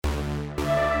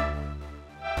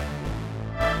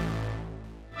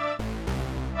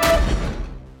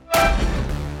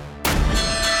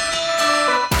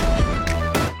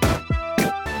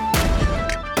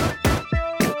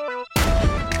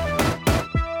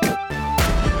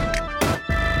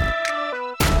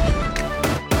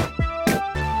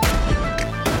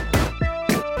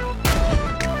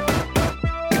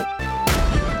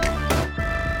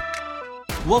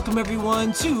Welcome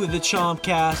everyone to the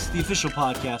Chompcast, the official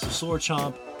podcast of Sword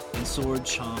Chomp and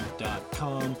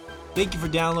swordchomp.com. Thank you for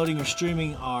downloading or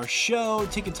streaming our show,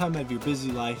 taking time out of your busy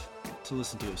life to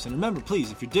listen to us. And remember,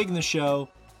 please, if you're digging the show,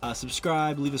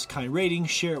 subscribe, leave us a kind rating,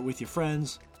 share it with your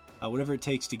friends, whatever it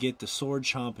takes to get the Sword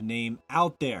Chomp name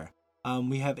out there.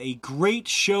 We have a great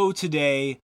show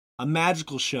today, a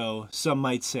magical show, some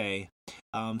might say.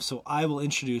 So I will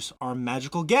introduce our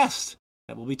magical guest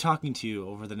that will be talking to you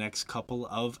over the next couple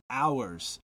of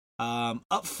hours.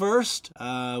 Up first,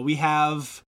 we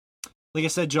have, like I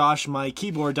said, Josh, my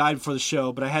keyboard died before the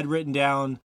show, but I had written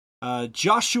down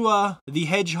Joshua the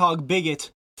Hedgehog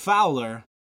Bigot Fowler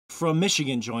from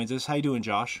Michigan joins us. How you doing,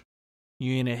 Josh?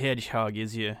 You ain't a hedgehog,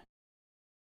 is you?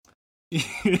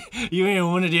 You ain't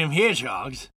one of them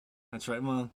hedgehogs. That's right,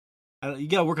 Mom. You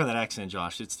gotta work on that accent,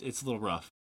 Josh. It's a little rough.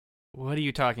 What are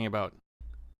you talking about?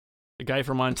 The guy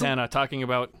from Montana talking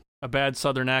about a bad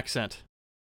southern accent.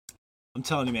 I'm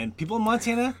telling you, man. People in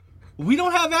Montana, we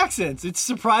don't have accents. It's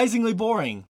surprisingly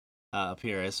boring up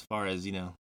here as far as,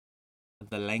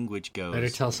 the language goes. Better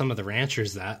tell some of the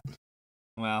ranchers that.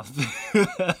 Well,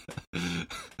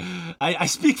 I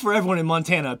speak for everyone in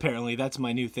Montana, apparently. That's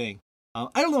my new thing. I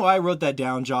don't know why I wrote that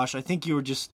down, Josh. I think you were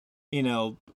just,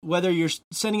 whether you're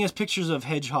sending us pictures of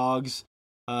hedgehogs,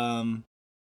 or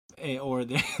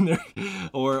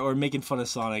making fun of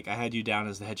Sonic, I had you down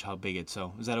as the hedgehog bigot.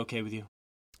 So is that okay with you?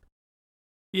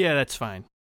 Yeah, that's fine.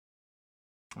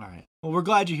 All right. Well, we're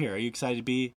glad you're here. Are you excited to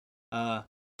be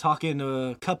talking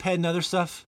Cuphead and other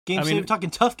stuff? We're talking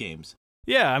tough games.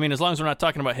 Yeah, as long as we're not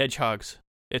talking about hedgehogs,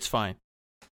 it's fine.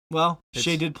 Well,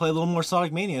 Shay did play a little more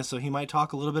Sonic Mania, so he might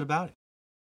talk a little bit about it.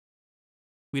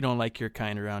 We don't like your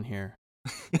kind around here.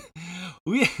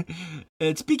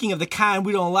 Speaking of the kind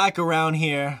we don't like around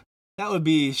here, that would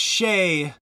be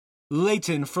Shay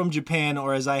Layton from Japan,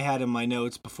 or as I had in my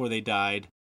notes before they died,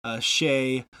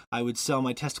 Shay, I would sell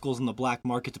my testicles in the black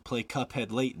market to play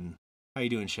Cuphead Layton. How you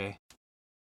doing, Shay?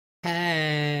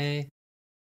 Hey,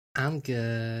 I'm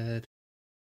good.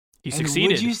 He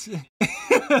succeeded.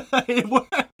 It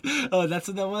worked. Oh, that's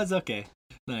what that was? Okay.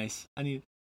 Nice.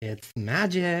 It's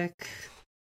magic.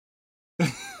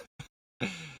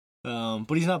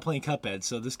 But he's not playing Cuphead,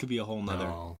 so this could be a whole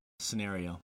nother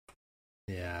scenario.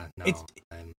 Yeah, no.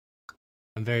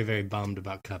 I'm very, very bummed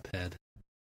about Cuphead.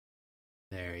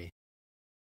 Very.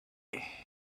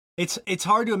 It's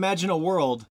hard to imagine a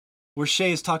world where Shay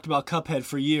has talked about Cuphead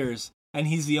for years, and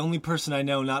he's the only person I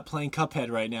know not playing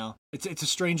Cuphead right now. It's a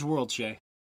strange world, Shay.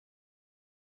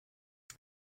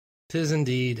 'Tis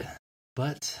indeed,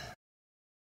 but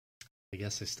I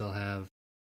guess I still have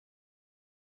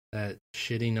that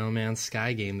shitty No Man's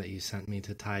Sky game that you sent me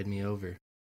to tide me over.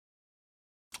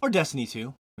 Or Destiny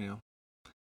 2, That's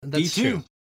D2. true.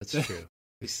 That's true.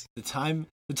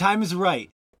 The time is right.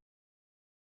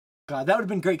 God, that would have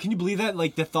been great. Can you believe that?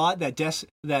 Like, the thought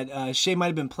that Shay might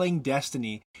have been playing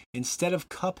Destiny instead of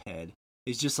Cuphead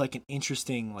is just like an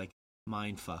interesting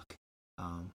mind fuck.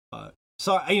 But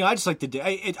so I just like to do.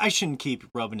 I shouldn't keep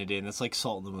rubbing it in. It's like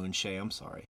salt in the wound, Shay. I'm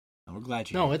sorry. We're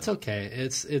glad you. No, it's okay.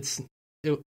 It's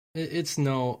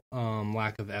no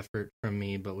lack of effort from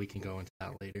me, but we can go into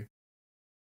that later.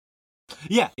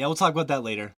 Yeah, we'll talk about that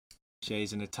later.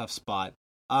 Shay's in a tough spot.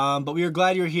 But we are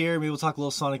glad you're here. Maybe we'll talk a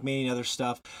little Sonic Mania and other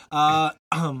stuff.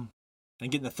 And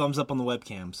getting the thumbs up on the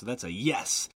webcam, so that's a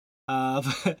yes.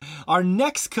 Our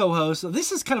next co-host,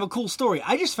 this is kind of a cool story.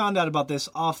 I just found out about this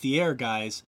off the air,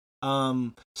 guys.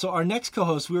 So our next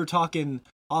co-host, we were talking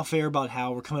off air about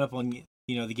how we're coming up on,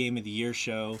 the Game of the Year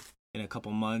show in a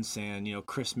couple months, and,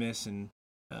 Christmas, and,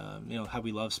 how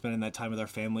we love spending that time with our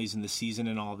families in the season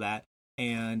and all of that.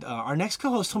 And our next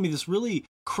co-host told me this really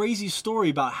crazy story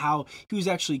about how he was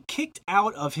actually kicked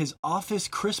out of his office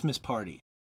Christmas party.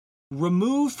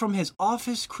 Removed from his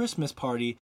office Christmas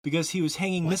party because he was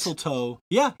hanging mistletoe.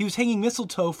 Yeah, he was hanging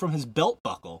mistletoe from his belt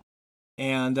buckle.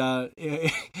 And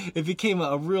it became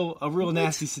a real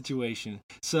nasty situation.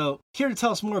 So here to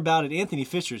tell us more about it, Anthony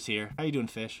Fisher's here. How you doing,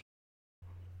 Fish?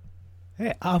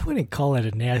 Hey, I wouldn't call it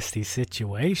a nasty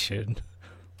situation.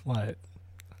 What?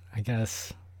 I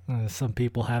guess some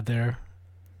people have their,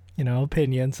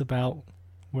 opinions about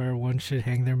where one should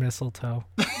hang their mistletoe.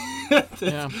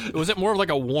 Yeah. Was it more of like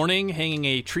a warning, hanging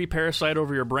a tree parasite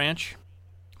over your branch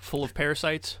full of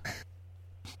parasites?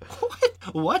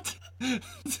 What? I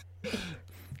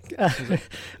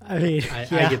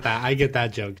get that. I get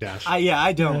that joke, Josh.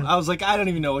 I don't. I was like, I don't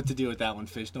even know what to do with that one,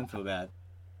 Fish. Don't feel bad.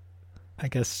 I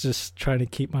guess just trying to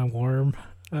keep my worm,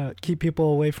 keep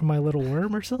people away from my little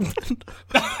worm or something.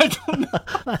 I don't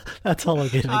know. That's all I'm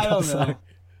getting. I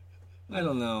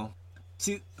don't know.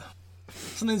 See,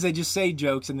 Sometimes they just say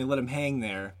jokes and they let them hang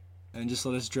there and just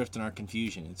let us drift in our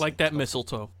confusion. It's like that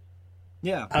mistletoe.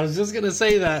 Yeah. I was just gonna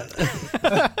say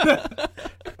that.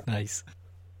 Nice.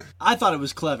 I thought it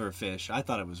was clever, Fish. I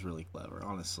thought it was really clever,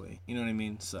 honestly. You know what I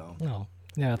mean? So. Oh,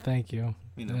 yeah, thank you.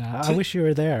 You know, Yeah, I wish you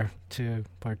were there to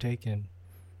partake in.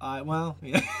 Well,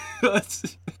 yeah.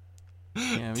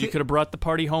 Yeah, you could have brought the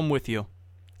party home with you.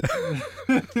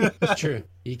 It's true.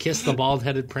 You kiss the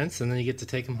bald-headed prince, and then you get to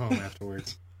take him home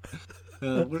afterwards.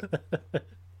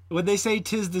 Would they say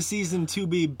 'tis the season to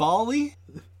be bally?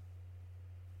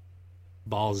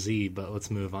 Ball Z, but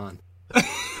let's move on.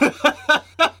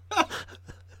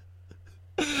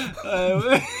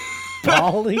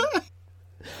 Bali?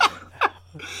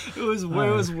 It was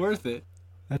worth it.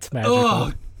 That's magical.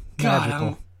 Oh, God.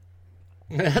 Magical.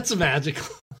 That's magical.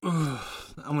 I'm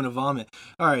gonna vomit.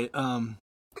 All right.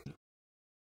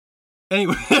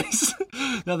 Anyways,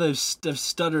 now that I've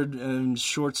stuttered and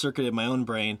short-circuited my own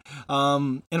brain,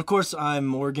 and of course I'm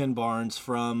Morgan Barnes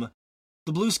from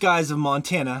the blue skies of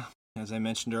Montana, as I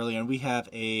mentioned earlier, and we have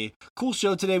a cool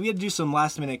show today. We had to do some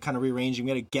last-minute kind of rearranging.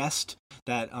 We had a guest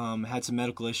that had some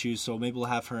medical issues, so maybe we'll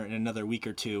have her in another week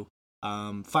or two.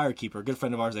 Firekeeper, a good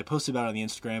friend of ours. I posted about it on the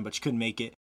Instagram, but she couldn't make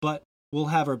it. But we'll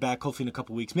have her back hopefully in a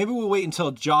couple weeks. Maybe we'll wait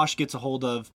until Josh gets a hold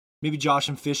of. Maybe Josh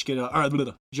and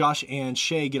Josh and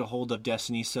Shay get a hold of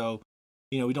Destiny, so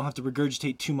we don't have to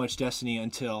regurgitate too much Destiny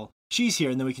until she's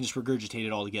here, and then we can just regurgitate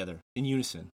it all together in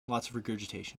unison. Lots of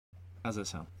regurgitation. How's that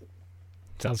sound?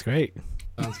 Sounds great.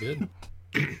 Sounds good.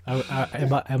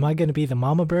 Am I going to be the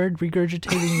mama bird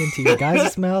regurgitating into your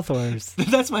guys' mouth, or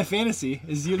That's my fantasy.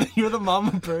 Is you're the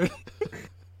mama bird,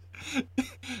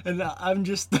 and I'm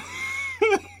just.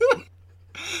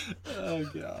 Oh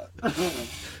God.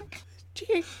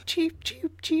 cheep, cheep,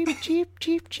 cheep, cheep, cheep,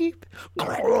 cheep, cheep.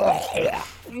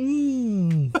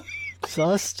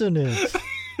 Sustenance.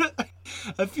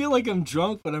 I feel like I'm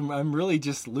drunk, but I'm really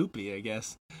just loopy, I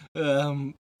guess.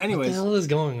 Anyways, what the hell is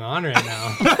going on right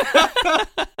now?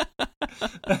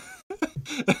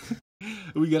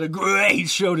 We got a great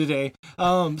show today.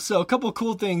 So a couple of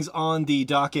cool things on the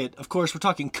docket. Of course, we're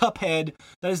talking Cuphead.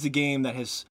 That is the game that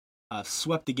has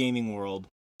swept the gaming world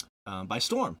by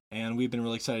storm, and we've been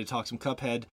really excited to talk some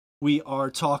Cuphead. We are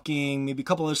talking maybe a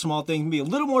couple other small things, maybe a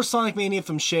little more Sonic Mania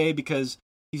from Shay because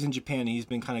he's in Japan and he's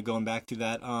been kind of going back through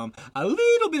that. A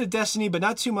little bit of Destiny, but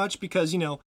not too much because,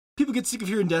 people get sick of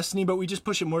hearing Destiny, but we just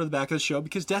push it more to the back of the show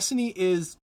because Destiny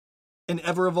is an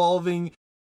ever-evolving,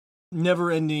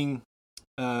 never-ending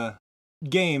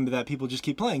game that people just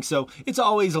keep playing. So it's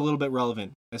always a little bit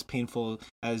relevant, as painful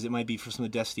as it might be for some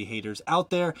of the Destiny haters out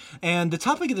there. And the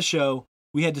topic of the show,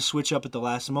 we had to switch up at the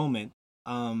last moment.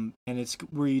 And it's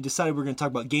we decided we're going to talk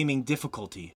about gaming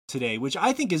difficulty today, which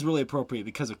I think is really appropriate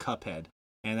because of Cuphead.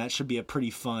 And that should be a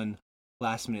pretty fun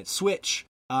last-minute switch.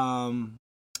 And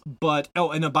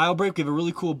a bio break. We have a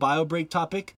really cool bio break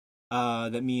topic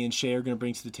that me and Shay are going to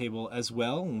bring to the table as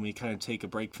well when we kind of take a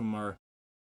break from our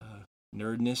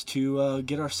nerdness to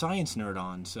get our science nerd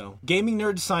on. So gaming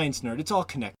nerd to science nerd, it's all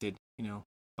connected.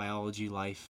 Biology,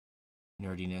 life,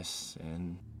 nerdiness,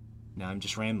 and now I'm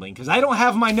just rambling because I don't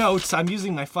have my notes. I'm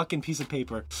using my fucking piece of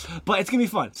paper. But it's going to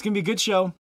be fun. It's going to be a good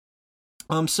show.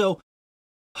 So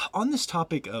on this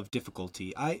topic of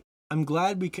difficulty, I'm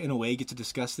glad we can, in a way, get to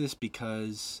discuss this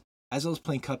because as I was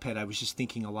playing Cuphead, I was just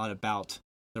thinking a lot about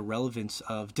the relevance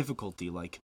of difficulty.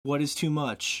 Like, what is too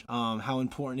much? How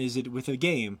important is it with a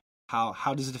game?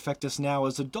 How does it affect us now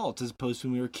as adults as opposed to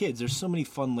when we were kids? There's so many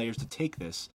fun layers to take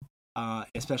this,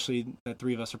 especially that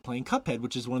three of us are playing Cuphead,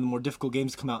 which is one of the more difficult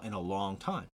games to come out in a long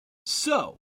time.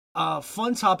 So,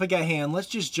 fun topic at hand. Let's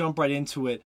just jump right into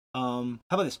it. How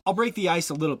about this? I'll break the ice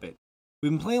a little bit.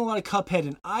 We've been playing a lot of Cuphead,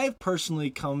 and I've personally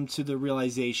come to the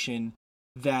realization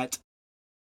that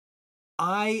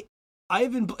I've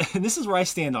been, and this is where I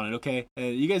stand on it, okay?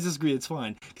 You guys disagree, it's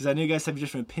fine, because I know you guys have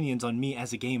different opinions on me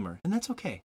as a gamer, and that's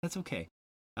okay. That's okay.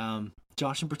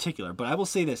 Josh in particular, but I will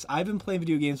say this. I've been playing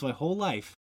video games my whole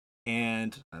life,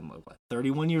 and I'm,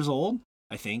 31 years old,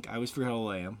 I think. I always forget how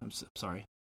old I am. I'm sorry.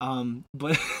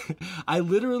 But I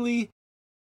literally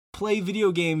play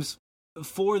video games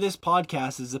for this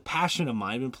podcast is a passion of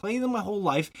mine. I've been playing them my whole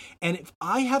life, and if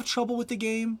I have trouble with the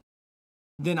game,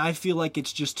 then I feel like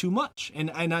it's just too much.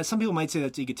 And some people might say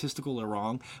that's egotistical or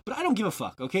wrong, but I don't give a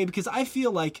fuck, okay? Because I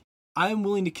feel like I'm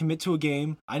willing to commit to a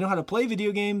game. I know how to play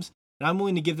video games, and I'm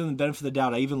willing to give them the benefit of the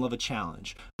doubt. I even love a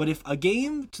challenge. But if a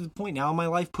game, to the point now in my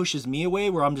life, pushes me away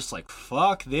where I'm just like,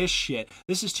 fuck this shit,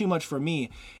 this is too much for me,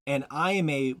 and I am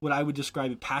what I would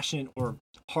describe a passionate or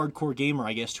hardcore gamer,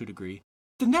 I guess, to a degree,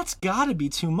 then that's gotta be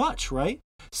too much, right?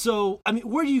 So, I mean,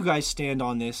 where do you guys stand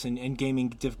on this and gaming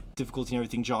difficulty and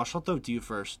everything? Josh, I'll throw it to you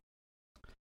first.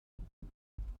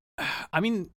 I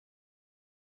mean,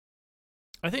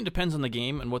 I think it depends on the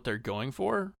game and what they're going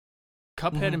for.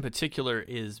 Cuphead in particular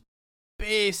is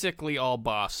basically all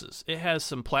bosses. It has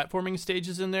some platforming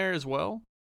stages in there as well,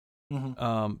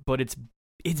 but it's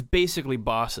basically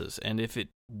bosses. And if it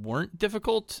weren't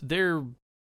difficult, there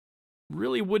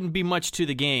really wouldn't be much to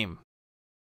the game.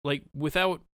 Like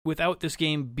without this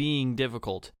game being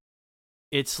difficult,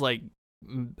 it's like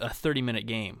a 30-minute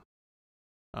game.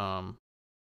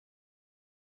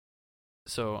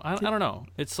 So I don't know.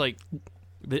 It's like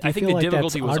I think the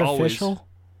difficulty was always.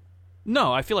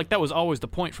 No, I feel like that was always the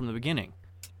point from the beginning.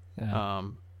 Yeah.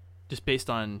 Just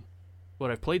based on what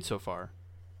I've played so far,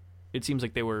 it seems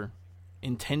like they were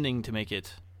intending to make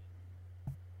it,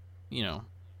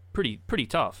 pretty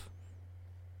tough.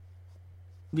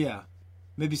 Yeah,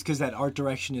 maybe it's because that art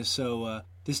direction is so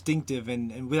distinctive,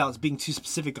 and without being too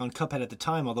specific on Cuphead at the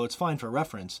time, although it's fine for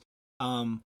reference.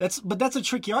 That's a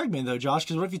tricky argument though, Josh.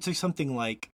 Because what if you took something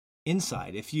like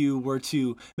Inside? If you were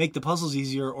to make the puzzles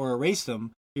easier or erase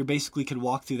them, you basically could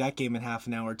walk through that game in half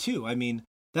an hour too. I mean,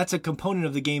 that's a component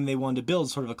of the game they wanted to build,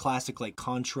 sort of a classic like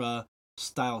Contra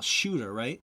style shooter,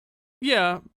 right?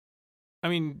 Yeah, I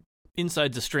mean,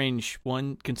 Inside's a strange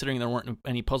one considering there weren't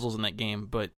any puzzles in that game,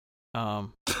 but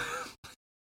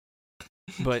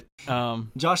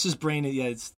Josh's brain,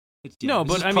 it's no,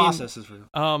 but I processes mean,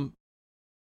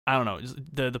 I don't know,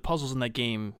 the puzzles in that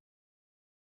game,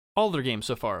 all their games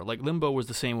so far, like Limbo was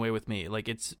the same way with me. Like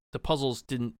the puzzles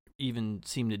didn't even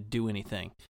seem to do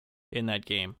anything in that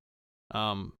game.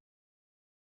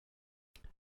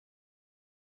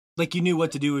 Like you knew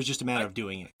what to do, it was just a matter of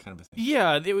doing it, kind of a thing.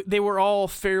 Yeah, they were all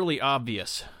fairly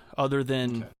obvious, other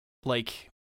than like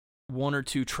one or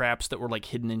two traps that were like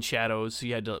hidden in shadows. So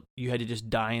you had to just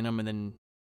die in them and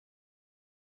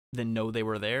then know they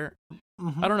were there.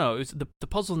 I don't know. It was the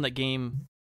puzzle in that game.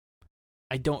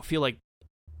 I don't feel like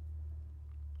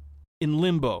in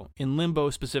Limbo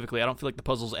specifically, I don't feel like the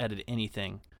puzzles added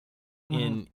anything.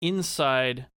 In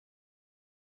Inside,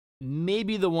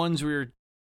 maybe the ones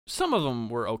some of them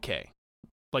were okay.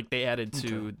 Like they added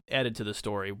to the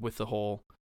story with the whole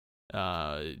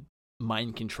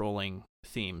mind controlling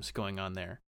themes going on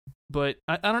there. But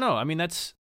I don't know. I mean,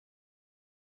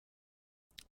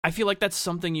 I feel like that's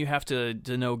something you have to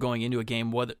know going into a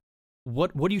game. What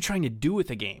are you trying to do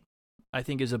with a game? I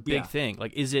think is a big thing.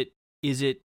 Like, is it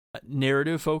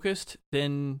narrative focused?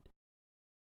 Then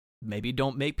maybe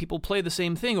don't make people play the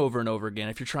same thing over and over again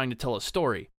if you're trying to tell a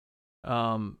story.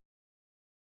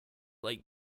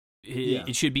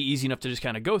 It should be easy enough to just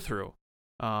kind of go through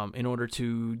in order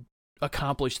to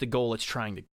accomplish the goal it's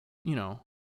trying to,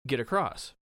 get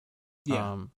across.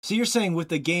 Yeah. So you're saying with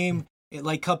the game,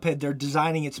 like Cuphead, they're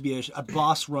designing it to be a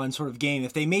boss run sort of game.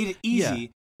 If they made it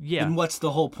easy, then what's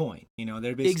the whole point?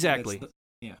 They're basically exactly.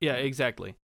 Yeah,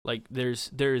 exactly. Like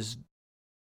there's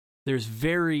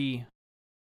very,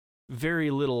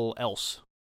 very little else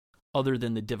other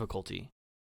than the difficulty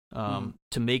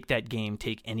to make that game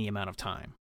take any amount of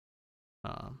time.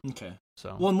 Okay.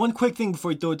 So, well, and one quick thing before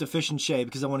we throw it to Fish and Shay,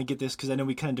 because I want to get this, because I know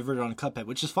we kind of diverted on Cuphead,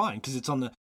 which is fine because it's on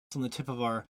the tip of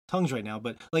our tongues right now.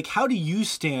 But like, how do you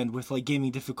stand with like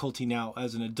gaming difficulty now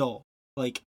as an adult?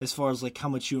 Like, as far as like how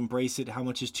much you embrace it, how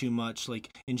much is too much, like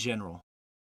in general.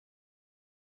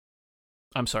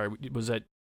 I'm sorry, was that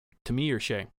to me or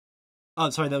Shay? Oh,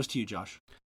 sorry, that was to you, Josh.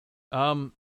 I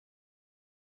mean,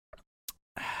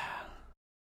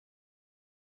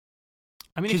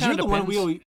 because you're the one we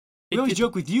always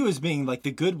joke with you as being like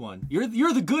the good one. You're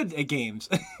the good at games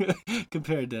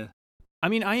compared to. I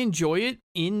mean, I enjoy it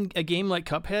in a game like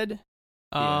Cuphead.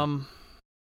 I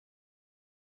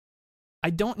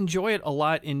don't enjoy it a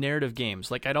lot in narrative games.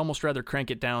 Like, I'd almost rather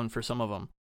crank it down for some of them,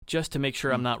 just to make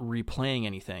sure I'm not replaying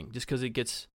anything. Just because it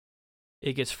gets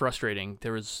frustrating.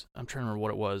 I'm trying to remember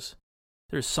what it was.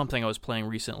 There's something I was playing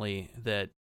recently that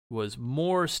was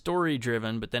more story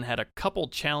driven, but then had a couple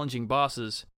challenging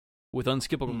bosses with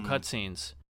unskippable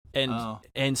cutscenes,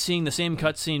 and seeing the same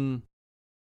cutscene,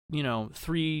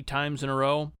 3 times in a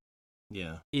row,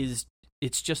 it's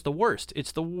just the worst.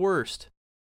 It's the worst.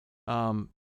 So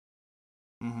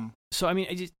I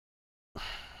mean,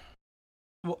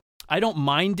 I don't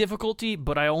mind difficulty,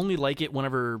 but I only like it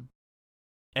whenever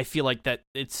I feel like that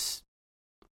it's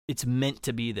meant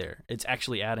to be there. It's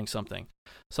actually adding something.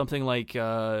 Something like,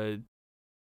 for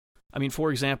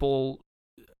example,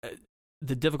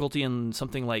 the difficulty in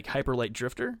something like Hyper Light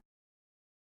Drifter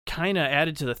kind of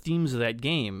added to the themes of that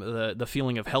game. The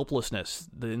feeling of helplessness,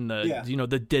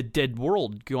 the dead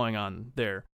world going on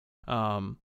there,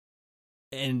 and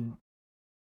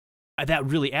that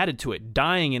really added to it.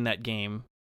 Dying in that game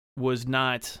was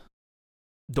not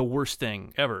the worst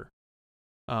thing ever.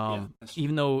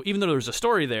 Even though there was a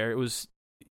story there,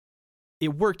 it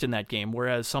worked in that game.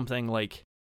 Whereas something like,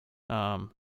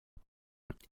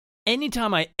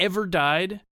 anytime I ever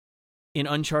died in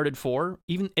Uncharted 4,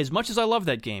 even as much as I love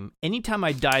that game, anytime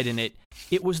I died in it,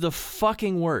 it was the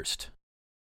fucking worst.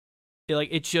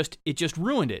 It just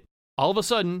ruined it. All of a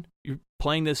sudden, you're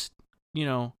playing this,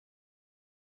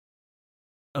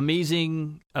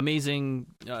 amazing,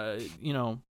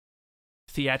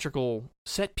 theatrical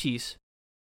set piece,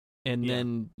 and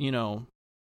then,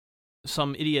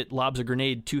 some idiot lobs a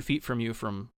grenade 2 feet from you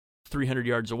from 300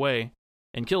 yards away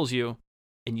and kills you,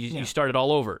 and you start it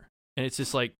all over. And it's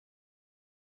just like,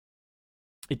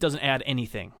 it doesn't add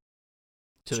anything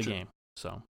to the game.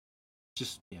 So,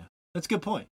 that's a good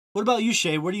point. What about you,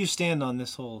 Shay? Where do you stand on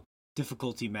this whole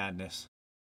difficulty madness?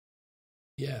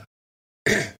 Yeah.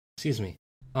 Excuse me.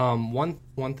 One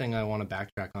thing I want to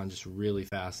backtrack on just really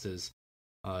fast is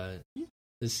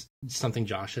this something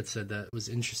Josh had said that was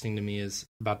interesting to me is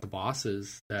about the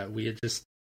bosses that we had just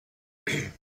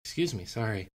excuse me,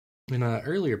 sorry. In an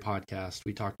earlier podcast,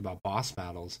 we talked about boss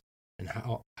battles and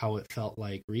how it felt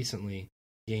like recently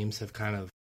games have kind of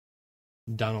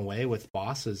done away with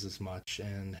bosses as much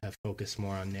and have focused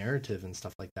more on narrative and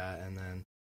stuff like that. And then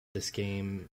this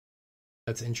game,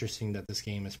 that's interesting that this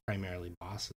game is primarily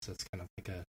bosses. That's kind of like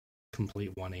a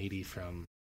complete 180 from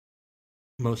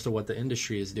most of what the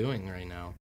industry is doing right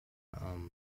now.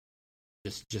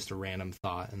 Just a random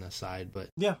thought and aside, but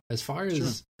as far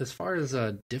as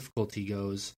difficulty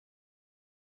goes,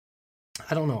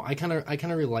 I don't know. I kind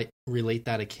of relate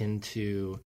that akin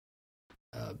to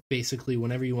basically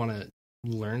whenever you want to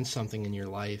learn something in your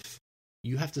life,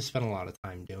 you have to spend a lot of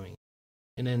time doing it.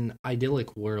 In an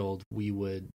idyllic world, we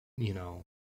would,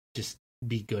 just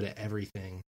be good at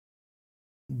everything,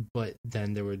 but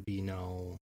then there would be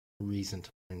no reason to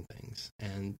learn things.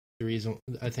 And the reason,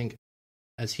 I think,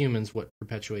 as humans, what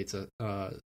perpetuates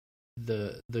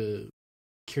the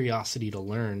curiosity to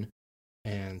learn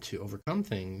and to overcome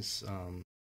things,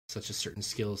 such as certain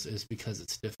skills, is because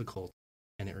it's difficult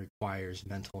and it requires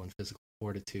mental and physical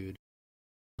fortitude,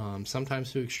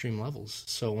 sometimes to extreme levels.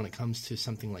 So when it comes to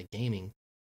something like gaming,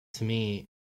 to me,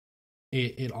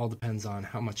 it all depends on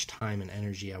how much time and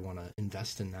energy I want to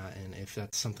invest in that, and if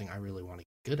that's something I really want to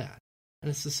get good at. And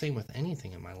it's the same with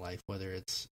anything in my life, whether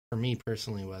it's, for me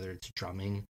personally, whether it's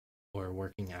drumming or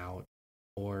working out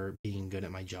or being good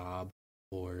at my job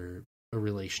or a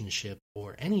relationship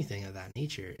or anything of that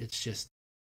nature. It's just,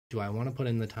 do I want to put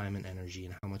in the time and energy,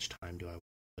 and how much time do I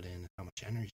put in, and how much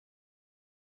energy?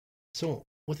 So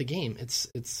with a game, it's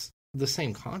the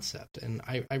same concept, and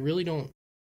I really don't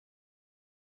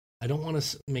want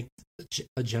to make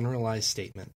a generalized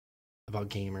statement about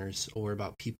gamers or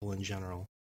about people in general.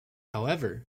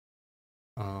 However,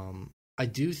 I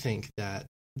do think that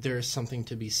there is something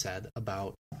to be said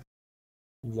about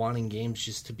wanting games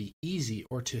just to be easy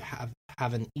or to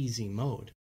have an easy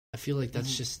mode. I feel like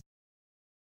that's just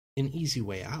an easy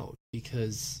way out,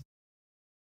 because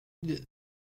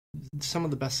some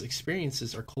of the best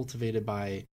experiences are cultivated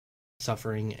by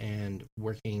suffering and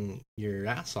working your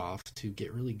ass off to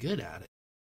get really good at it.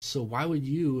 So why would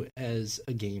you, as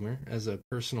a gamer, as a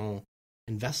personal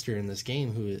investor in this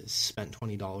game who has spent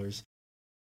 $20,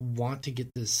 want to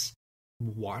get this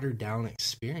watered down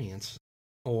experience?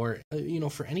 Or,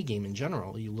 for any game in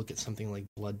general, you look at something like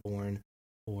Bloodborne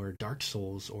or Dark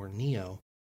Souls or Neo,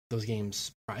 those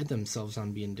games pride themselves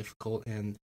on being difficult,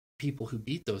 and people who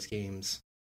beat those games,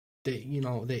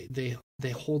 they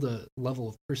hold a level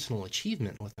of personal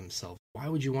achievement with themselves. Why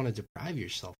would you want to deprive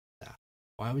yourself of that?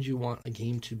 Why would you want a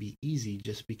game to be easy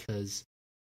just because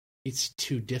it's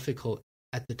too difficult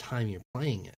at the time you're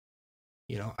playing it?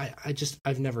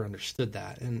 I've never understood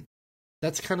that. And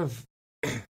that's kind of,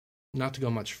 not to go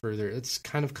much further, it's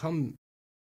kind of come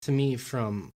to me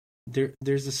from,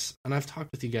 there's this, and I've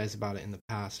talked with you guys about it in the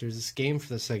past, there's this game for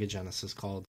the Sega Genesis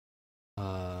called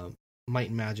Might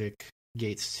and Magic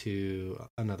Gates to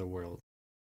Another World.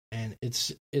 And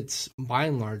it's by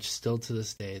and large still to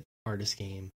this day the hardest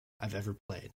game I've ever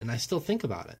played. And I still think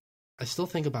about it. I still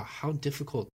think about how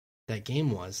difficult that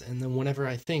game was. And then whenever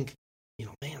I think,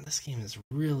 man, this game is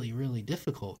really, really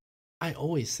difficult, I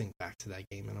always think back to that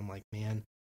game and I'm like, man,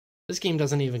 this game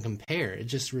doesn't even compare. It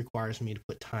just requires me to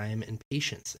put time and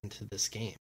patience into this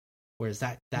game. Whereas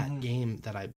that game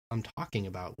that I'm talking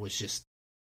about was just,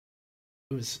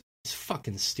 it's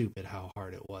fucking stupid how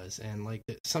hard it was. And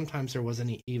sometimes there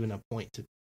wasn't even a point to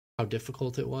how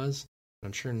difficult it was.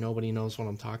 I'm sure nobody knows what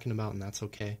I'm talking about, and that's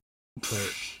okay.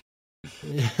 But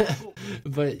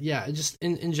But yeah, just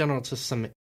in general, to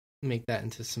make that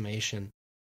into summation,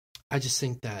 I just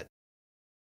think that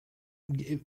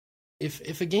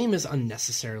if a game is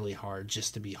unnecessarily hard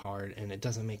just to be hard and it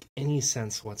doesn't make any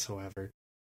sense whatsoever,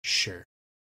 sure,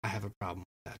 I have a problem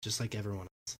with that, just like everyone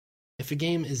else. If a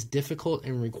game is difficult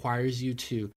and requires you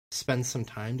to spend some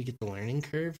time to get the learning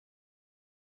curve,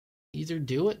 either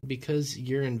do it because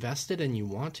you're invested and you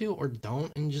want to, or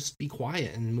don't and just be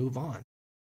quiet and move on.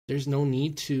 There's no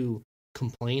need to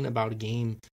complain about a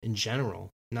game in general,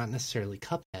 not necessarily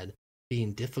Cuphead,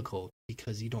 being difficult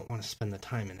because you don't want to spend the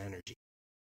time and energy.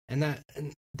 And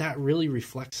that really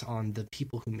reflects on the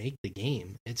people who make the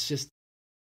game. It's just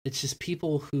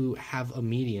people who have a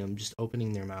medium just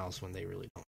opening their mouths when they really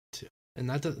don't want to. And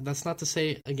that's not to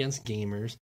say against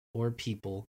gamers or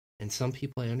people. And some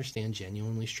people, I understand,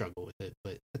 genuinely struggle with it.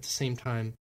 But at the same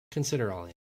time, consider all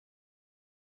in.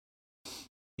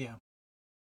 Yeah.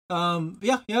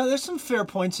 Yeah, there's some fair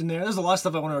points in there. There's a lot of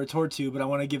stuff I want to retort to, but I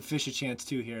want to give Fish a chance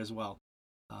too here as well.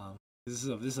 This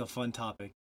is a fun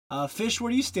topic. Fish, where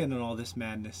do you stand on all this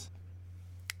madness?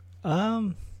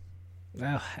 Well,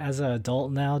 as an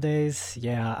adult nowadays,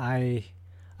 yeah, I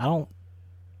don't.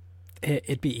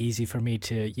 It'd be easy for me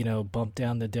to, bump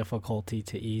down the difficulty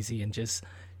to easy and just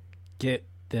get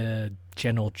the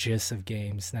general gist of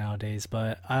games nowadays.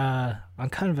 But I'm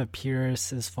kind of a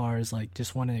purist as far as like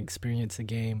just want to experience a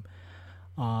game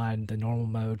on the normal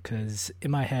mode, because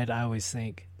in my head I always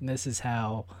think this is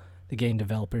how the game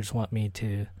developers want me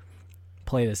to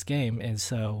play this game, and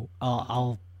so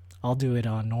I'll do it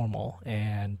on normal,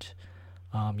 and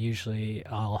usually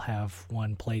I'll have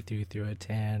one playthrough through it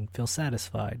and feel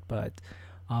satisfied. But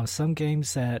some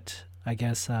games that I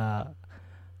guess I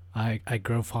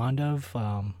grow fond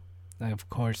of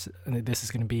course, this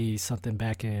is going to be something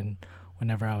back in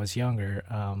whenever I was younger,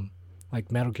 like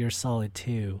Metal Gear Solid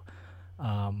 2.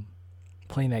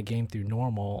 Playing that game through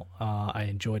normal, I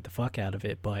enjoyed the fuck out of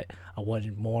it, but I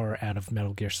wanted more out of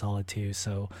Metal Gear Solid 2.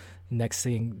 So next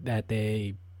thing that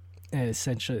they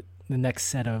essentially, the next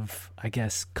set of, I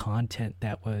guess, content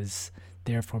that was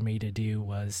there for me to do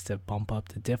was to bump up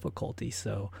the difficulty.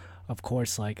 So of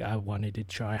course, like, I wanted to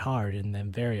try hard and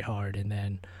then very hard, and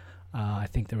then I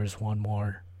think there was one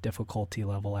more difficulty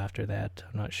level after that.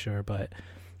 I'm not sure, but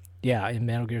yeah, in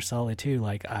Metal Gear Solid 2,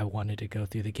 like, I wanted to go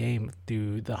through the game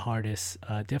through the hardest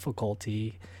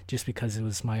difficulty just because it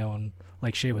was my own,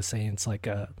 like Shay was saying, it's like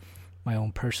my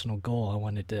own personal goal. I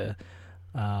wanted to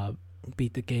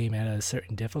beat the game at a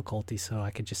certain difficulty so I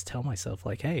could just tell myself,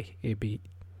 like, hey, it beat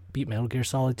Metal Gear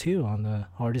Solid 2 on the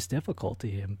hardest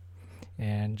difficulty,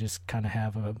 and just kind of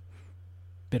have a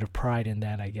bit of pride in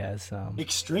that, I guess.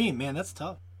 Extreme, man, that's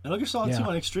tough. Metal Gear Solid 2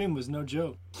 on Extreme was no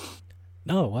joke.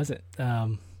 No, it wasn't.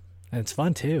 And it's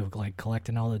fun too, like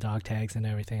collecting all the dog tags and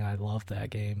everything. I love that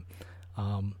game.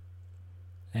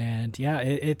 And yeah,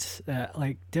 it's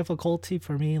like difficulty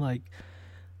for me. Like,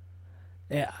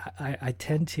 I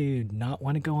tend to not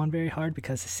want to go on very hard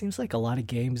because it seems like a lot of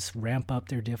games ramp up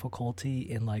their difficulty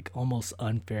in like almost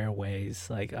unfair ways.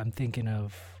 Like, I'm thinking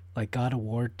of like God of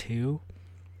War 2.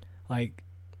 Like,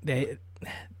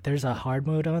 there's a hard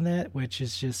mode on that, which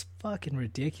is just fucking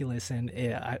ridiculous. And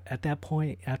at that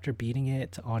point, after beating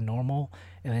it on normal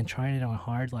and then trying it on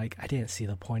hard, like, I didn't see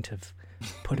the point of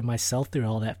putting myself through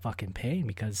all that fucking pain,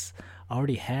 because I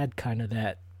already had kind of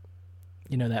that,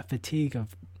 that fatigue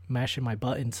of mashing my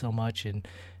button so much and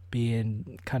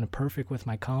being kind of perfect with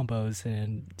my combos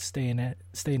and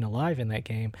staying alive in that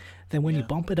game. Then when you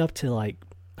bump it up to like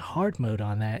hard mode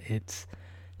on that, it's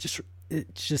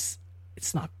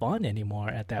not fun anymore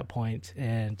at that point.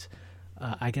 And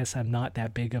I guess I'm not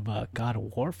that big of a God of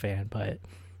War fan, but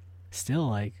still,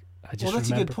 like, I just that's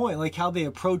remember... a good point. Like, how they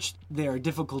approached their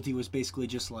difficulty was basically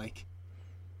just like,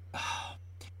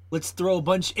 let's throw a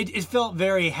bunch. It felt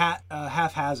very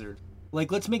haphazard.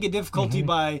 Like, let's make it difficulty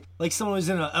by, like, someone was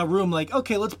in a room, like,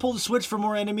 okay, let's pull the switch for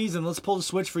more enemies, and let's pull the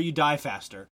switch for you die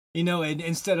faster. And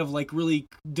instead of like really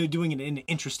doing it in an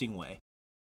interesting way.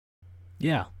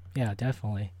 Yeah,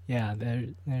 definitely. Yeah,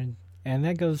 and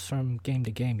that goes from game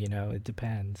to game. It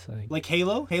depends. Like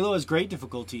Halo. Halo has great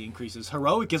difficulty increases.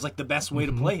 Heroic is like the best way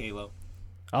to play Halo.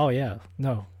 Oh yeah,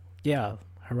 no, yeah,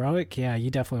 Heroic. Yeah,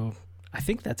 you definitely. I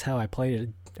think that's how I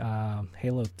played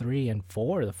Halo 3 and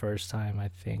 4 the first time. I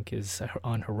think is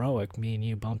on Heroic. Me and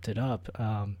you bumped it up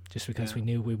just because we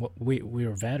knew we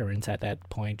were veterans at that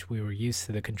point. We were used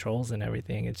to the controls and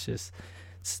everything. It's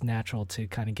natural to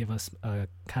kind of give us a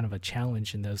kind of a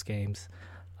challenge in those games.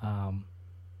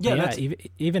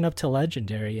 Even up to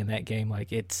Legendary in that game,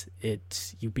 like,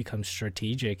 it's you become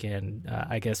strategic, and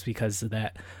I guess because of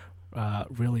that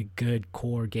really good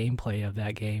core gameplay of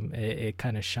that game, it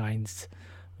kind of shines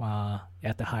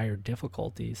at the higher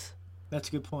difficulties. That's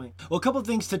a good point. Well, a couple of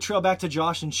things to trail back to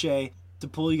Josh and Shay to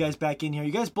pull you guys back in here.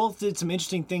 You guys both did some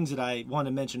interesting things that I want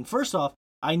to mention. First off,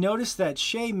 I noticed that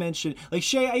Shay mentioned, like,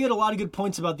 Shay, I had a lot of good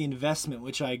points about the investment,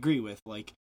 which I agree with.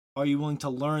 Like, are you willing to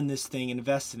learn this thing,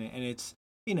 invest in it? And it's,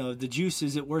 you know, the juice,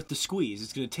 is it worth the squeeze?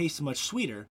 It's going to taste much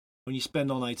sweeter when you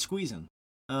spend all night squeezing.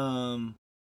 No,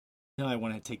 I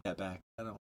want to take that back. I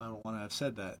don't want to have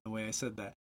said that the way I said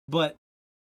that. But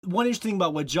one interesting thing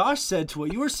about what Josh said to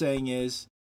what you were saying is,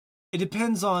 it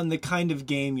depends on the kind of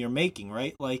game you're making,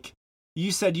 right? Like,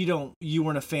 you said you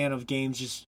weren't a fan of games,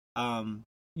 just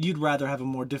you'd rather have a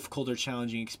more difficult or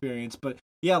challenging experience. But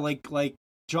yeah, like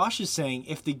Josh is saying,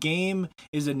 if the game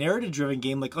is a narrative-driven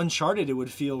game like Uncharted, it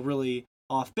would feel really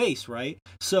off base, right?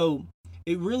 So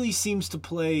it really seems to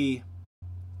play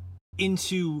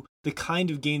into the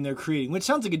kind of game they're creating, which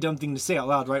sounds like a dumb thing to say out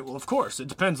loud, right? Well, of course, it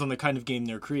depends on the kind of game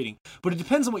they're creating, but it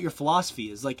depends on what your philosophy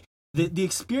is. Like, the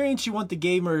experience you want the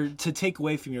gamer to take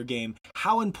away from your game,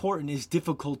 how important is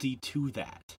difficulty to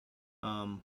that?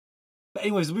 But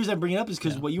anyways, the reason I bring it up is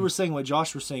because what you were saying, what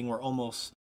Josh was saying, were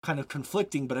almost kind of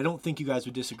conflicting, but I don't think you guys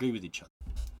would disagree with each other.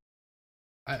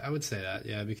 I would say that,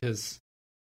 yeah, because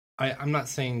I'm not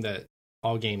saying that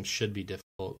all games should be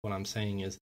difficult. What I'm saying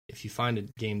is, if you find a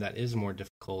game that is more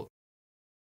difficult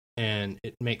and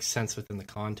it makes sense within the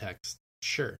context,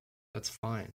 sure, that's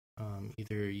fine.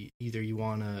 Either you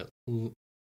want to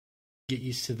get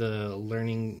used to the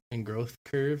learning and growth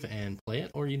curve and play it,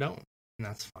 or you don't, and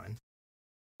that's fine.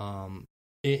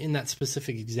 In that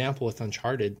specific example with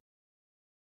Uncharted,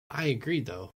 I agreed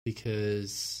though,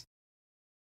 because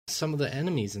some of the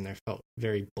enemies in there felt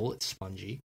very bullet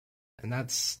spongy, and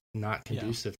that's not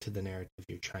conducive to the narrative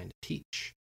you're trying to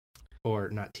teach, or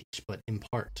not teach, but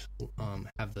impart.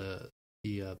 Have the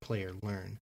player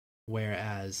learn.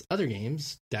 Whereas other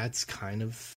games, that's kind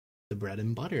of the bread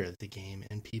and butter of the game,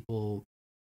 and people,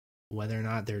 whether or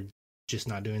not they're just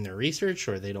not doing their research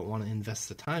or they don't want to invest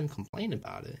the time, complain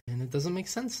about it, and it doesn't make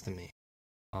sense to me.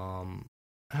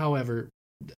 However,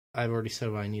 I've already said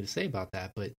what I need to say about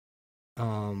that, but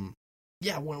when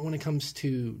it comes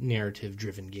to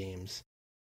narrative-driven games,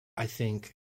 I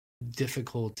think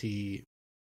difficulty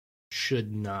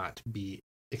should not be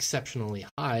exceptionally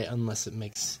high unless it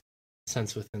makes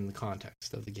sense within the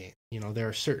context of the game. You know, there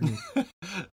are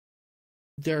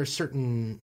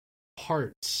certain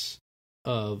parts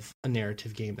of a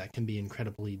narrative game that can be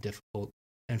incredibly difficult,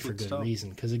 and for good reason,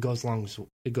 because it goes along with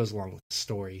the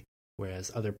story,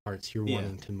 whereas other parts you're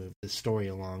wanting to move the story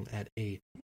along at a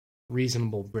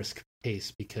reasonable, brisk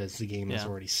pace because the game is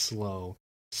already slower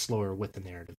with the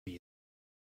narrative beat.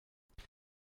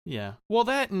 Yeah. Well,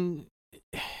 that, and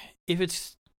if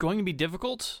it's going to be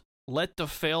difficult, let the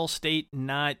fail state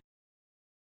not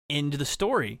end the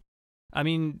story. I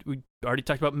mean, we already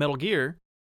talked about Metal Gear.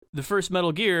 The first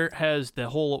Metal Gear has the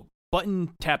whole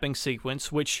button tapping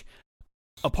sequence, which,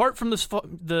 apart from it's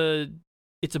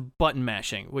a button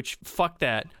mashing, which fuck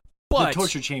that. But the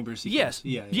torture chamber sequence.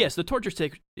 Yes, the torture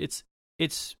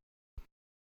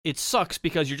it sucks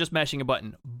because you're just mashing a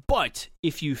button. But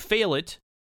if you fail it,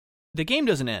 the game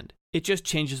doesn't end. It just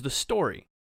changes the story.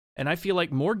 And I feel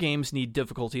like more games need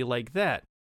difficulty like that,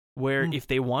 where if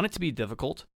they want it to be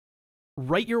difficult,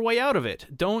 write your way out of it.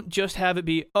 Don't just have it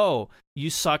be, oh, you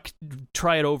suck,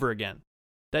 try it over again.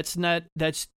 That's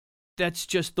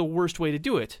just the worst way to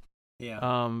do it.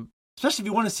 Yeah. Especially if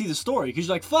you want to see the story, because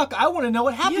you're like, fuck, I want to know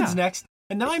what happens next,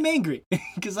 and now I'm angry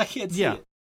because I can't see it.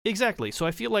 Exactly. So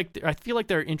I feel like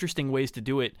there are interesting ways to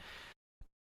do it,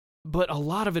 but a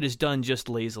lot of it is done just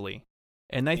lazily.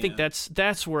 And I think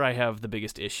that's where I have the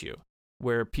biggest issue,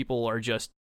 where people are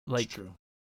just like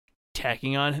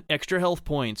tacking on extra health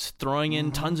points, throwing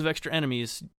in tons of extra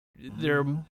enemies.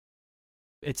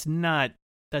 That's not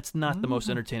the most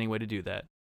entertaining way to do that.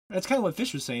 That's kind of what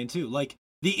Fish was saying too. Like,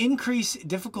 the increased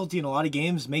difficulty in a lot of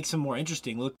games makes them more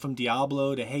interesting. Look, from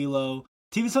Diablo to Halo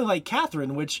to even something like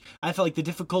Catherine, which I felt like the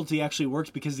difficulty actually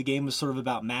worked because the game was sort of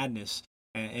about madness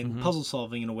and puzzle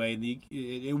solving in a way.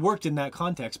 It worked in that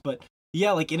context, but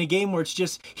yeah, like in a game where it's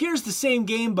just, here's the same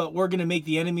game, but we're going to make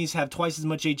the enemies have twice as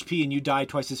much HP and you die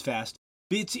twice as fast.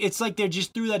 It's like they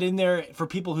just threw that in there for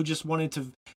people who just wanted to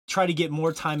try to get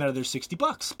more time out of their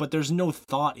 $60, but there's no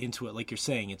thought into it. Like you're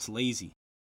saying, it's lazy.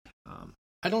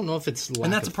 I don't know if it's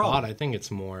lack of thought. I think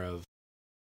it's more of,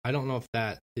 I don't know if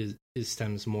that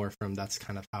stems more from that's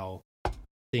kind of how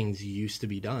things used to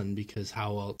be done, because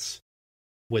how else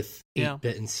with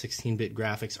 8-bit and 16-bit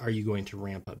graphics are you going to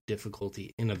ramp up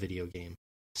difficulty in a video game?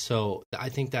 So I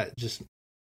think that just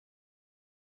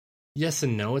Yes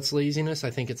and no, it's laziness.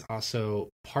 I think it's also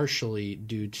partially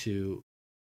due to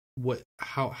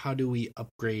how do we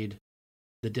upgrade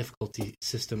the difficulty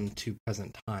system to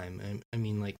present time. And I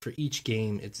mean, like, for each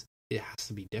game it has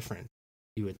to be different,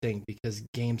 you would think, because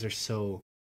games are so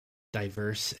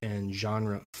diverse and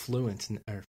genre fluid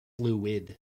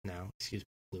now. Excuse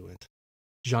me, fluent.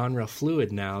 Genre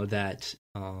fluid now that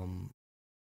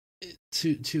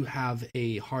to have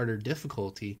a harder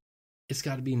difficulty, it's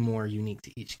got to be more unique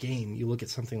to each game. You look at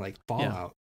something like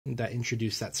Fallout that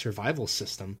introduced that survival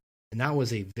system, and that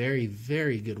was a very,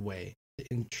 very good way to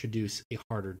introduce a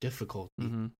harder difficulty.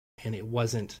 Mm-hmm. And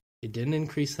it didn't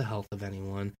increase the health of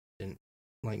anyone, didn't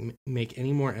like make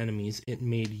any more enemies. It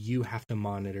made you have to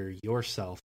monitor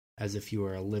yourself as if you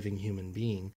were a living human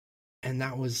being. And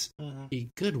that was a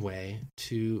good way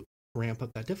to ramp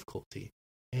up that difficulty.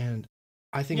 And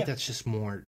I think that's just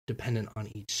more dependent on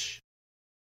each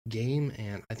game,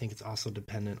 and I think it's also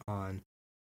dependent on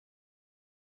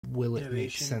will it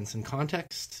make sense in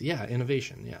context? Yeah,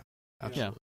 innovation. Yeah,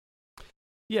 absolutely.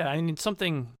 Yeah, I mean,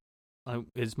 something,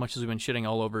 as much as we've been shitting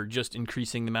all over just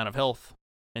increasing the amount of health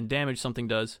and damage something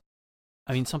does,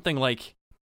 I mean, something like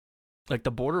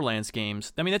the Borderlands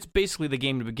games, I mean, that's basically the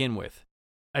game to begin with.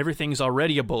 Everything's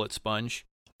already a bullet sponge.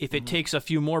 If it takes a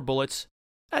few more bullets,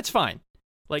 that's fine.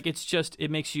 Like,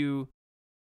 it makes you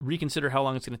reconsider how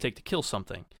long it's going to take to kill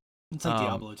something. It's like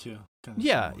Diablo 2.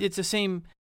 Yeah, it's the same.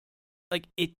 Like,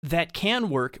 that can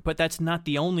work, but that's not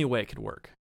the only way it could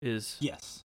work.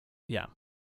 Yes. Yeah.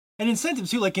 And incentive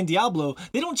too, like in Diablo,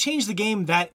 they don't change the game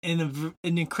that in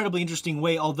an incredibly interesting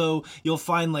way, although you'll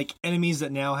find like enemies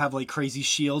that now have like crazy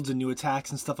shields and new attacks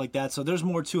and stuff like that. So there's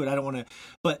more to it. I don't want to,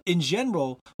 but in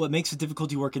general, what makes the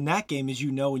difficulty work in that game is,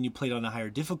 when you played on a higher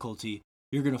difficulty,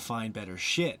 you're going to find better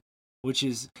shit. Which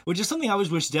is something I always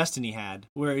wish Destiny had,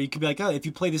 where you could be like, oh, if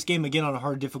you play this game again on a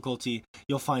hard difficulty,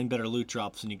 you'll find better loot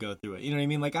drops when you go through it. You know what I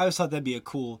mean? Like, I always thought that'd be a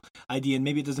cool idea, and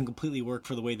maybe it doesn't completely work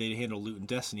for the way they handle loot in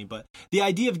Destiny, but the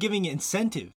idea of giving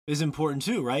incentive is important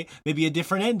too, right? Maybe a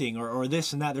different ending or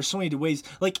this and that. There's so many ways.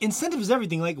 Like, incentive is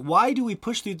everything. Like, why do we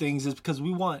push through things? Is because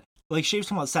we want, like Shave's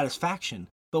talking about satisfaction,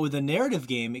 but with a narrative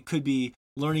game, it could be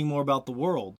learning more about the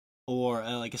world, or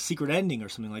like a secret ending or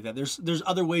something like that. There's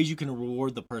other ways you can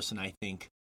reward the person, I think,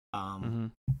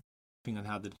 depending on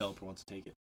how the developer wants to take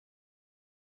it.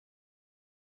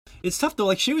 It's tough though.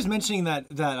 Like she was mentioning that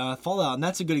Fallout, and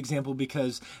that's a good example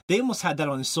because they almost had that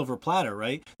on a silver platter,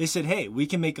 right? They said, "Hey, we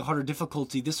can make a harder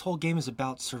difficulty. This whole game is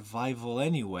about survival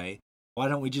anyway. Why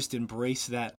don't we just embrace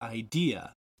that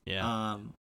idea?" Yeah.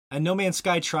 And No Man's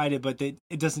Sky tried it, but it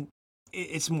doesn't.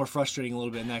 It's more frustrating a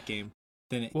little bit in that game.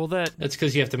 That's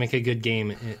because you have to make a good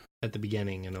game at the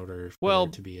beginning in order for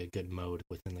it to be a good mode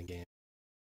within the game.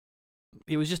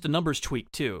 It was just a numbers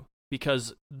tweak too,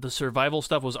 because the survival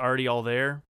stuff was already all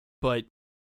there, but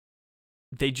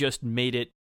they just made it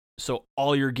so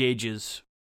all your gauges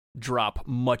drop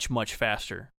much, much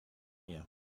faster. Yeah.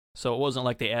 So it wasn't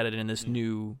like they added in this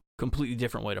new, completely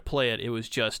different way to play it. It was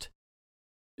just,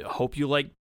 hope you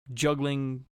like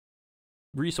juggling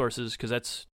resources,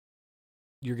 because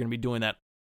you're going to be doing that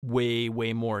way,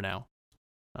 way more now.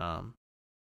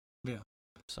 Yeah.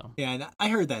 So. Yeah, and I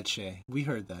heard that, Shay. We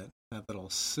heard that. That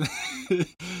little.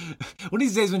 One of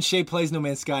these days when Shay plays No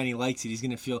Man's Sky and he likes it, he's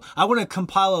going to feel. I want to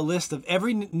compile a list of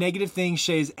every negative thing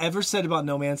Shay's ever said about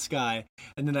No Man's Sky,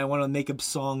 and then I want to make a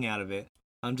song out of it.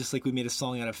 Just like we made a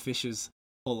song out of Fish's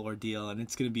whole ordeal, and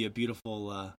it's going to be a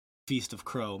beautiful feast of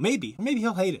crow. Maybe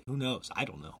he'll hate it. Who knows? I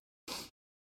don't know.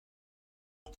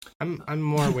 I'm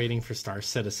more waiting for Star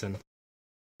Citizen.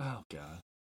 Oh God.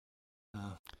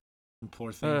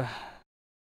 Poor thing.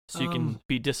 So you can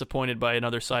be disappointed by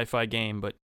another sci-fi game,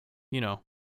 but on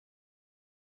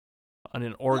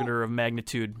an order of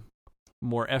magnitude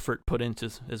more effort put into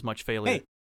as much failure. Hey,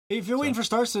 if you're waiting for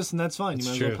Star Citizen, that's fine. You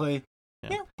might as well play.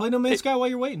 Yeah, play No Man's Sky while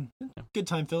you're waiting. Good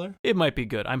time filler. It might be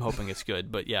good. I'm hoping it's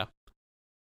good, but yeah.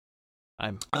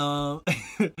 Well,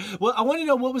 I want to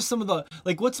know what was some of the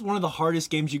what's one of the hardest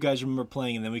games you guys remember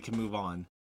playing, and then we can move on.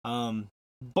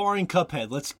 Barring Cuphead,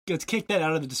 let's kick that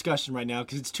out of the discussion right now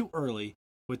because it's too early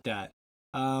with that.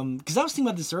 Because I was thinking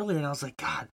about this earlier, and I was like,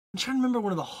 God, I'm trying to remember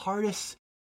one of the hardest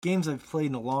games I've played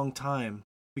in a long time,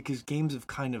 because games have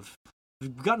kind of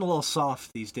gotten a little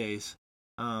soft these days.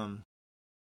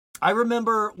 I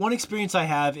remember one experience I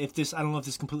have. I don't know if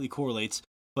this completely correlates,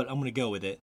 but I'm gonna go with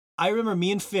it. I remember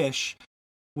me and Fish,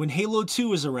 when Halo 2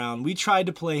 was around, we tried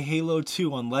to play Halo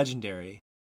 2 on Legendary,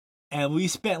 and we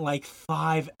spent like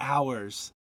 5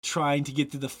 hours trying to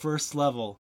get to the first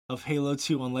level of Halo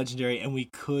 2 on Legendary, and we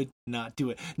could not do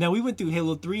it. Now, we went through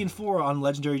Halo 3 and 4 on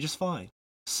Legendary just fine.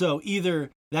 So either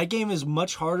that game is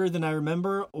much harder than I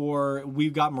remember, or we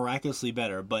got miraculously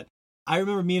better. But I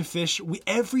remember me and Fish,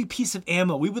 every piece of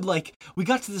ammo, we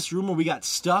got to this room where we got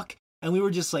stuck, and we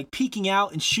were just like peeking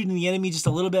out and shooting the enemy just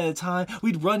a little bit at a time.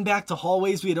 We'd run back to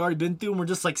hallways we had already been through, and we're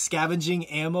just like scavenging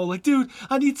ammo. Like, dude,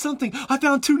 I need something. I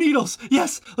found 2 needles.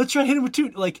 Yes, let's try to hit him with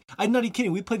 2. Like, I'm not even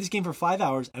kidding. We played this game for 5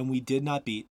 hours, and we did not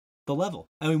beat the level.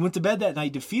 And we went to bed that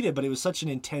night defeated, but it was such an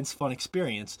intense, fun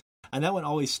experience. And that one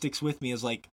always sticks with me as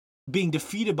like being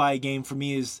defeated by a game for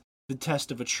me is the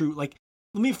test of a true, like,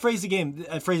 let me phrase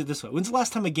it this way. When's the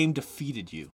last time a game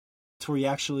defeated you? It's where you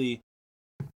actually,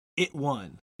 it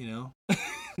won, you know?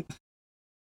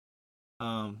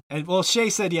 And well, Shay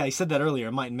said, he said that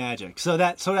earlier, Might and Magic. So it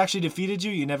actually defeated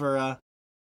you? You never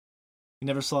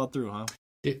saw it through, huh?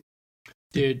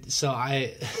 Dude, so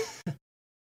I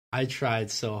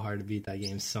tried so hard to beat that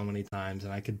game so many times,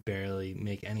 and I could barely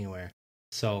make anywhere.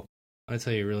 So I'll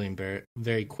tell you a really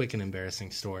very quick and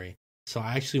embarrassing story. So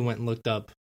I actually went and looked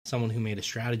up someone who made a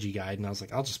strategy guide, and I was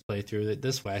like, I'll just play through it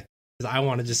this way, because I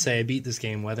want to just say I beat this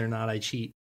game, whether or not I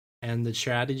cheat. And the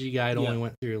strategy guide only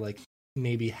went through like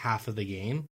maybe half of the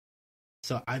game.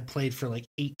 So I played for like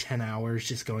 8-10 hours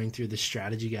just going through the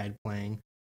strategy guide playing,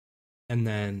 and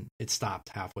then it stopped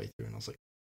halfway through, and I was like,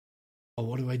 oh,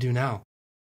 what do I do now?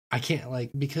 I can't,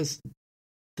 like, because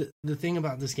the thing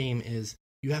about this game is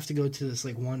you have to go to this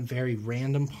like one very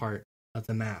random part of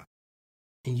the map,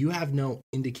 and you have no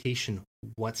indication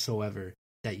whatsoever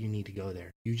that you need to go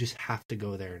there. You just have to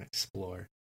go there and explore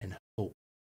and hope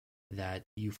that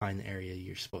you find the area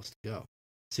you're supposed to go.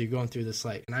 So you're going through this,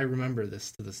 like, and I remember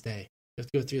this to this day, you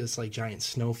have to go through this like giant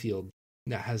snowfield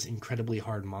that has incredibly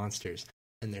hard monsters,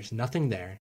 and there's nothing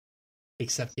there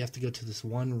except you have to go to this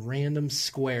one random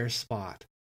square spot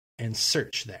and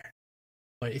search there.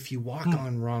 But if you walk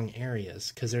on wrong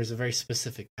areas, because there's a very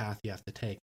specific path you have to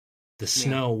take, the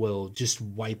snow will just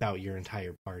wipe out your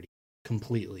entire party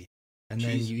completely. And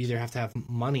then you either have to have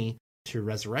money to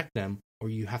resurrect them, or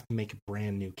you have to make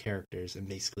brand new characters and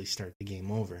basically start the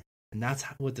game over. And that's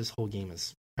what this whole game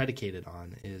is predicated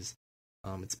on, is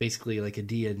it's basically like a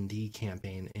D&D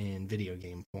campaign in video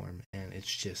game form. And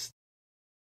it's just,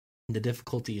 the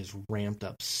difficulty is ramped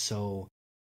up so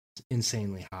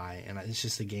insanely high. And it's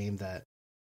just a game that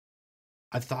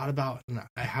I've thought about, and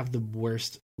I have the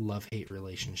worst love-hate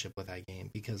relationship with that game,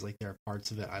 because like there are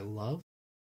parts of it I love,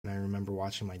 and I remember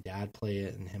watching my dad play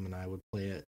it, and him and I would play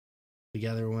it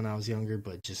together when I was younger,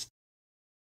 but just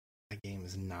that game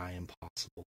is nigh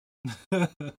impossible.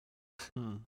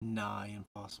 Nigh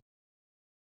impossible.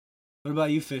 What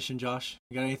about you, Fish and Josh?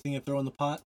 You got anything to throw in the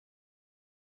pot?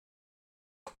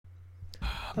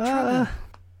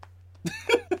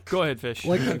 Go ahead, Fish.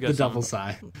 Like You the got double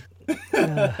something.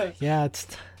 sigh. Yeah,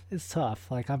 it's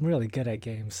tough. Like, I'm really good at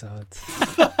games, so it's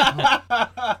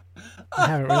I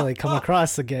haven't really come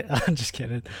across the game. I'm just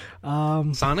kidding.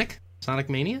 Sonic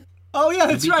Mania. Oh yeah,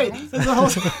 that's right. That's the whole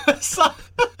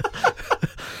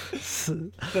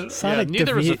Sonic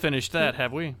neither of us have finished that,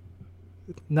 have we?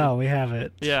 No, we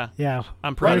haven't. Yeah.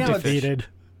 I'm proud Right of now you, Fish. defeated.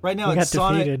 Right now We it's got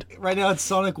Sonic. defeated. Right now it's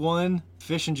Sonic 1,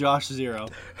 Fish and Josh 0.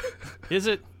 Is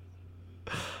it?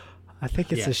 I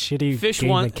think it's Yeah. the shitty Fish game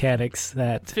won- mechanics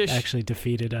that Fish- actually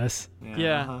defeated us.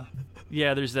 Yeah. uh-huh.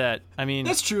 Yeah, there's that. I mean,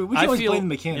 That's true. We I can always feel- blame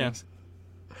the mechanics.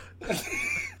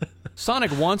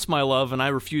 Sonic wants my love, and I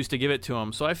refuse to give it to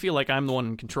him, so I feel like I'm the one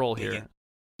in control here. Bigot.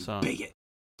 So Bigot.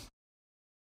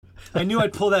 I knew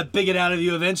I'd pull that bigot out of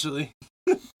you eventually.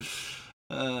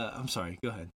 I'm sorry. Go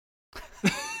ahead.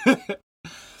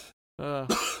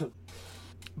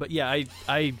 But yeah,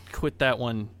 I quit that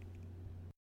one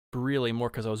really more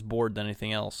because I was bored than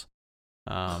anything else.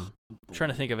 I'm trying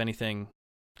to think of anything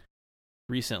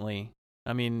recently.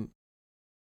 I mean,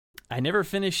 I never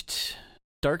finished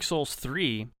Dark Souls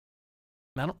 3.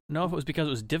 I don't know if it was because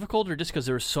it was difficult or just because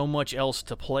there was so much else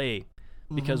to play.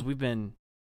 Because we've been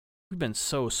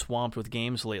so swamped with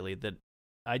games lately that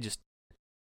I just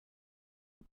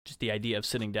the idea of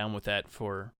sitting down with that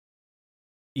for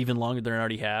even longer than I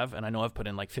already have, and I know I've put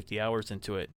in like 50 hours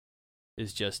into it,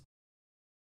 is just,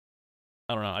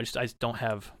 I don't know. I just don't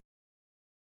have.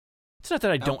 It's not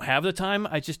that I don't have the time.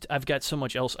 I've got so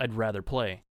much else I'd rather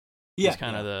play. Yeah, it's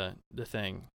kind of the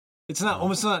thing. It's not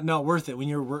almost not worth it when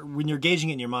you're gauging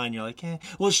it in your mind. You're like, eh.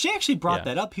 Well, she actually brought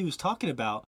that up. He was talking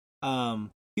about.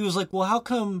 He was like, well, how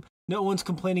come no one's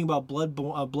complaining about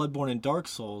Bloodborne and Dark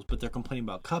Souls, but they're complaining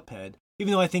about Cuphead?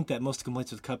 Even though I think that most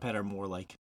complaints with Cuphead are more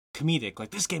like comedic,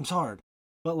 like this game's hard.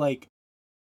 But like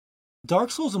Dark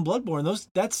Souls and Bloodborne,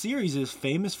 that series is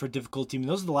famous for difficulty. I mean,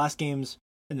 those are the last games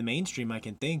in the mainstream I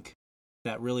can think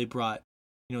that really brought,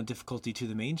 difficulty to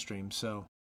the mainstream. So,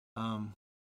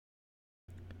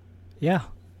 Yeah,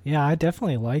 Yeah, I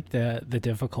definitely like the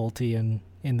difficulty in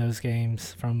those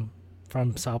games from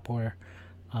software.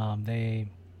 They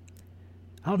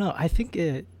I don't know. I think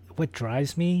what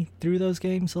drives me through those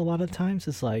games a lot of times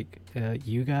is like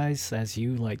you guys, as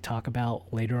you like talk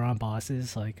about later on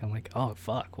bosses. Like I'm like, oh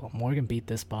fuck, well Morgan beat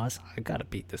this boss, I gotta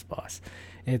beat this boss.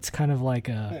 It's kind of like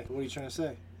Hey, what are you trying to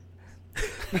say?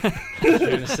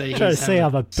 Trying to say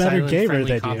I'm a better gamer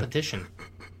than competition.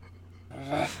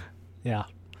 you. Yeah,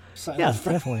 Silent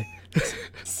definitely.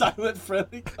 Silent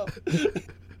friendly competition.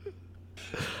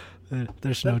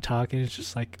 There's no talking. It's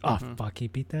just like, oh fuck, he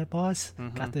beat that boss.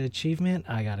 Got the achievement.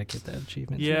 I gotta get that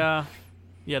achievement. Yeah,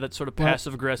 yeah, that sort of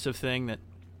passive aggressive thing that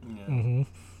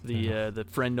the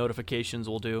friend notifications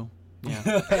will do. Yeah,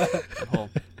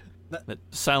 that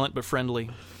silent but friendly.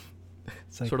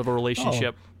 It's like, sort of a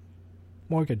relationship. Oh,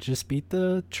 Morgan just beat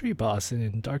the tree boss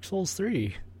in Dark Souls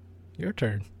 3. Your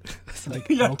turn. It's like,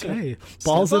 okay,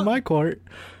 balls in my court.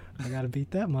 I gotta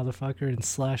beat that motherfucker and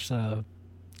slash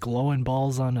glowing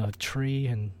balls on a tree.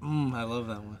 And I love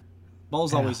that one.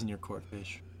 Ball's always in your court,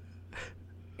 fish.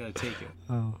 Gotta take it.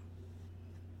 Oh.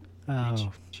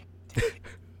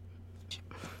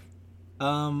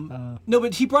 No,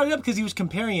 but he brought it up because he was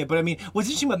comparing it. But I mean, what's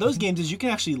interesting about those games is you can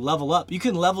actually level up. You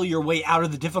can level your way out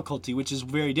of the difficulty, which is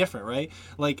very different, right?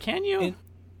 Like, can you?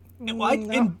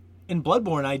 In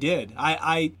Bloodborne, I did.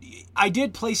 I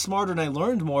did play smarter and I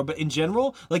learned more. But in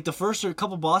general, like the first or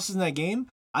couple bosses in that game,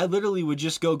 I literally would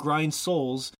just go grind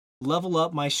souls, level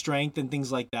up my strength and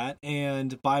things like that,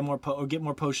 and buy more or get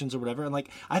more potions or whatever. And like,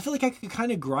 I feel like I could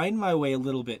kind of grind my way a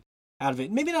little bit out of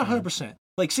it. Maybe not 100%.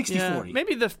 Like 60-40.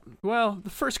 Maybe the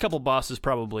first couple bosses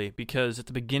probably, because at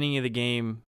the beginning of the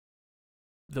game,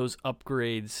 those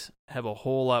upgrades have a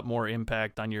whole lot more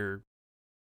impact on your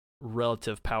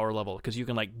relative power level, because you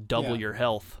can like double your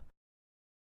health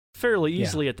fairly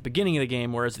easily at the beginning of the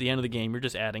game, whereas at the end of the game, you're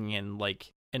just adding in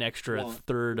like an extra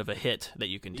third of a hit that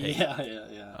you can take.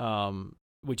 Yeah.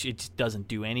 Which it doesn't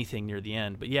do anything near the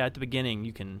end. But yeah, at the beginning,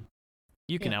 you can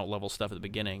out-level stuff at the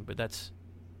beginning, but that's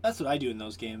what I do in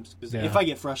those games. Because if I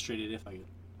get frustrated, or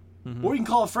you can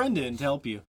call a friend in to help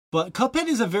you. But Cuphead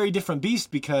is a very different beast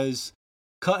because,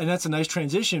 and that's a nice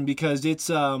transition because it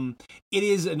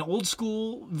is an old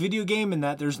school video game in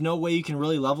that there's no way you can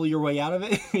really level your way out of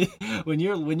it. when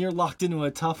you're locked into a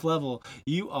tough level,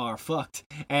 you are fucked.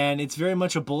 And it's very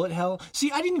much a bullet hell.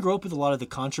 See, I didn't grow up with a lot of the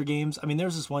Contra games. I mean,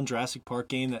 there's this one Jurassic Park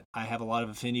game that I have a lot of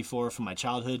affinity for from my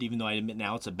childhood, even though I admit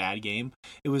now it's a bad game.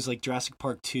 It was like Jurassic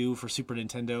Park 2 for Super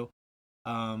Nintendo.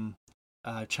 I'm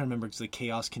trying to remember because the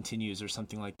Chaos Continues or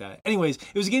something like that. Anyways,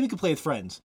 it was a game you could play with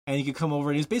friends. And you could come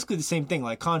over, and it's basically the same thing,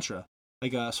 like Contra,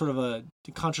 like a sort of a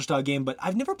Contra-style game. But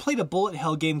I've never played a bullet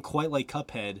hell game quite like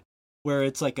Cuphead, where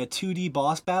it's like a 2D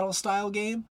boss battle style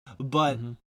game, but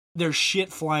there's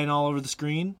shit flying all over the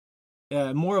screen.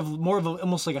 More of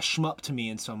almost like a shmup to me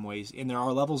in some ways, and there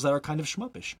are levels that are kind of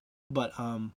shmuppish. But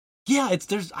I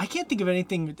can't think of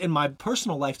anything in my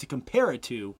personal life to compare it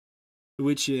to,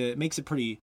 which makes it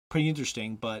pretty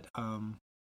interesting. But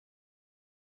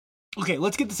okay,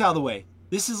 let's get this out of the way.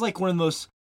 This is like one of the most,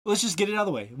 let's just get it out of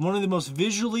the way, one of the most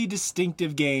visually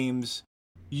distinctive games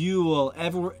you will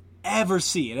ever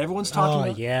see. And everyone's talking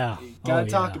about it. Yeah. You gotta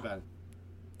talk about it.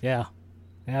 Yeah.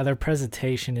 Yeah, their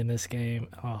presentation in this game,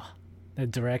 the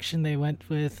direction they went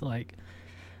with, like,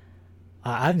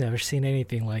 I've never seen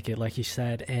anything like it, like you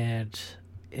said. And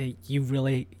you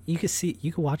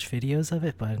could watch videos of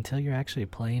it, but until you're actually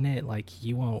playing it, like,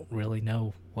 you won't really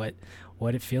know what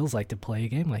it feels like to play a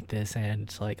game like this.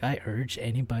 And like, I urge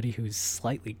anybody who's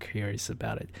slightly curious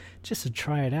about it just to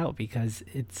try it out, because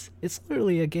it's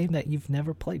literally a game that you've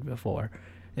never played before,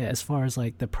 as far as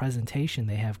like the presentation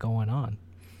they have going on.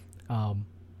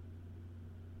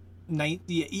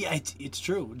 It's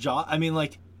true. I mean,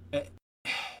 like,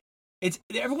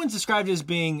 everyone's described it as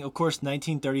being, of course,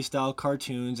 1930 style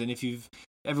cartoons, and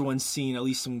everyone's seen at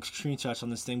least some screenshots on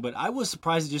this thing, but I was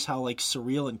surprised at just how like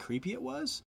surreal and creepy it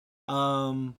was.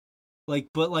 I'm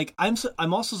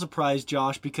also surprised,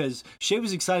 Josh, because Shay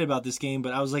was excited about this game,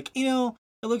 but I was like, it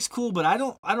looks cool, but I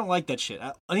don't like that shit.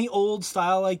 Any old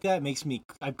style like that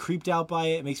I'm creeped out by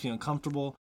it. It makes me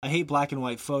uncomfortable. I hate black and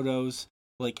white photos.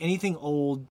 Like, anything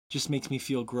old just makes me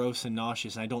feel gross and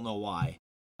nauseous, and I don't know why.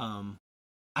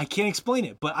 I can't explain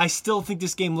it, but I still think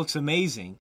this game looks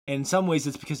amazing. And in some ways,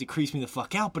 it's because it creeps me the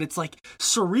fuck out. But it's like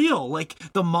surreal. Like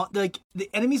the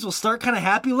enemies will start kind of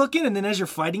happy looking, and then as you're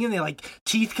fighting them, they like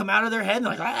teeth come out of their head, and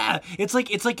they're like, ah! It's like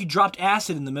you dropped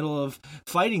acid in the middle of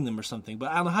fighting them or something.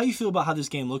 But I don't know how you feel about how this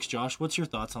game looks, Josh. What's your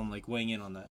thoughts on like weighing in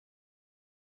on that?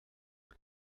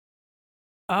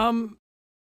 On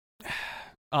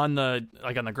the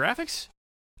graphics,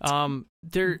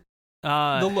 They're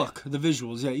the look, the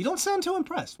visuals. Yeah, you don't sound too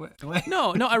impressed. Wait.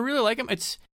 No, I really like them.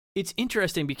 It's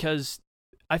interesting because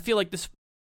I feel like this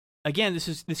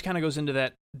kind of goes into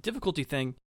that difficulty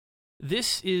thing.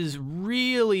 This is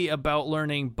really about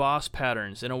learning boss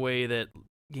patterns in a way that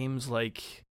games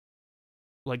like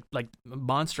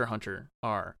Monster Hunter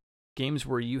are. Games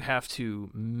where you have to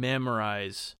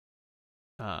memorize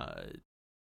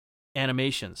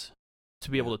animations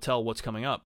to be able to tell what's coming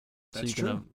up. That's so you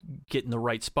can get in the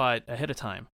right spot ahead of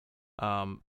time.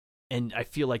 And I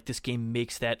feel like this game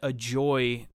makes that a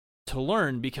joy to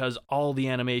learn because all the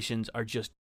animations are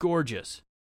just gorgeous.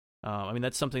 I mean,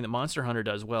 that's something that Monster Hunter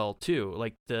does well, too.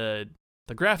 Like, the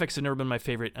graphics have never been my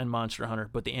favorite in Monster Hunter,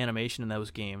 but the animation in those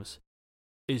games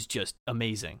is just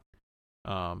amazing.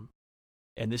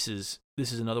 And this is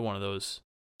another one of those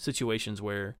situations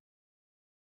where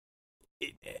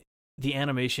the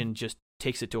animation just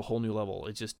takes it to a whole new level.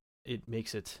 It just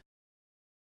makes it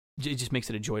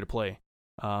a joy to play.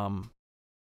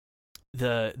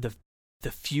 The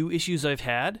few issues I've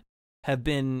had have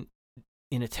been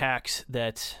in attacks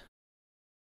that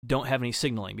don't have any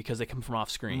signaling because they come from off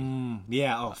screen.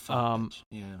 Yeah. Oh, fuck.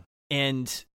 Yeah.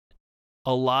 And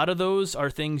a lot of those are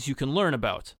things you can learn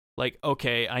about. Like,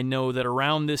 okay, I know that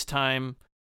around this time,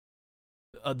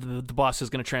 the boss is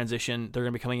going to transition. They're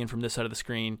going to be coming in from this side of the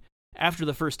screen. After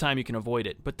the first time, you can avoid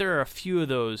it. But there are a few of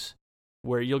those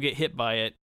where you'll get hit by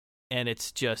it, and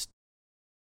it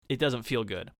doesn't feel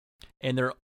good. And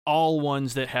they're all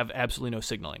ones that have absolutely no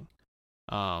signaling.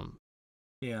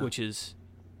 Which is,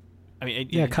 I mean,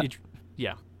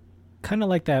 yeah. Kind of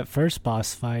like that first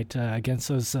boss fight against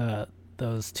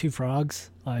those two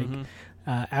frogs. Like,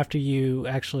 after you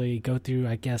actually go through,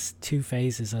 I guess, 2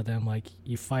 phases of them, like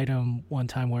you fight them one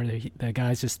time where the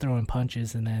guy's just throwing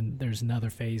punches, and then there's another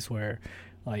phase where,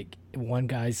 like, one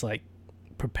guy's like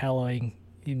propelling.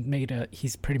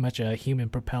 He's pretty much a human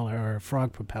propeller or a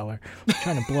frog propeller,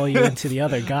 trying to blow you into the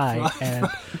other guy. And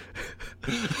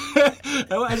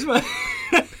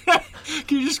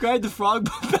can you describe the frog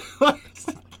propeller?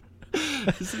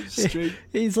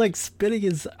 He's like spinning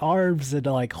his arms and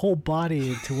like whole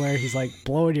body to where he's like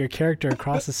blowing your character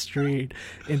across the street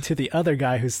into the other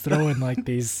guy who's throwing like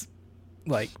these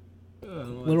like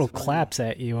little claps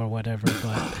at you or whatever.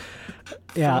 But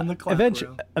yeah,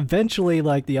 eventually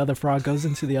like the other frog goes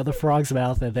into the other frog's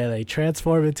mouth, and then they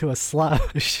transform into a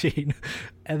slot machine.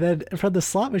 And then from the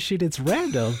slot machine, it's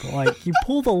random. Like, you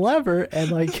pull the lever,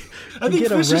 and like I think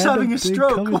Fish is having a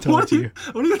stroke. What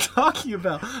are you talking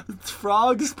about?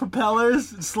 Frogs, propellers,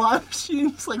 slot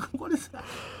machines. Like, what is that?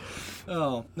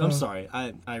 Oh, I'm sorry.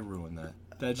 I ruined that.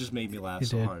 That just made me laugh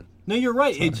so hard. No, you're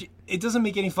right. It doesn't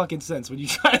make any fucking sense when you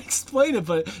try to explain it,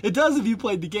 but it does if you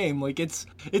played the game. Like, it's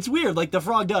weird. Like, the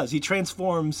frog does. He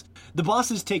transforms. The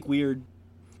bosses take weird.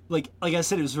 Like I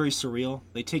said, it was very surreal.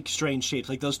 They take strange shapes.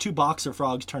 Like, those 2 boxer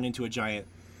frogs turn into a giant.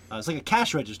 It's like a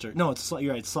cash register. No,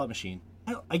 you're right. It's a slot machine.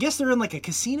 I guess they're in like a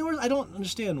casino. I don't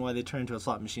understand why they turn into a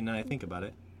slot machine. Now I think about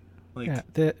it. Like,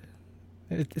 yeah,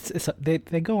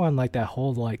 they go on like that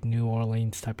whole like New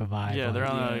Orleans type of vibe. Yeah,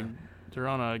 they're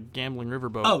on a gambling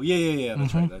riverboat. Oh yeah.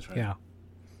 That's right.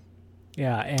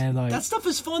 Yeah, and like that stuff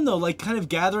is fun though. Like, kind of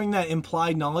gathering that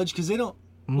implied knowledge, because they don't.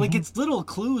 Like, it's little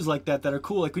clues like that are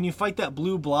cool. Like, when you fight that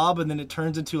blue blob and then it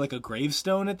turns into, like, a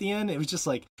gravestone at the end. It was just,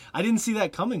 like, I didn't see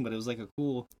that coming, but it was, like, a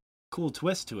cool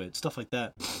twist to it. Stuff like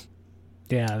that.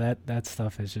 Yeah, that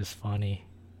stuff is just funny.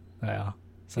 Yeah.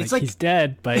 It's like he's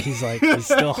dead, but he's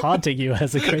still haunting you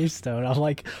as a gravestone. I'm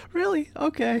like, really?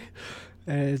 Okay.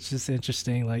 And it's just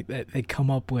interesting. Like, they come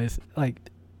up with, like...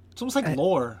 It's almost like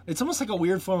lore. It's almost like a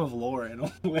weird form of lore in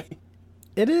a way.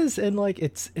 It is, and like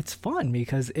it's fun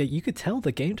because you could tell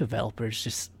the game developers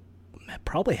just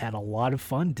probably had a lot of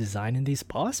fun designing these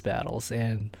boss battles,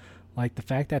 and like the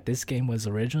fact that this game was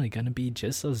originally going to be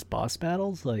just those boss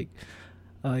battles, like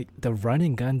the run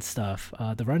and gun stuff,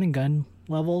 the run and gun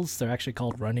levels, they're actually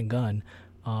called run and gun.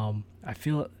 I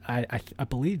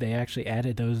believe they actually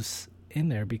added those in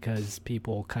there because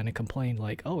people kind of complained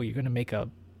like, oh, you're going to make a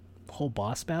whole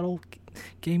boss battle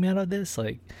game out of this,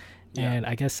 like. Yeah. And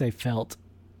I guess they felt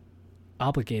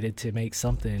obligated to make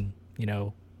something,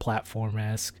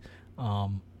 platform-esque,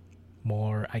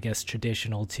 more, I guess,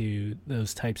 traditional to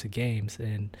those types of games.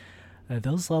 And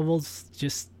those levels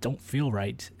just don't feel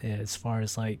right as far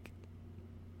as, like,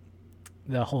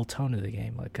 the whole tone of the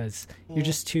game. Because you're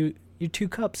just two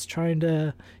cups trying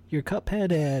to... You're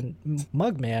Cuphead and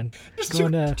Mugman.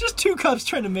 Just 2 cups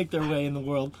trying to make their way in the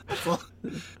world.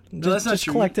 Just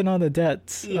collecting on the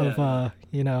debts of,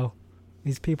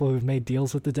 these people who've made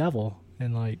deals with the devil.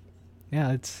 And, like,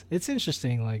 yeah, it's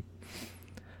interesting. Like,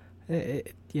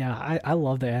 I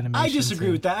love the animation. I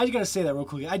disagree with that. I gotta say that real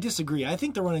quick. I disagree. I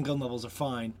think the run and gun levels are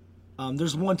fine.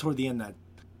 There's one toward the end that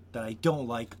I don't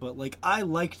like, but like I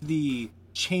liked the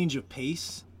change of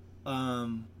pace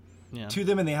to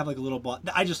them, and they have like a little bot.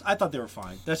 I thought they were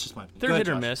fine. That's just my opinion. They're hit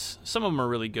or miss. Some of them are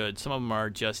really good. Some of them are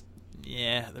just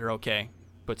they're okay.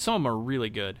 But some of them are really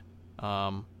good.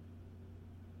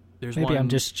 There's Maybe one, I'm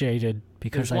just jaded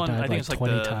because I died like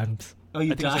 20 times. Oh,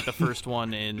 you I think it's like the first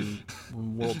one in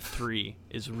World 3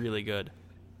 is really good.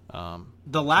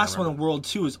 The last one in World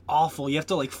 2 is awful. You have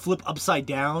to like flip upside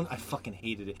down. I fucking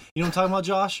hated it. You know what I'm talking about,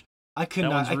 Josh? I could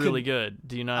not. That one's really good.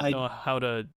 Do you not know how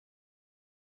to?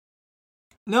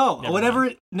 No,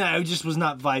 it just was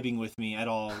not vibing with me at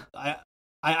all.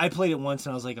 I played it once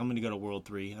and I was like, I'm going to go to World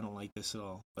 3. I don't like this at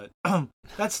all. But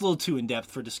that's a little too in depth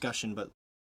for discussion. But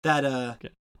that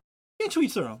to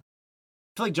each their own.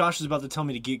 I feel like Josh is about to tell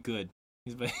me to get good.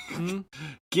 He's like,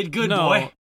 get good,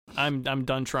 boy. I'm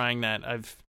done trying that.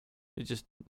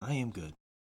 I am good.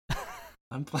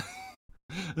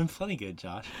 I'm plenty good,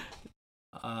 Josh.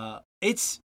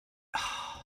 Josh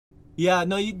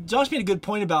made a good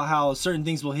point about how certain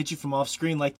things will hit you from off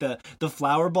screen. Like the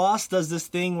flower boss does this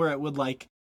thing where it would like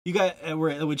where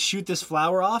it would shoot this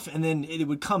flower off, and then it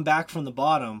would come back from the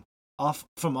bottom off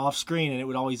screen, and it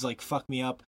would always like fuck me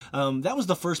up. That was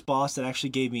the first boss that actually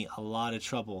gave me a lot of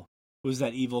trouble. Was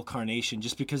that evil carnation,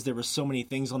 just because there were so many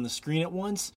things on the screen at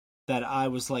once that I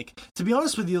was like, to be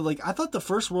honest with you, like I thought the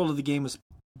first world of the game was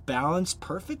balanced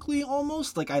perfectly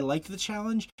almost. Like I liked the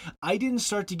challenge. I didn't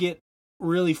start to get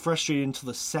really frustrated until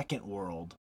the second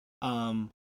world.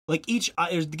 Like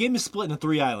the game is split into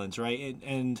 3 islands, right?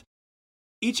 And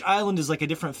each island is like a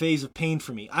different phase of pain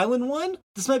for me. Island 1,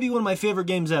 this might be one of my favorite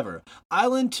games ever.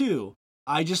 Island 2,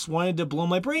 I just wanted to blow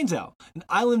my brains out. And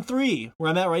Island 3,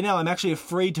 where I'm at right now, I'm actually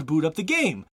afraid to boot up the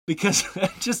game because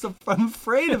I'm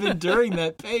afraid of enduring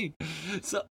that pain.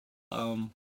 So,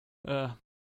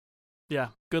 yeah.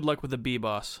 Good luck with the B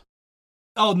boss.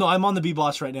 Oh no, I'm on the B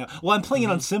boss right now. Well, I'm playing it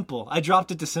on simple. I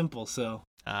dropped it to simple, so.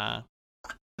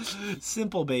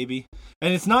 Simple, baby.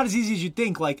 And it's not as easy as you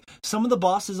think. Like some of the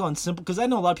bosses on simple, because I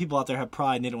know a lot of people out there have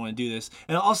pride and they don't want to do this.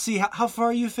 And I'll see how far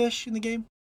are you, Fish, in the game?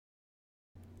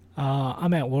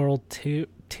 I'm at World 2,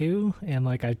 and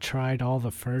like I tried all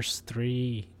the first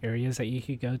 3 areas that you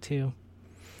could go to,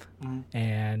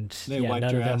 and none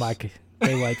of them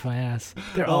they wiped my ass.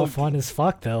 They're all fun as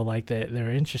fuck though. Like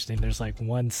they're interesting. There's like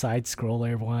one side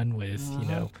scroller one with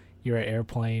you're an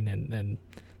airplane, and then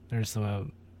there's the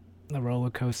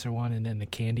roller coaster one, and then the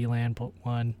Candyland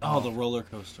one. Oh, the roller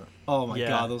coaster. Oh my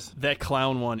god, that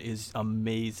clown one is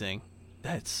amazing.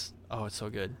 It's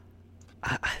so good.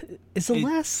 I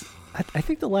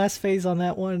think the last phase on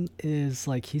that one is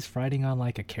like he's riding on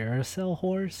like a carousel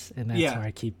horse, and that's where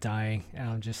I keep dying. And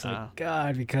I'm just like,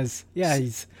 God, because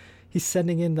he's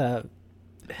sending in the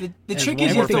trick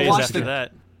is you have to watch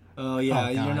that. Oh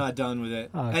yeah, you're not done with it.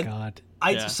 Oh god.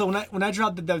 So when I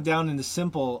dropped it down into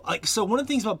simple, like so one of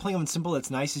the things about playing on simple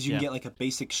that's nice is you can get like a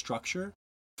basic structure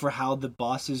for how the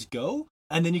bosses go,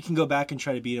 and then you can go back and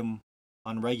try to beat them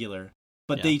on regular.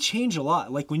 But they change a lot.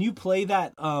 Like when you play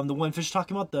that, the one Fish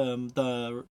talking about,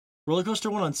 the roller coaster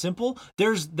one on simple,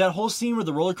 there's that whole scene where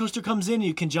the roller coaster comes in and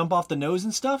you can jump off the nose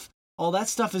and stuff. All that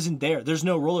stuff isn't there. There's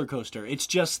no roller coaster. It's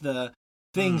just the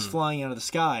things flying out of the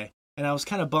sky. And I was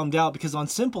kind of bummed out because on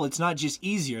simple, it's not just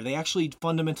easier. They actually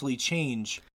fundamentally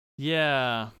change.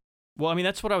 Yeah. Well, I mean,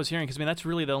 that's what I was hearing, because I mean, that's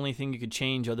really the only thing you could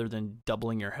change other than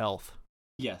doubling your health.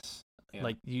 Yes. Yeah.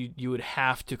 Like you would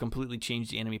have to completely change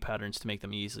the enemy patterns to make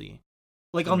them easy.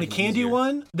 Like on the candy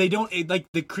one, they don't, like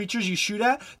the creatures you shoot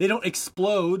at, they don't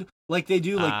explode like they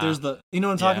do. Like there's you know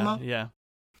what I'm talking about? Yeah.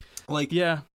 Like,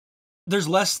 there's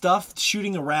less stuff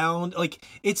shooting around. Like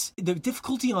the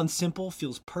difficulty on simple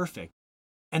feels perfect.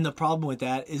 And the problem with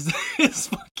that is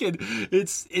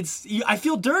I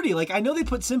feel dirty. Like I know they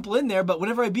put simple in there, but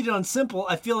whenever I beat it on simple,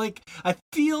 I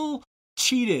feel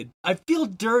cheated. I feel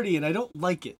dirty and I don't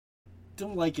like it.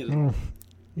 Don't like it at all.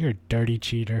 You're a dirty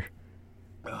cheater.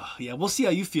 Yeah, we'll see how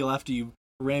you feel after you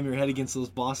ram your head against those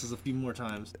bosses a few more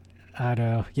times. I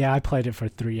know. Yeah, I played it for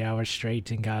 3 hours straight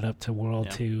and got up to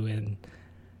World 2, and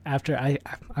after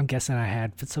I'm guessing I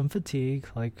had some fatigue.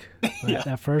 Like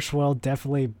that first world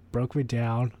definitely broke me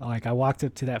down. Like I walked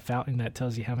up to that fountain that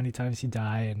tells you how many times you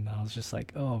die, and I was just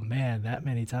like, oh man, that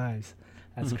many times.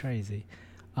 That's crazy.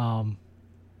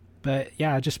 But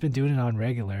yeah, I've just been doing it on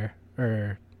regular,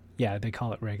 or they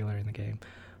call it regular in the game.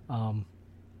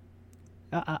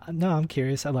 No, I'm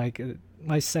curious. I like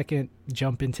my second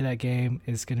jump into that game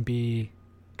is going to be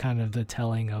kind of the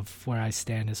telling of where I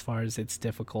stand as far as its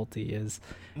difficulty is.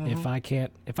 If I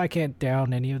can't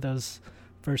down any of those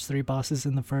first 3 bosses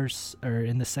in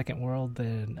the second world,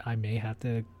 then I may have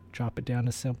to drop it down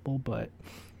to simple. But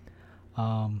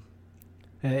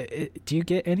do you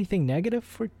get anything negative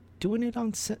for doing it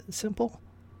on simple?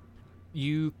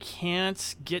 You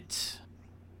can't get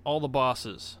all the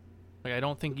bosses. Like, I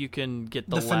don't think you can get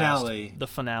the finale. The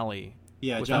finale.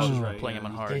 Yeah, without Josh is right. playing them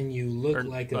on hard. And you look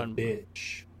like a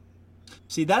bitch.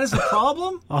 See, that is the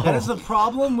problem. That is the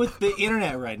problem with the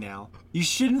internet right now. You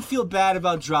shouldn't feel bad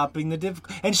about dropping the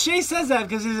difficulty. And Shay says that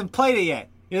because he hasn't played it yet.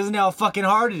 He doesn't know how fucking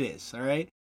hard it is, all right?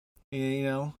 You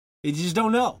know? You just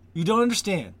don't know. You don't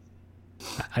understand.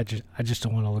 I just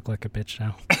don't want to look like a bitch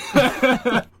now.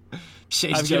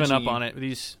 I've given up on it.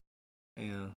 These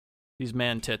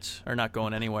man tits are not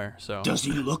going anywhere. So does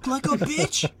he look like a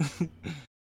bitch?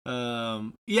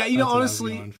 Yeah, you know,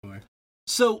 honestly.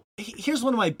 So here's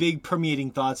one of my big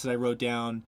permeating thoughts that I wrote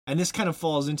down, and this kind of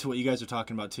falls into what you guys are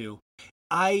talking about too.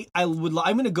 I'm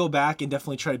going to go back and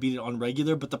definitely try to beat it on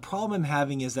regular, but the problem I'm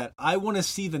having is that I want to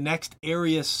see the next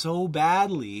area so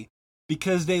badly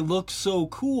because they look so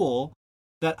cool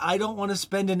that I don't want to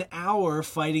spend an hour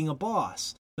fighting a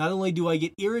boss. Not only do I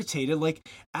get irritated, like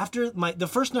after the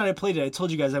first night I played it, I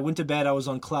told you guys I went to bed, I was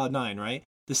on cloud 9, right?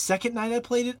 The second night I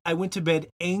played it, I went to bed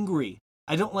angry.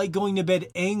 I don't like going to bed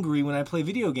angry when I play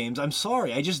video games. I'm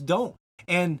sorry, I just don't.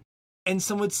 And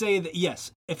some would say that,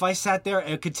 yes, if I sat there,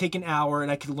 it could take an hour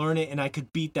and I could learn it and I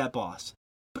could beat that boss.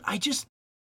 But I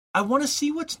want to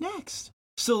see what's next.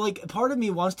 So, like, part of me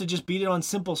wants to just beat it on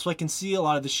simple so I can see a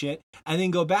lot of the shit and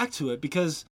then go back to it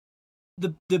because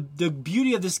the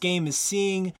beauty of this game is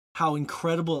seeing how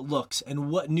incredible it looks and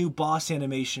what new boss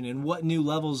animation and what new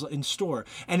levels in store.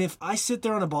 And if I sit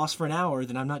there on a boss for an hour,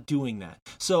 then I'm not doing that.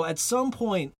 So at some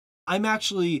point,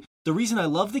 the reason I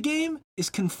love the game is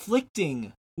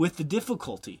conflicting with the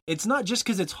difficulty. It's not just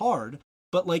because it's hard,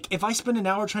 but like if I spend an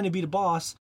hour trying to beat a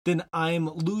boss, then I'm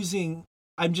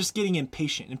just getting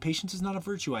impatient. And patience is not a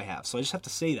virtue I have. So I just have to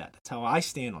say that. That's how I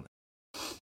stand on it.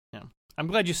 Yeah. I'm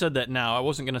glad you said that now. I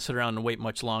wasn't going to sit around and wait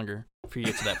much longer for you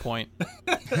to get to that point.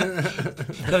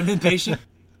 That I'm impatient.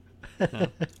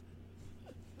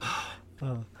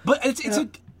 No. But it's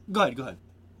go ahead.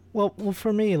 Well,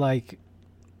 for me, like,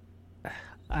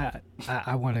 I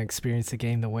want to experience the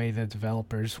game the way the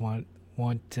developers want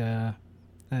the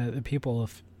people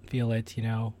to feel it, you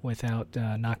know, without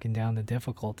knocking down the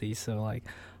difficulty. So, like,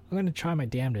 I'm going to try my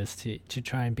damnedest to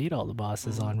try and beat all the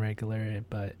bosses on regular,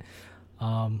 but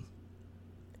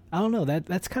I don't know,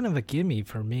 that's kind of a gimme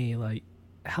for me, like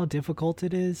how difficult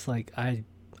it is. Like I'm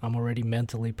already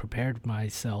mentally prepared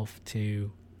myself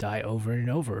to die over and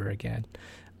over again.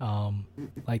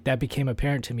 Like that became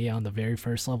apparent to me on the very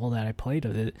first level that I played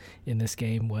of it in this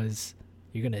game was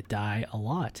you're gonna die a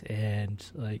lot, and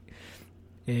like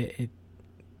the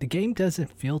game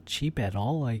doesn't feel cheap at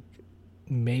all. Like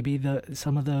maybe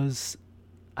some of those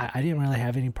I didn't really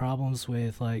have any problems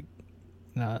with, like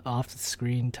off the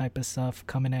screen type of stuff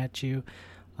coming at you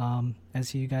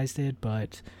as you guys did,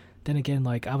 but then again,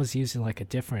 like I was using like a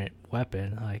different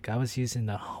weapon. Like I was using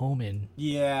the homing.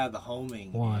 Yeah, the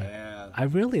homing one. Yeah, I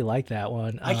really like that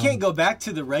one. I can't go back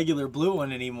to the regular blue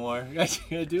one anymore. I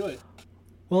can't do it.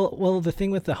 Well, the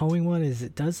thing with the homing one is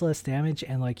it does less damage,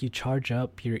 and like you charge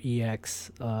up your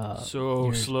EX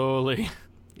slowly.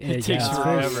 It takes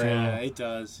forever. Yeah, it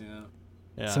does.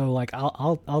 Yeah. So like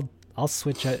I'll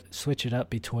switch it up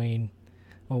between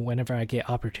whenever I get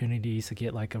opportunities to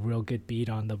get like a real good beat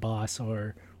on the boss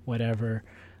or whatever,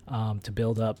 to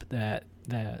build up that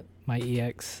my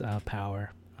EX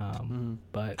power.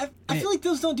 But I feel like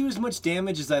those don't do as much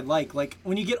damage as I'd like. Like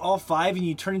when you get all 5 and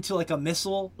you turn into like a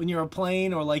missile when you're a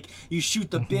plane, or like you shoot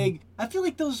the big. I feel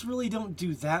like those really don't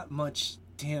do that much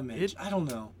damage. I don't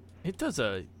know. It does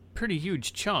a pretty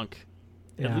huge chunk.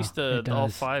 Yeah, at least the all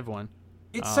 5 one.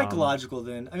 It's psychological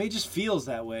then. I mean, it just feels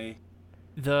that way.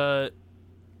 The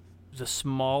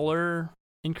smaller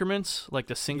increments, like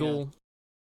the single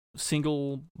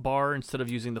bar instead of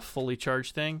using the fully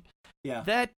charged thing,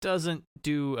 that doesn't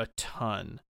do a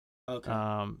ton. Okay.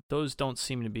 Those don't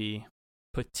seem to be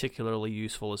particularly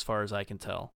useful as far as I can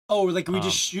tell. Oh, like we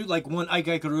just shoot like one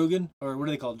Ikarugan, or what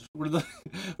are they called? What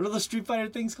are the Street Fighter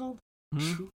things called?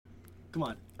 Hmm? Come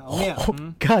on. Oh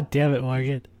man. God damn it,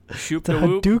 Morgan. Shoot the the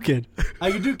whoop.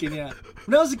 Hadouken, yeah.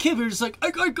 When I was a kid, we were just like,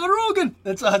 Ikarugan!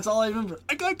 That's all I remember.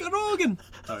 Ikarugan!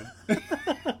 Sorry.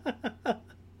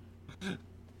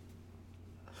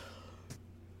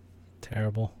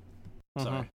 Terrible.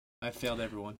 Sorry. I failed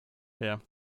everyone. Yeah.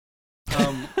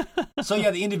 So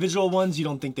yeah, the individual ones, you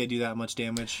don't think they do that much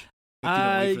damage? If you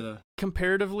don't wait for the...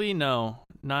 Comparatively, no.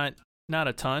 Not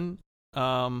a ton.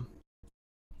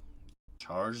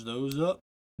 Charge those up.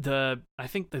 I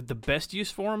think the best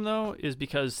use for them though is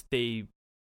because they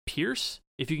pierce.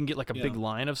 If you can get like a big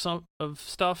line of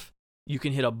stuff, you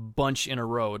can hit a bunch in a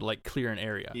row to like clear an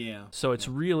area. Yeah. So it's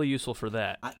really useful for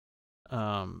that.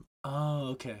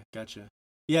 Okay, gotcha.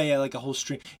 Yeah, like a whole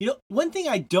string. You know, one thing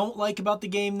I don't like about the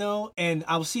game, though, and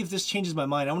I'll see if this changes my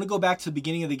mind. I want to go back to the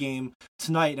beginning of the game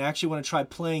tonight, and I actually want to try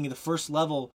playing the first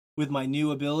level with my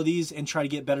new abilities and try to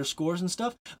get better scores and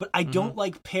stuff. But I don't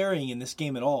like parrying in this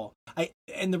game at all.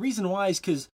 And the reason why is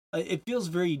because it feels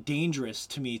very dangerous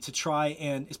to me to try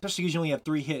and, especially because you only have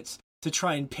 3 hits, to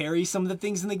try and parry some of the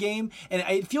things in the game. And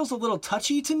it feels a little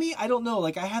touchy to me. I don't know.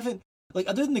 Like, I haven't, like,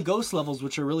 other than the ghost levels,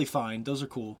 which are really fine, those are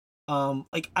cool.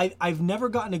 Like, I've never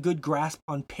gotten a good grasp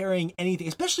on parrying anything,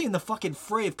 especially in the fucking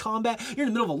fray of combat. You're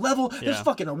in the middle of a level, there's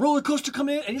fucking a roller coaster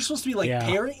coming in, and you're supposed to be, like,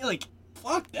 parrying. Like,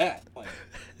 fuck that. Like,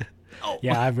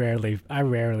 Yeah, I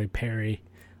rarely parry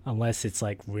unless it's,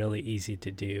 like, really easy to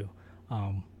do.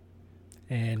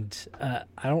 And I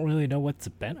don't really know what's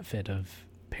the benefit of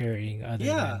parrying other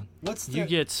than... what's the... You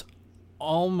get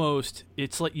almost...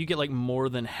 It's like you get, like, more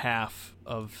than half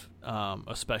of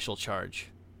a special charge.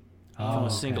 From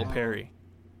a single parry.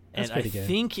 That's and I good.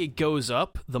 think it goes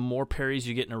up the more parries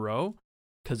you get in a row,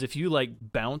 because if you like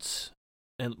bounce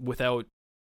and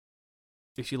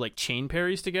if you like chain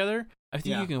parries together, I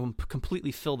think you can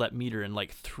completely fill that meter in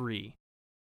like 3.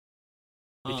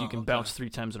 If you can bounce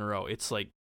 3 times in a row, it's like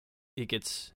it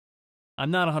gets. I'm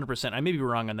not 100%. I may be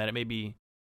wrong on that. It may be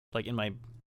like in my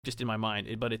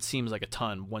mind, but it seems like a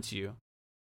ton once you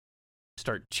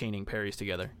start chaining parries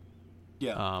together.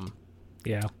 Yeah.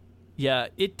 Yeah,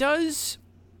 it does.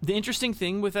 The interesting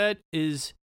thing with that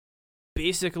is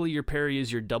basically your parry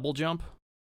is your double jump.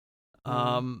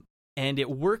 And it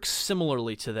works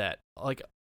similarly to that. Like,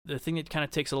 the thing that kind of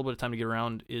takes a little bit of time to get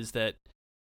around is that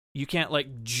you can't,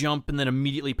 like, jump and then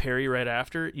immediately parry right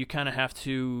after. You kind of have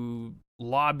to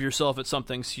lob yourself at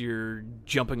something so you're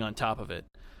jumping on top of it.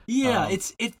 Yeah,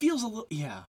 it feels a little...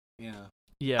 Yeah.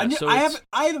 Yeah, I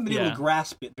haven't been able to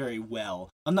grasp it very well.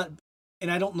 I'm not... And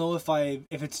I don't know if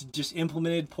it's just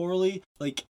implemented poorly,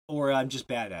 like, or I'm just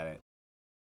bad at it.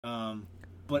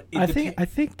 But I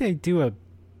think they do a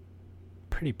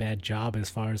pretty bad job as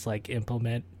far as like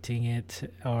implementing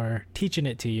it or teaching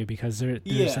it to you, because there's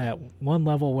that one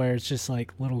level where it's just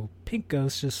like little pink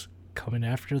ghosts just coming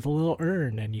after the little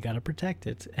urn, and you got to protect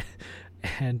it.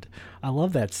 And I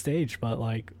love that stage, but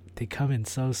like they come in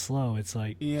so slow. It's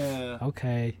like,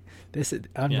 okay,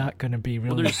 I'm not going to be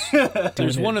really.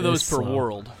 There's one of those per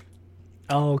world.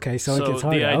 Oh, okay. So it gets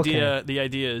harder. The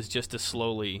idea is just to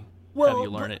slowly have you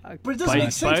learn it. But it doesn't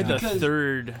make sense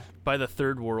by the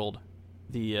third world,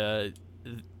 it's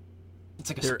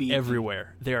like a speed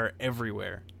everywhere. They are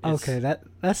everywhere. Okay,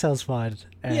 that sounds fun.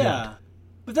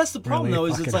 But that's the problem, really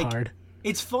though, is it's like hard.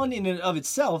 It's fun in and of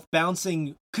itself,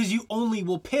 bouncing, because you only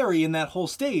will parry in that whole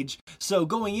stage. So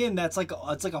going in, it's like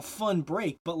a fun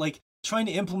break. But like trying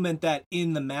to implement that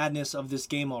in the madness of this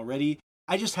game already,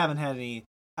 I just haven't had any.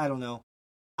 I don't know.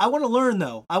 I want to learn,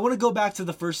 though. I want to go back to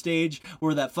the first stage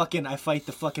where I fight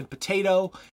the fucking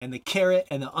potato and the carrot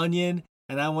and the onion,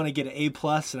 and I want to get an A+,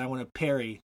 and I want to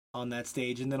parry on that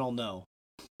stage, and then I'll know.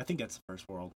 I think that's the first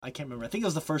world. I can't remember. I think it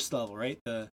was the first level, right?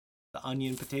 The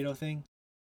onion potato thing.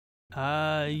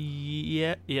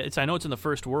 Yeah. I know it's in the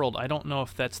first world. I don't know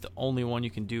if that's the only one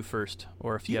you can do first,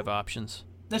 or if you have options.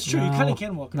 That's true. You kind of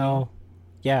can walk around. No.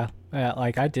 Yeah.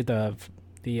 Like I did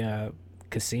the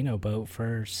casino boat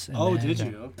first. Did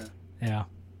you? Okay. Yeah.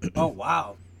 Oh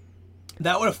wow.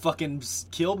 That would have fucking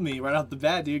killed me right off the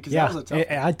bat, dude. Because that was a tough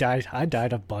one. I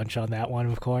died a bunch on that one,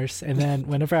 of course. And then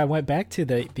whenever I went back to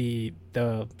the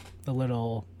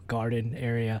little garden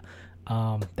area,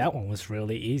 that one was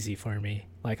really easy for me.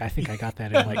 Like I think I got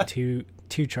that in like two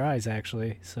tries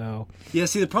actually. So yeah.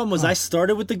 See, the problem was I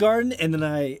started with the garden, and then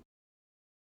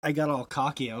I got all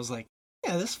cocky. I was like,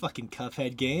 yeah, this fucking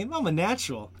Cuphead game, I'm a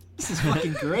natural. This is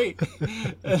fucking great.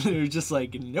 And they were just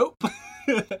like, nope.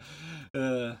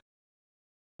 But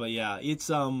yeah, it's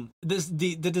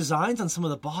the designs on some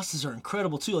of the bosses are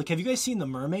incredible too. Like, have you guys seen the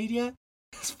mermaid yet?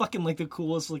 It's fucking like the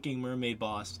coolest looking mermaid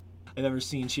boss I've ever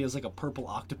seen. She has like a purple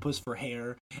octopus for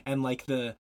hair, and like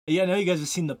I know you guys have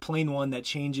seen the plain one that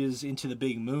changes into the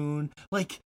big moon.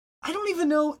 Like, I don't even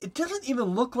know. It doesn't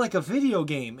even look like a video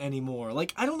game anymore.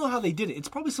 Like, I don't know how they did it. It's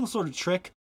probably some sort of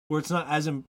trick where it's not as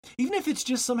even if it's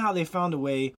just somehow they found a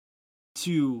way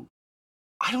to.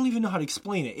 I don't even know how to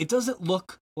explain it. It doesn't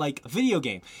look like a video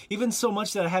game. Even so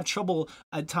much that I have trouble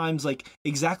at times, like,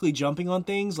 exactly jumping on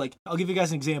things. Like, I'll give you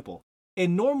guys an example.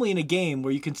 And normally in a game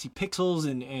where you can see pixels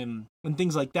and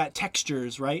things like that,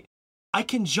 textures, right? I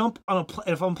can jump on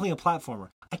if I'm playing a platformer,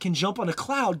 I can jump on a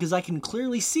cloud because I can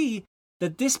clearly see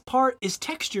that this part is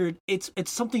textured. It's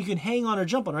something you can hang on or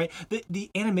jump on, right? The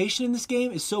animation in this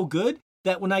game is so good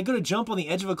that when I go to jump on the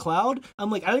edge of a cloud, I'm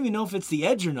like, I don't even know if it's the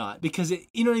edge or not, because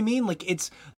you know what I mean? Like,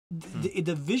 it's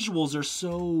the visuals are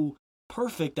so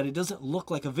perfect that it doesn't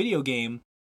look like a video game,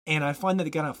 and I find that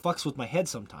it kind of fucks with my head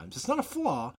sometimes. It's not a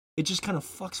flaw, it just kind of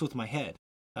fucks with my head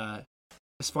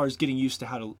as far as getting used to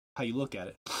how you look at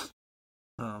it.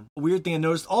 A weird thing I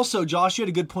noticed also, Josh, you had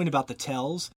a good point about the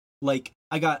tells. Like,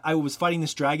 I was fighting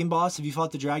this dragon boss. Have you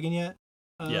fought the dragon yet?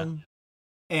 Yeah.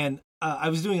 And I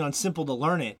was doing it on simple to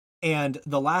learn it. And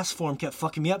the last form kept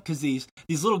fucking me up because these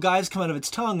little guys come out of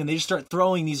its tongue and they just start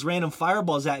throwing these random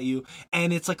fireballs at you.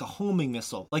 And it's like a homing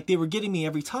missile. Like, they were getting me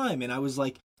every time. And I was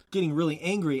like getting really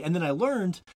angry. And then I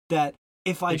learned that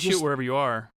if I shoot wherever you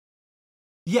are.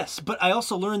 Yes, but I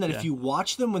also learned that if you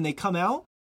watch them when they come out,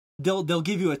 they'll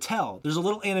give you a tell. There's a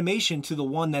little animation to the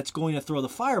one that's going to throw the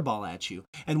fireball at you.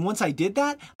 And once I did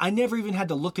that, I never even had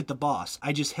to look at the boss.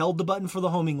 I just held the button for the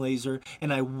homing laser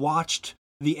and I watched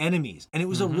the enemies. And it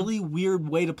was a really weird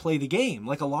way to play the game.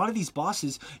 Like, a lot of these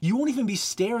bosses, you won't even be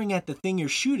staring at the thing you're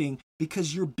shooting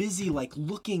because you're busy like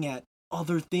looking at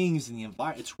other things in the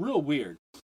environment. It's real weird.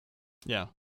 Yeah.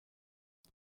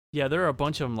 Yeah, there are a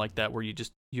bunch of them like that where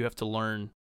you have to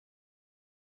learn.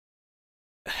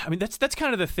 I mean, that's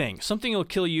kind of the thing. Something will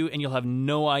kill you and you'll have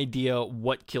no idea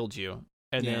what killed you.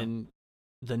 And then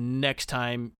the next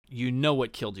time you know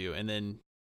what killed you. And then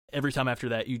every time after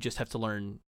that, you just have to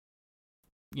learn,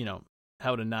 you know,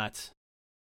 how to not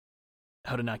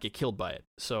get killed by it.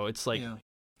 So it's like,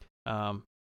 do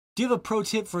you have a pro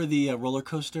tip for the roller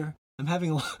coaster? I'm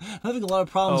having a lot of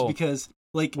problems because,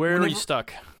 like, where are you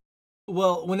stuck?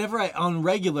 Well, whenever on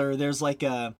regular, there's like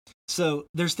so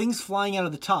there's things flying out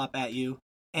of the top at you,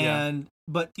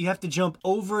 but you have to jump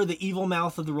over the evil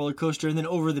mouth of the roller coaster and then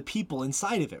over the people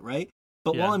inside of it, right?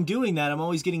 But while I'm doing that, I'm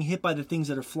always getting hit by the things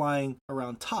that are flying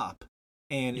around top,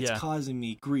 and it's causing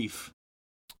me grief.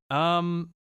 A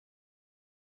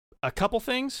couple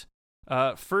things.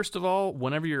 First of all,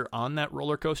 whenever you're on that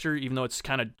roller coaster, even though it's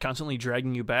kind of constantly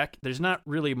dragging you back, there's not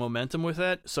really momentum with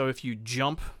that. So if you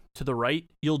jump to the right,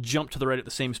 you'll jump to the right at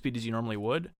the same speed as you normally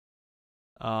would.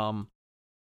 So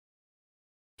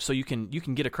you can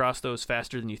get across those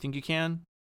faster than you think you can,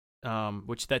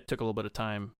 which that took a little bit of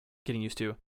time getting used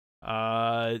to.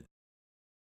 What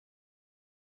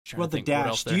about the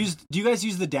dash? Do you guys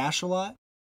use the dash a lot?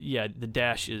 Yeah, the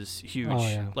dash is huge. Oh,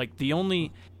 yeah. Like the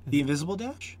invisible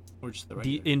dash, or just the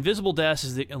regular? The invisible dash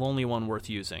is the only one worth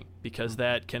using because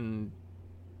that can,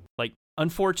 like,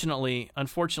 unfortunately,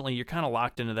 you're kind of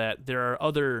locked into that. There are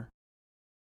other,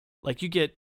 like, you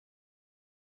get.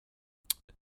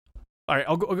 All right,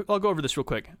 I'll go over this real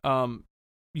quick.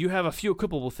 You have a few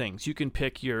equipable things. You can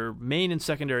pick your main and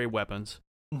secondary weapons,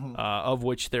 of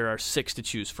which there are 6 to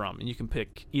choose from, and you can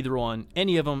pick either one,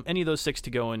 any of those 6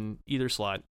 to go in either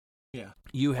slot. Yeah.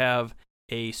 You have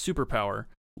a superpower,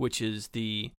 which is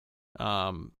the,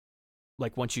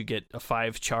 like, once you get a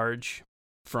 5 charge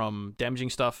from damaging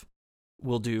stuff,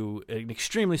 will do an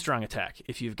extremely strong attack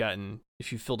if you've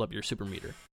filled up your super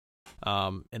meter.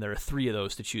 And there are 3 of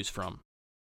those to choose from.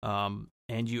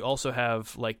 And you also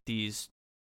have, like, these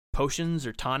potions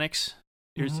or tonics.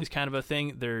 Is kind of a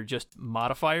thing. They're just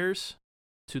modifiers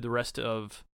to the rest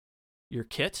of your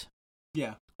kit.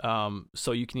 Yeah.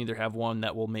 So you can either have one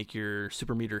that will make your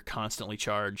super meter constantly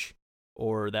charge,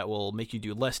 or that will make you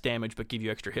do less damage but give you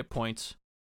extra hit points.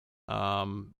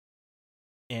 And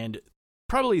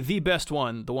probably the best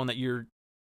one, the one that you're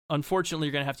unfortunately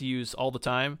you're gonna have to use all the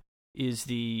time, is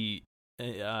the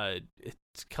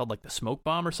it's called like the smoke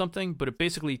bomb or something. But it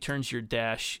basically turns your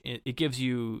dash. It gives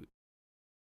you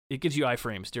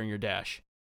iframes during your dash.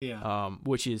 Yeah.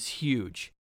 Which is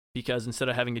huge. Because instead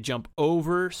of having to jump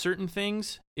over certain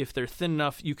things, if they're thin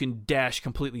enough, you can dash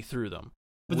completely through them.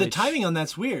 But the timing on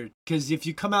that's weird, because if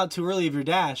you come out too early of your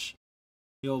dash,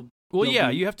 you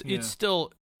have to. Yeah.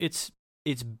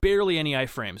 It's barely any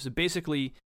iframes. So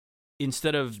basically,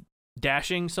 instead of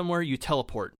dashing somewhere, you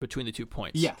teleport between the 2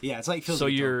 points. Yeah. It's like so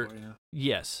like you're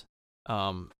yes.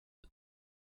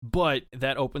 But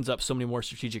that opens up so many more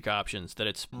strategic options that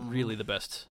it's really the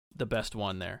best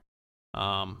one there.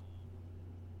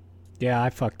 Yeah,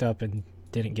 I fucked up and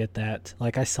didn't get that.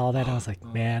 Like, I saw that and I was like,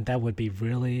 man, that would be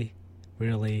really,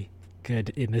 really good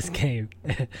in this game.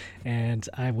 And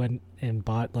I went and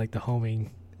bought, like, the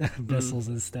homing missiles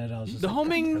instead. I was just the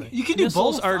homing. You can do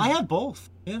both. I have both.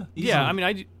 Yeah. Easily. Yeah. I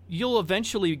mean, you'll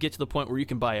eventually get to the point where you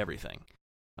can buy everything.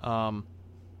 I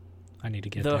need to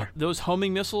get there. Those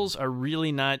homing missiles are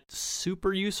really not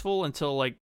super useful until,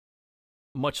 like,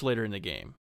 much later in the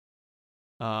game.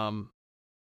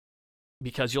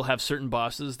 Because you'll have certain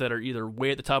bosses that are either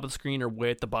way at the top of the screen or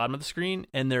way at the bottom of the screen,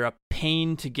 and they're a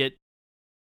pain to get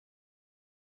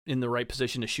in the right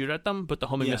position to shoot at them, but the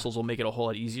homing missiles will make it a whole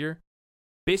lot easier.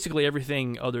 Basically,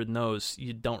 everything other than those,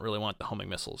 you don't really want the homing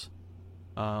missiles.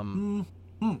 I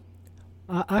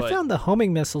found the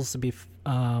homing missiles to be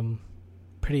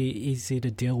pretty easy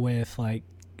to deal with, like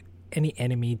any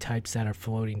enemy types that are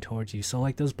floating towards you. So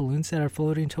like those balloons that are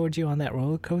floating towards you on that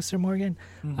roller coaster, Morgan,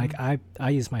 like I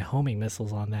use my homing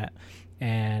missiles on that,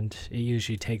 and it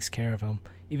usually takes care of them.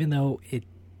 Even though it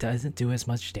doesn't do as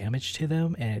much damage to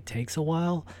them and it takes a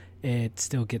while, it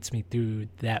still gets me through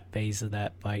that phase of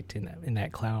that fight in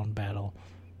that clown battle.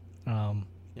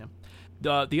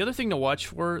 The other thing to watch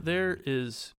for there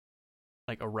is,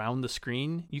 like, around the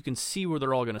screen, you can see where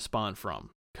they're all going to spawn from,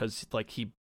 because like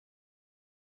he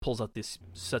pulls out these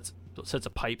sets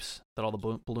of pipes that all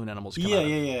the balloon animals come out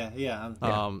of. Yeah.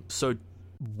 So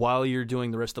while you're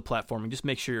doing the rest of the platforming, just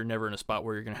make sure you're never in a spot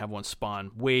where you're going to have one spawn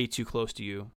way too close to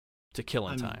you to kill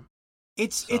in time.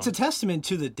 It's a testament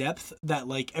to the depth that,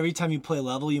 like, every time you play a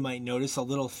level, you might notice a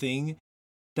little thing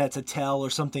that's a tell or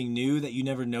something new that you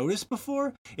never noticed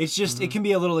before. It's just, it can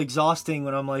be a little exhausting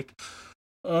when I'm like,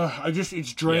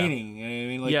 it's draining. Yeah. You know what I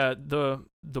mean? Like, yeah,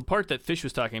 the part that Fish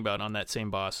was talking about on that same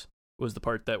boss was the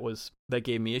part that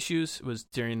gave me issues. It was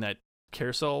during that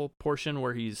carousel portion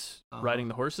where he's riding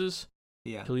the horses.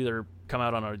 Yeah. He'll either come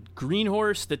out on a green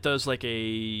horse that does like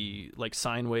a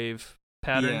sine wave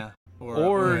pattern. Yeah.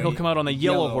 Or he'll come out on the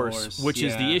yellow horse, which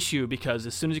is the yeah. issue, because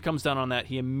as soon as he comes down on that,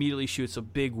 he immediately shoots a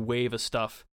big wave of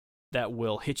stuff that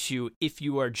will hit you if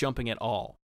you are jumping at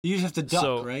all. You just have to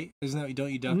duck, right? Isn't that,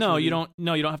 don't you duck? No, you don't.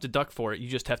 No, you don't have to duck for it. You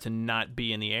just have to not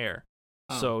be in the air.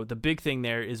 Oh. So the big thing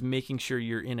there is making sure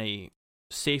you're in a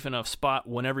safe enough spot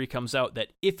whenever he comes out that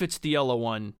if it's the yellow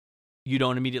one, you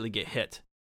don't immediately get hit.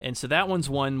 And so that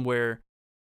one's one where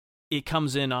it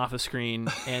comes in off a screen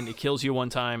and it kills you one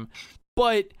time,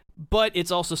 but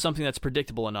it's also something that's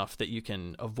predictable enough that you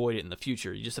can avoid it in the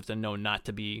future. You just have to know not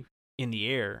to be in the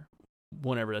air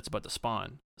whenever that's about to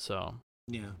spawn. So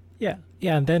yeah,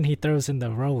 and then he throws in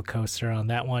the roller coaster on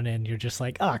that one, and you're just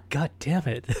like, oh, god damn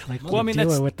it! Like, well, I mean,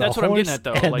 that's what I'm getting at,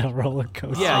 though. And like the roller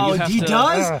coaster. Yeah, he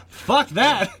does. Fuck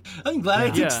that! I'm glad I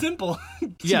did simple.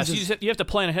 Yeah, so you have to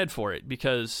plan ahead for it,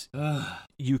 because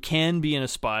you can be in a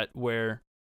spot where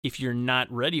if you're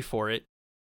not ready for it,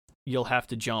 you'll have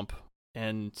to jump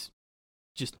and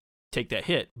just take that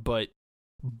hit. But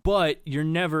you're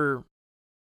never.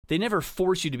 They never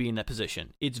force you to be in that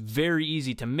position. It's very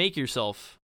easy to make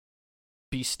yourself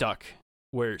be stuck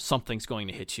where something's going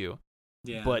to hit you.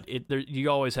 Yeah. But you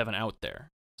always have an out there.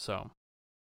 So.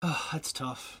 Oh, that's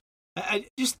tough. I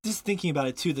just thinking about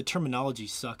it too. The terminology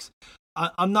sucks.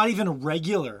 I'm not even a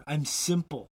regular. I'm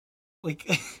simple.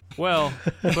 Like. Well,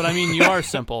 but I mean, you are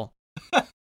simple.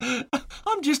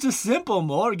 I'm just a simple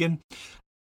Morgan.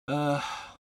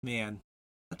 Man,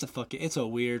 it's a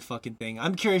weird fucking thing.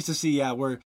 I'm curious to see,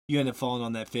 where you end up falling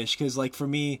on that Fish, because like for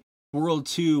me, World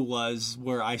 2 was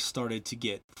where I started to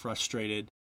get frustrated,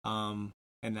 and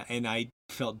I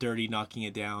felt dirty knocking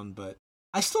it down, but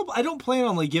I don't plan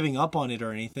on like giving up on it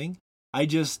or anything. I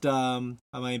just my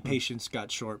impatience got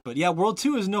short. But yeah, World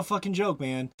 2 is no fucking joke,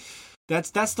 man.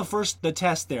 That's the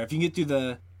test there. If you can get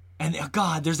through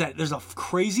there's a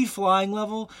crazy flying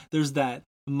level, there's that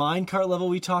minecart level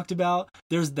we talked about,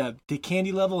 there's the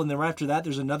candy level, and then right after that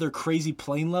there's another crazy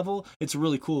plane level. It's a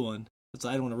really cool one.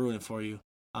 I don't want to ruin it for you.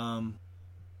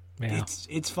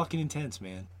 It's fucking intense,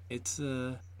 man. It's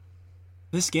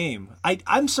this game.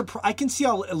 I'm surprised. I can see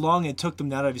how long it took them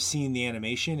now that I've seen the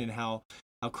animation and how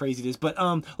crazy it is. But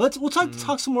we'll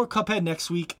talk some more Cuphead next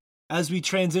week as we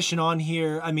transition on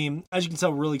here. I mean, as you can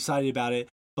tell, we're really excited about it,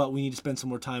 but we need to spend some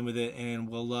more time with it, and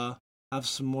we'll have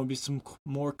some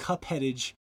more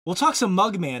Cupheadage. We'll talk some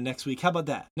Mugman next week. How about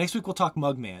that? Next week we'll talk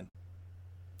Mugman.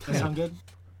 That sound good?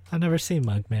 I've never seen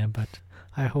Mugman, but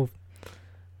I hope.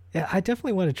 Yeah, I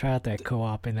definitely want to try out that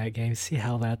co-op in that game. See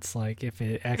how that's like. If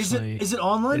it actually is it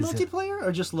online multiplayer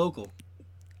or just local?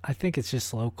 I think it's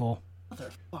just local.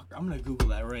 Motherfucker, I'm gonna Google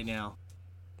that right now.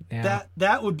 Yeah.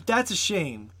 That's a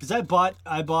shame, because I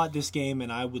bought this game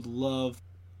and I bought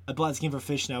this game for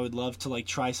Fish, and I would love to like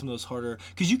try some of those harder,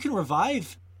 because you can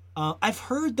revive. I've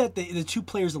heard that the two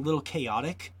players a little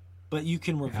chaotic, but you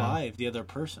can revive the other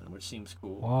person, which seems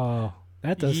cool. Whoa,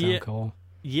 that does sound cool.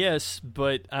 Yes,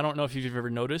 but I don't know if you've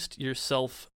ever noticed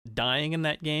yourself dying in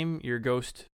that game, your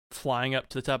ghost flying up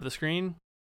to the top of the screen.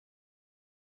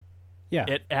 Yeah,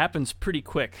 it happens pretty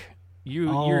quick. You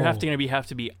have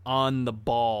to be on the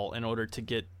ball in order to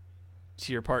get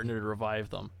to your partner to revive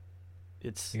them.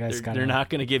 it's You guys they're not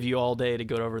going to give you all day to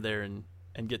go over there and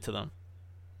get to them.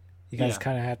 You guys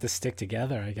kind of have to stick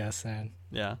together, I guess, then.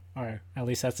 Yeah. Or at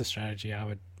least that's the strategy I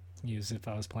would use if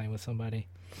I was playing with somebody.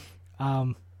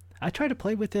 I tried to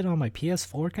play with it on my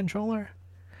PS4 controller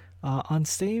on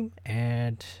Steam,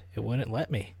 and it wouldn't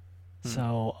let me.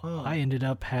 So I ended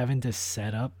up having to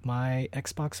set up my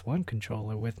Xbox One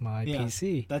controller with my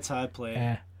PC. That's how I play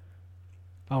it.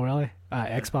 Oh, really?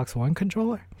 Xbox One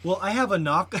controller? Well, I have a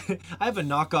knockoff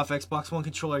Xbox One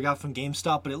controller I got from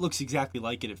GameStop, but it looks exactly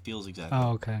like it. It feels exactly.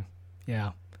 Oh, okay.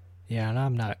 Yeah, and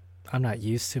I'm not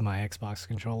used to my Xbox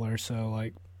controller, so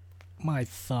like my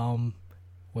thumb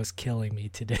was killing me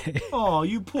today. Oh,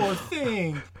 you poor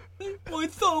thing! My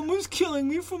thumb was killing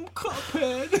me from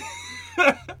Cuphead.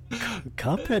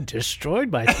 Cuphead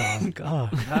destroyed my thumb.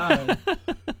 God.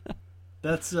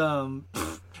 That's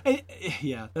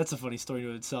yeah, that's a funny story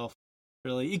to itself.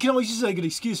 Really, you can always use like an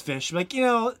excuse, Fish. Like, you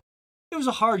know, it was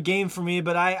a hard game for me,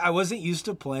 but I wasn't used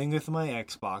to playing with my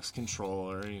Xbox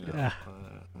controller. You know. Yeah.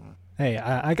 Hey,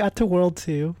 I got to World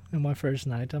 2 in my first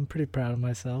night. I'm pretty proud of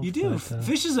myself. You do. But,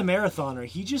 Fish is a marathoner.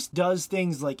 He just does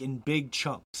things like in big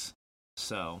chunks.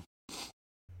 So,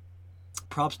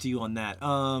 props to you on that.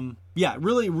 Yeah,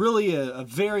 really a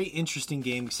very interesting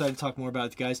game. Excited to talk more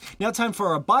about it, guys. Now time for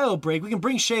our bio break. We can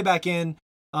bring Shay back in.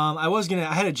 I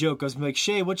had a joke. I was like,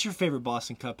 Shay, what's your favorite boss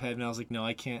in Cuphead? And I was like, no,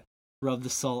 I can't rub the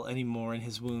salt anymore in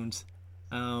his wounds.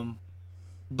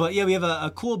 But yeah, we have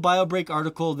a cool bio break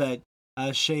article that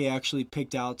Shay actually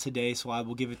picked out today, so I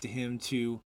will give it to him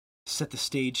to set the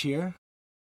stage here.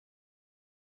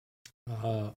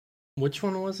 Which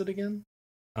one was it again?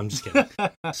 I'm just kidding.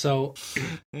 So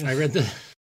I read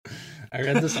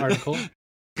this article.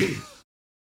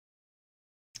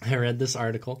 I read this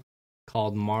article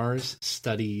called Mars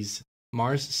Study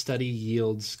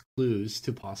Yields Clues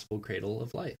to Possible Cradle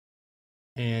of Life.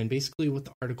 And basically what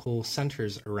the article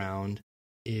centers around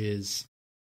is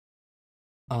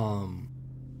some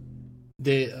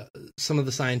of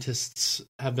the scientists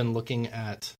have been looking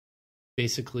at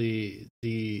basically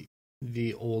the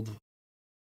old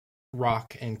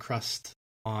rock and crust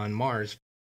on Mars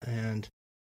and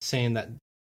saying that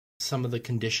some of the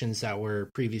conditions that were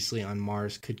previously on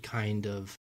Mars could kind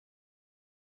of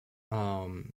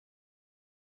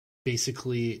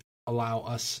basically allow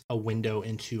us a window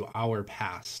into our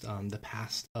past, the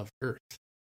past of Earth.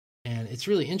 And it's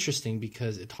really interesting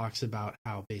because it talks about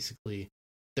how basically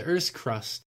the Earth's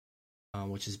crust,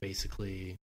 which is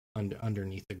basically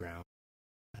underneath the ground,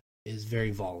 is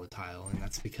very volatile, and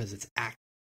that's because it's active.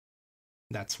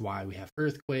 That's why we have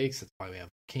earthquakes, that's why we have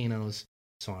volcanoes,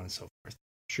 so on and so forth.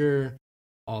 Sure,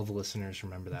 all the listeners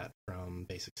remember that from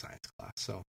basic science class,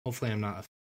 so hopefully I'm not,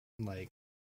 like,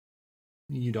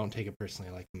 you don't take it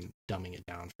personally like I'm dumbing it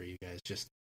down for you guys, just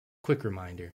quick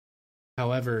reminder.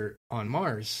 However, on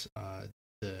Mars,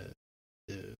 the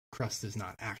crust is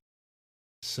not active,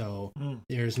 so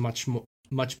there's much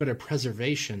better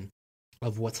preservation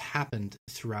of what's happened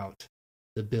throughout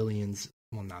the billions,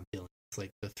 well, not billions,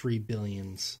 like the 3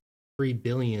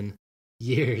 billion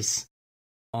years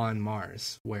on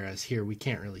Mars, whereas here we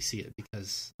can't really see it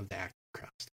because of the active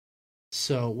crust.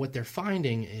 So what they're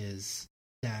finding is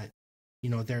that, you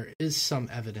know, there is some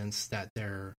evidence that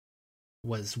there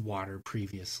was water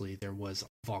previously, there was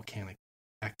volcanic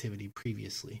activity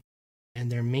previously,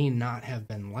 and there may not have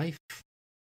been life.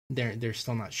 They're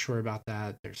still not sure about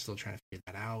that. They're still trying to figure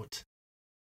that out.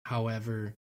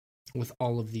 However, with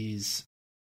all of these,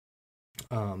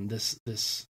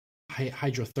 this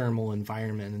hydrothermal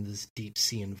environment and this deep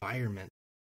sea environment,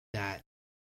 that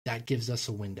gives us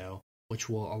a window which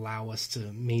will allow us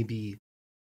to maybe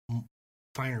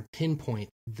finer pinpoint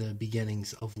the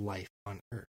beginnings of life on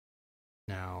Earth.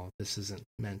 Now, this isn't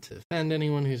meant to offend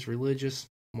anyone who's religious.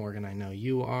 Morgan, I know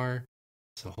you are,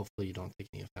 so hopefully you don't take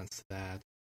any offense to that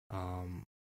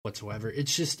whatsoever.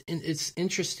 It's just, it's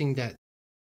interesting that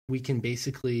we can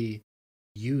basically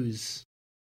use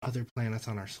other planets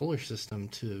on our solar system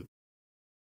to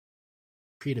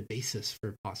create a basis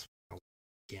for possible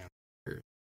again Earth.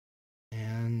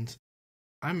 And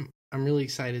I'm really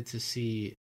excited to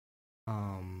see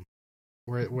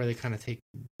where they kind of take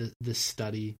this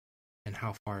study and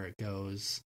how far it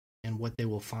goes and what they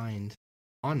will find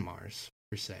on Mars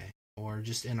per se, or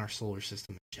just in our solar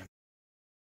system in general.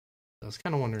 So I was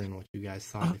kind of wondering what you guys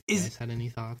thought. If you guys had any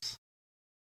thoughts.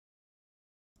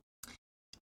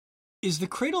 Is the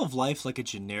cradle of life like a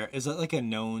generic? Is that like a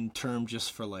known term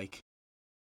just for like?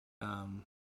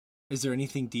 Is there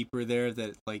anything deeper there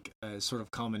that like sort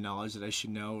of common knowledge that I should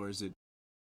know, or is it?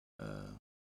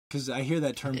 Because I hear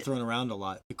that term thrown around a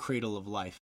lot, the cradle of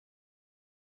life.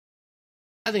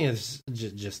 I think it's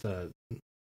just a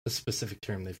specific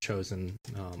term they've chosen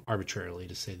arbitrarily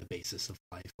to say the basis of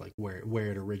life, like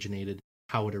where it originated,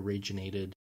 how it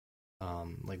originated,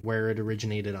 like where it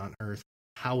originated on Earth,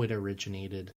 how it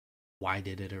originated, why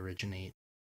did it originate,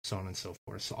 so on and so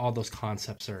forth. So all those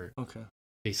concepts are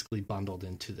basically bundled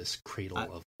into this cradle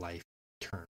of life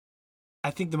term.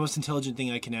 I think the most intelligent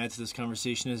thing I can add to this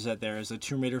conversation is that there is a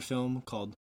Tomb Raider film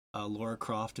called Lara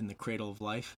Croft in the Cradle of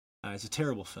Life. It's a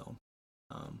terrible film.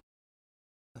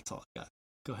 That's all I got.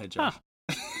 Go ahead, Josh.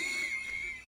 Huh.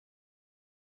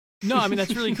 No, I mean,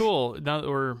 that's really cool. Now that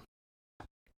we're,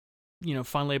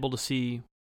 finally able to see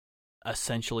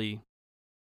essentially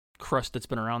crust that's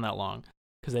been around that long,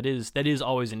 because that is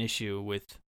always an issue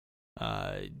with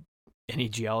any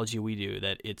geology we do,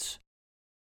 that it's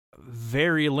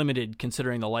very limited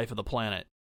considering the life of the planet.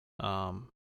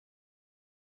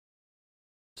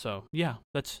 So yeah,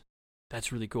 that's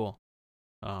really cool.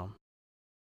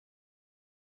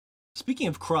 Speaking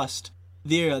of crust,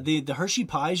 the Hershey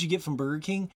pies you get from Burger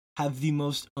King have the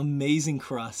most amazing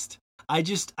crust. I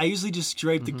usually just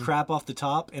scrape the crap off the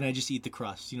top and I just eat the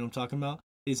crust. You know what I'm talking about?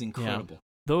 It is incredible.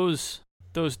 Yeah.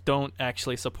 Those don't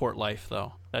actually support life,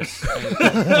 though. That's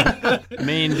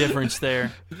main difference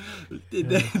there. They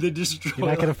destroy. You're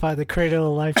not gonna find the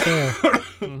cradle of life there.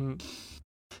 Mm-hmm.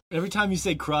 Every time you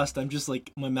say crust, I'm just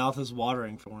like, my mouth is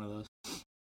watering for one of those.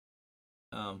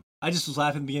 I just was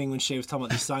laughing at the beginning when Shay was talking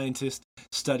about the scientist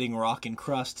studying rock and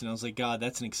crust, and I was like, God,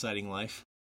 that's an exciting life,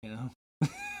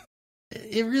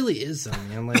 It really is, though,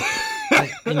 man. Like,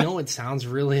 I know it sounds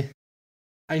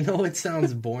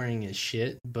boring as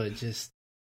shit, but just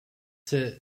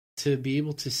to be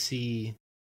able to see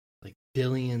like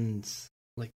billions,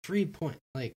 like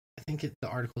I think the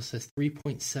article says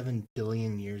 3.7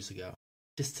 billion years ago,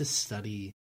 just to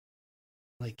study,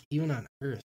 like, even on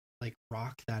Earth, like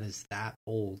rock that is that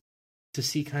old, to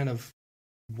see kind of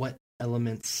what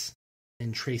elements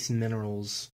and trace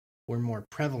minerals were more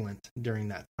prevalent during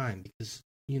that time, because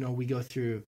we go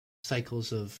through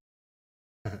cycles of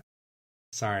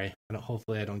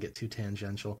hopefully I don't get too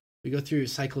tangential. We go through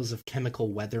cycles of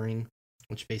chemical weathering,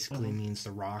 which basically means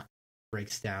the rock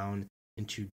breaks down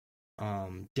into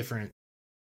different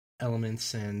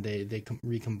elements and they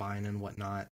recombine and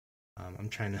whatnot. I'm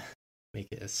trying to make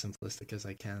it as simplistic as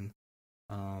I can.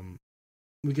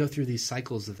 We go through these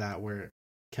cycles of that where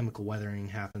chemical weathering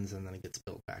happens and then it gets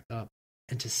built back up.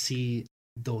 And to see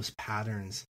those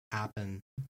patterns happen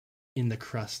in the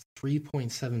crust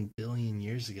 3.7 billion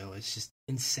years ago, it's just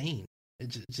insane.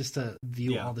 Just to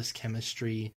view all this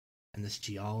chemistry and this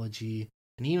geology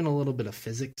and even a little bit of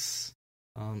physics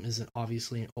isn't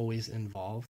obviously always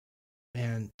involved.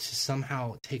 And to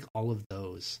somehow take all of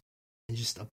those and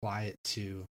just apply it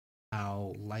to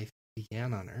how life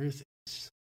began on Earth is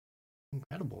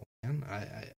incredible, man.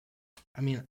 I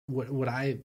mean, what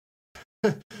I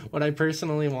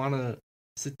personally want to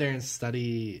sit there and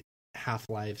study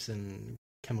half-lives and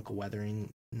chemical weathering,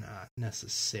 not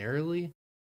necessarily,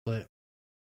 but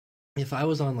if I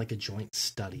was on like a joint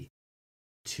study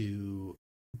to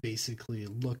basically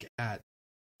look at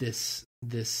this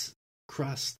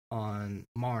crust on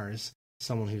Mars,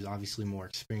 someone who's obviously more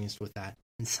experienced with that,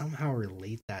 and somehow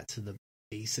relate that to the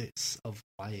basics of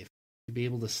life, to be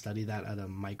able to study that at a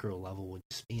micro level would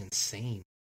just be insane.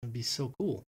 It would be so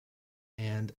cool.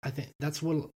 And I think that's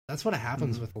what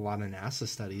happens with a lot of NASA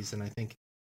studies, and I think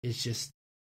it's just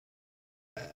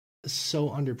so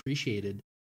underappreciated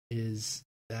is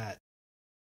that,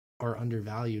 or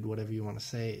undervalued, whatever you want to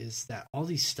say, is that all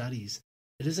these studies,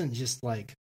 it isn't just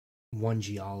like one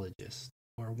geologist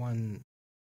or one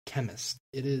chemist.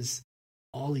 It is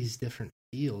all these different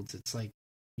fields. It's like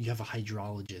you have a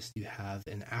hydrologist, you have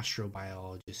an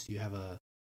astrobiologist, you have a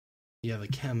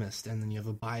chemist, and then you have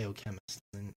a biochemist,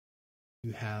 and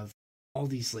you have all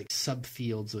these like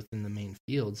subfields within the main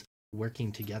fields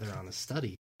working together on a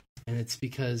study. And it's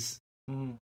because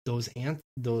the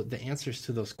answers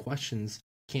to those questions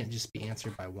can't just be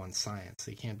answered by one science.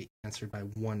 They can't be answered by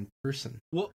one person.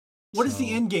 Well, what is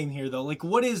the end game here, though? Like,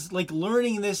 what is, like,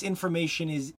 learning this information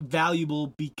is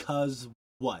valuable because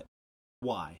what?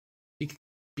 Why?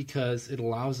 Because it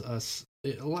allows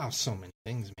so many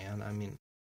things, man. I mean,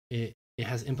 it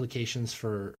has implications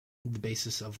for the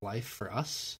basis of life for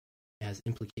us. It has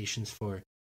implications for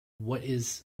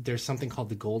there's something called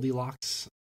the Goldilocks,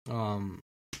 I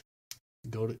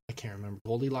can't remember,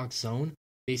 Goldilocks zone,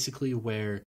 basically,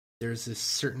 where there's this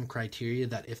certain criteria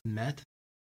that if met,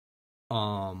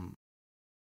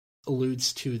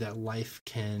 alludes to that life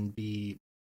can be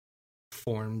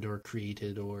formed or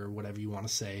created or whatever you want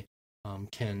to say,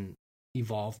 can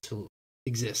evolve to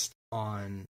exist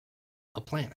on a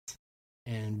planet.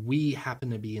 and we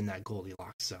happen to be in that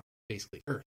Goldilocks zone, basically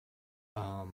Earth.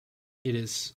 It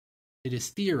is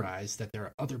theorized that there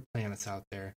are other planets out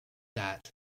there that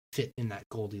fit in that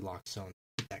Goldilocks zone,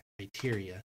 that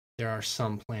criteria. There are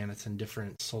some planets in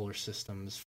different solar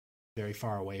systems very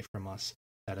far away from us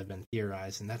that have been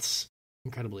theorized, and that's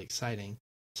incredibly exciting.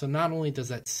 So not only does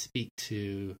that speak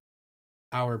to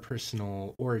our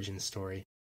personal origin story,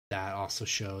 that also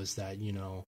shows that,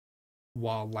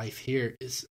 while life here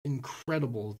is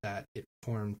incredible that it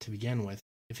formed to begin with,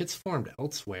 if it's formed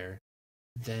elsewhere,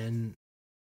 then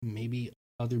maybe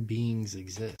other beings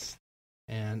exist.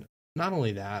 And not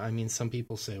only that, I mean, some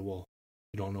people say, well,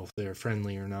 you don't know if they're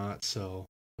friendly or not, so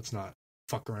let's not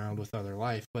fuck around with other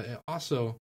life. But it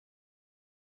also,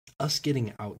 us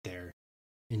getting out there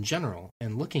in general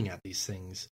and looking at these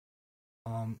things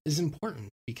is important,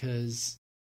 because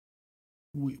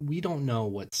we don't know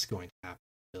what's going to happen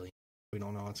in a billion. We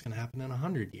don't know what's going to happen in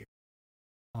 100 years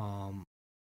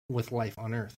with life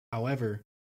on Earth. However,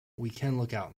 we can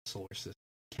look out in the solar system,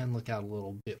 can look out a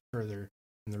little bit further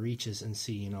in the reaches and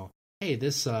see, hey,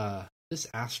 this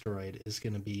asteroid is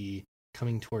going to be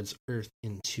coming towards Earth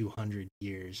in 200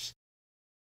 years.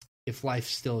 If life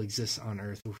still exists on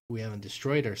Earth, if we haven't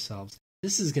destroyed ourselves,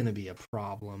 this is going to be a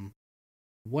problem.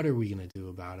 What are we going to do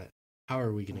about it? How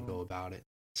are we going to go about it?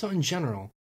 So in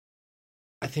general,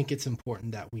 I think it's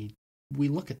important that we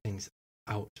look at things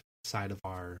outside of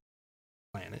our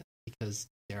planet, because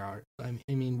there are, I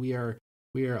mean, we are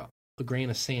a grain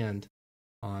of sand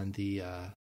on the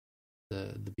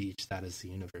beach that is the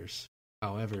universe.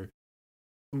 However,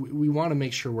 we want to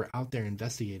make sure we're out there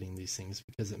investigating these things,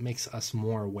 because it makes us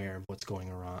more aware of what's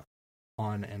going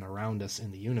on and around us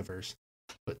in the universe,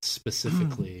 but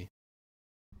specifically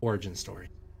origin story,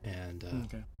 and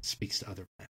speaks to other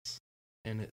planets.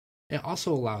 And it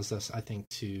also allows us, I think,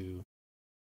 to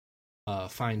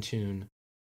fine-tune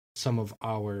some of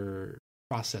our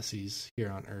processes here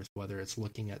on Earth, whether it's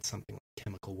looking at something like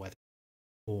chemical weather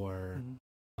or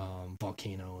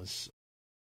volcanoes,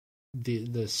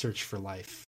 the search for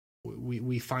life.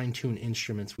 We fine-tune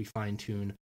instruments, we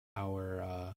fine-tune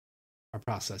our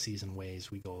processes and ways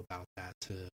we go about that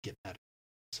to get better.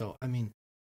 So, I mean,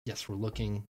 yes, we're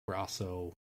looking, we're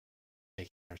also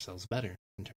making ourselves better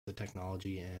in terms of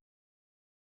technology and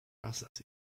processes.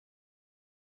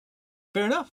 Fair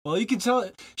enough. Well, you can tell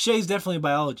Shay's definitely a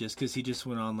biologist, because he just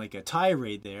went on like a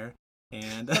tirade there.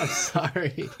 And I'm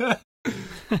sorry.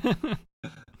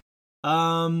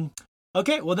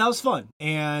 Okay, well, that was fun.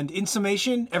 And in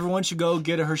summation, everyone should go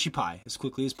get a Hershey pie as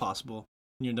quickly as possible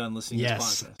when you're done listening to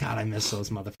this podcast. God, I miss those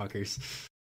motherfuckers.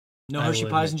 No Hershey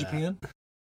pies in Japan?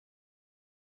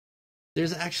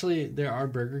 There are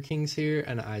Burger Kings here,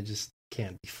 and I just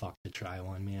can't be fucked to try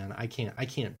one, man. I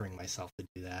can't bring myself to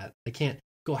do that. I can't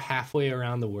go halfway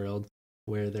around the world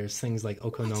where there's things like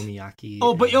okonomiyaki.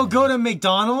 Oh, but you'll go to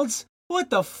McDonald's? What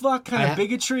the fuck kind of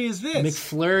bigotry is this?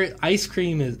 McFlurry ice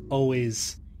cream is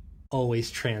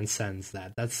always transcends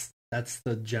that. That's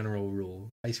the general rule.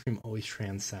 Ice cream always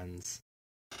transcends.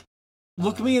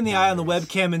 Look me in the eye on the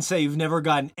webcam and say you've never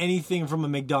gotten anything from a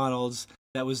McDonald's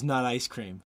that was not ice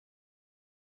cream.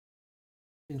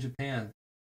 In Japan,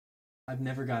 I've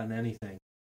never gotten anything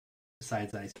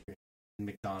besides ice cream in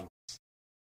McDonald's.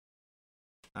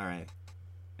 All right.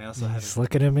 I also have. Just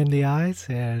look at him in the eyes,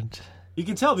 and you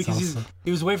can tell because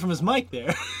he was away from his mic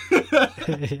there.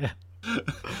 Yeah.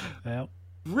 Well.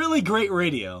 Really great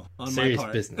radio on Serious my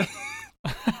part. Business.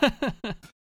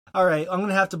 All right, I'm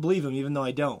gonna have to believe him, even though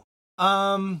I don't.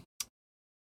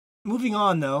 Moving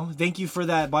on though. Thank you for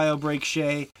that bio break,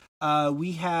 Shay.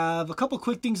 We have a couple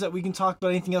quick things that we can talk about.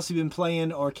 Anything else you've been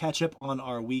playing, or catch up on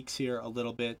our weeks here a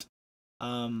little bit.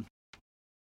 And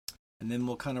then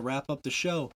we'll kind of wrap up the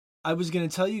show. I was going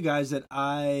to tell you guys that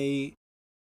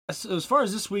as far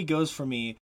as this week goes for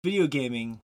me, video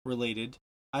gaming related,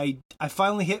 I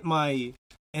finally hit my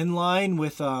end line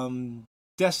with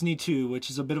Destiny 2, which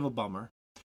is a bit of a bummer.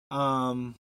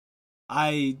 Like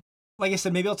I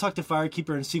said, maybe I'll talk to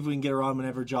Firekeeper and see if we can get her on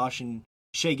whenever Josh and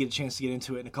Shay get a chance to get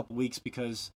into it in a couple weeks,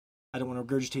 because I don't want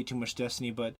to regurgitate too much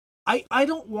Destiny, but I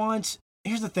don't want...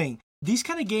 Here's the thing. These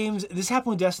kind of games, this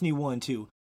happened with Destiny 1 too.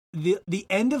 The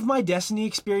end of my Destiny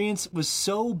experience was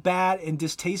so bad and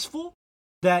distasteful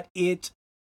that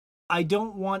I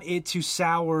don't want it to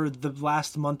sour the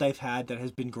last month I've had that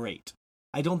has been great.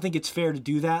 I don't think it's fair to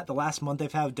do that. The last month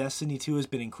I've had with Destiny 2 has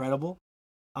been incredible.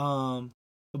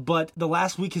 But the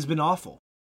last week has been awful.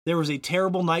 There was a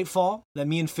terrible Nightfall that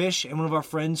me and Fish and one of our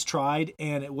friends tried,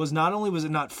 and it was not only was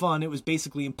it not fun, it was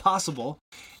basically impossible.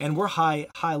 And we're high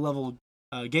level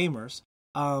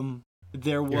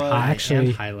there was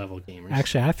high level gamers.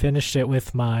 Actually, I finished it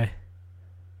with my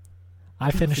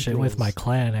I finished it with Bros. my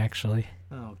clan, actually.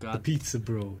 Oh The God, pizza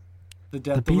bro. the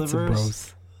death The Pizza delivers.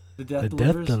 Bros. The death The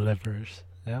delivers. Death Delivers.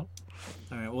 Yep.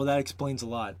 All right, well that explains a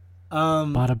lot.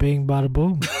 Bada bing, bada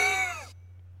boom.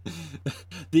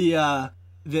 The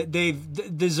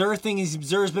Xur thing is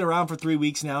Xur's been around for 3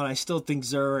 weeks now, and I still think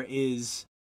Xur is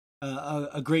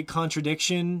a great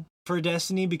contradiction for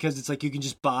Destiny, because it's like you can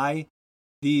just buy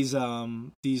these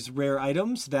rare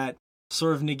items that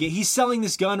sort of negate. He's selling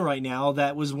this gun right now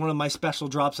that was one of my special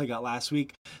drops I got last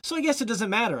week, so I guess it doesn't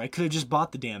matter. I could have just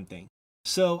bought the damn thing.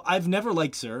 So I've never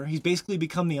liked Xur. He's basically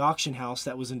become the auction house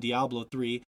that was in Diablo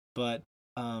 3, but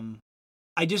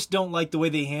I just don't like the way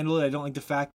they handle it. I don't like the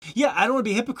fact. Yeah, I don't want to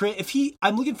be a hypocrite.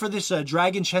 I'm looking for this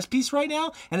dragon chess piece right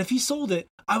now, and if he sold it,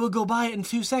 I would go buy it in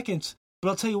 2 seconds. But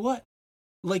I'll tell you what,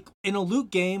 like in a loot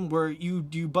game where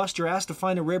you bust your ass to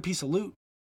find a rare piece of loot,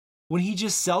 when he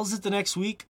just sells it the next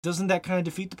week, doesn't that kind of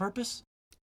defeat the purpose?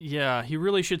 Yeah, he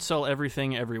really should sell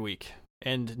everything every week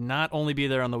and not only be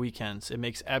there on the weekends. It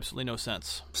makes absolutely no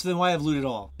sense. So then why have loot at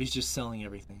all? He's just selling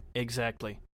everything.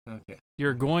 Exactly. Okay.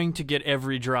 You're going to get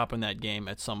every drop in that game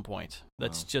at some point.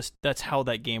 That's how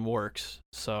that game works.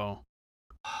 So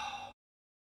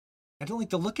I don't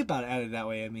like to look at it that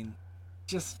way. I mean,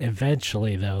 just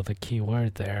Eventually, though, the key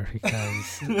word there,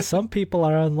 because some people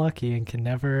are unlucky and can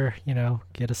never,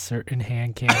 get a certain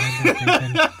hand cannon that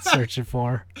they've been searching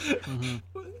for. mhm.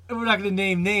 we're not going to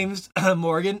name names.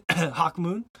 Morgan,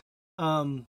 Hawkmoon.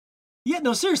 Yeah,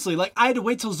 no, seriously. Like I had to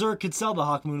wait till Xur could sell the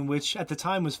Hawkmoon, which at the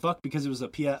time was fucked because it was a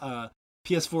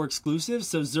PS4 exclusive.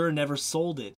 So Xur never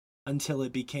sold it until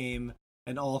it became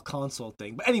an all-console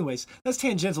thing. But anyways, that's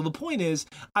tangential. The point is,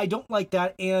 I don't like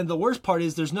that, and the worst part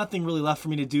is there's nothing really left for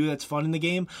me to do that's fun in the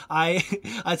game. I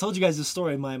told you guys this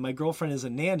story. My girlfriend is a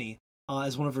nanny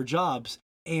as one of her jobs,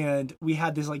 and we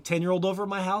had this like 10-year-old over at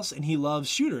my house, and he loves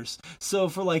shooters. So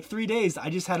for like 3 days, I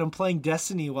just had him playing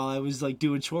Destiny while I was like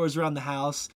doing chores around the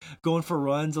house, going for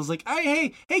runs. I was like,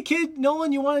 hey kid,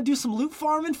 Nolan, you want to do some loot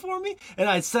farming for me? And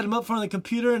I'd set him up in front of the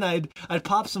computer, and I'd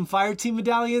pop some fire team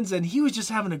medallions, and he was just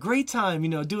having a great time,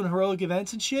 doing heroic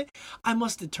events and shit. I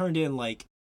must have turned in like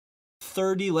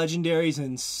 30 legendaries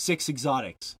and 6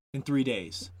 exotics in 3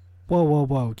 days.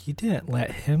 Whoa. You didn't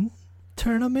let him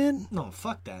turn them in? No,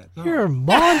 fuck that. No. You're a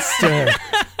monster.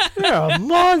 You're a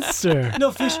monster.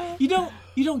 No, Fish, you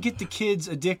don't get the kids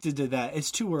addicted to that. It's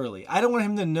too early. I don't want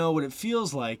him to know what it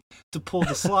feels like to pull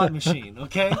the slot machine,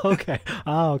 okay? Okay.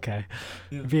 Oh, okay.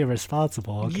 Yeah. Be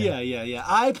responsible. Okay. Yeah.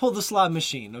 I pull the slot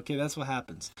machine, okay? That's what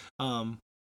happens.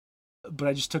 But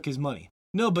I just took his money.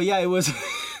 No, but yeah, it was...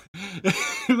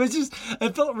 it was just... I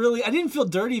didn't feel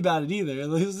dirty about it either.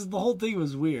 The whole thing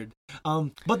was weird.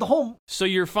 But the whole... So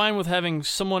you're fine with having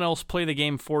someone else play the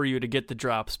game for you to get the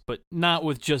drops, but not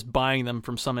with just buying them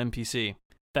from some NPC.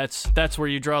 That's where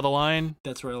you draw the line?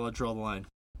 That's where I'll draw the line.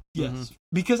 Yes. Mm-hmm.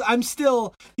 Because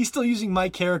he's still using my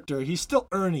character. He's still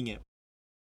earning it.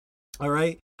 All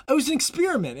right? It was an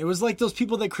experiment. It was like those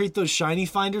people that create those shiny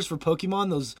finders for Pokemon,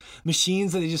 those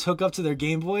machines that they just hook up to their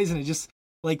Game Boys, and it just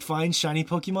like finds shiny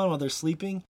Pokemon while they're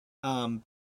sleeping.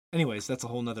 Anyways, that's a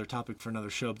whole nother topic for another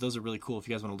show, but those are really cool if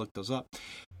you guys want to look those up.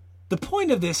 The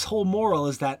point of this whole moral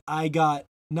is that I got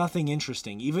nothing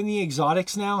interesting. Even the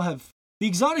exotics the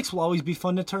exotics will always be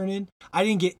fun to turn in.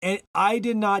 I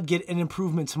did not get an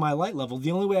improvement to my light level.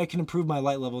 The only way I can improve my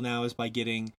light level now is by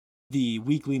getting the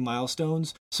weekly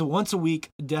milestones. So once a week,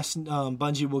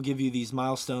 Bungie will give you these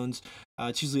milestones.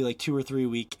 It's usually like 2 or 3 a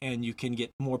week, and you can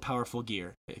get more powerful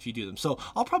gear if you do them. So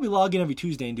I'll probably log in every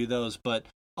Tuesday and do those, but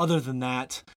other than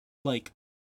that, like,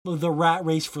 the rat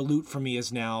race for loot for me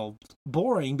is now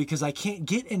boring because I can't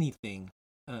get anything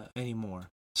anymore.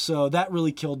 So that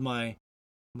really killed my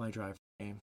drive for the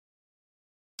game.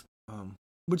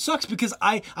 Which sucks because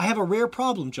I have a rare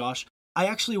problem, Josh. I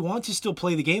actually want to still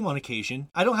play the game on occasion.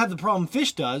 I don't have the problem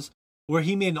Fish does, where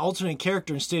he made an alternate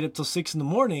character and stayed up till 6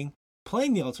 a.m.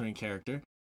 playing the alternate character.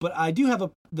 But I do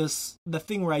have the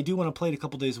thing where I do want to play it a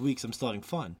couple days a week, so I'm still having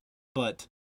fun. But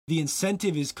the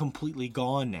incentive is completely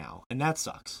gone now, and that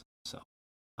sucks. So,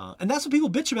 and that's what people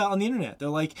bitch about on the internet. They're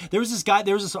like, there was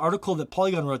this article that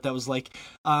Polygon wrote that was like,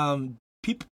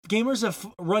 gamers have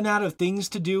run out of things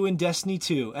to do in Destiny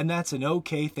 2, and that's an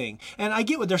okay thing. And I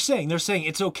get what they're saying. They're saying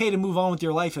it's okay to move on with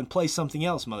your life and play something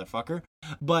else, motherfucker.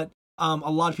 But a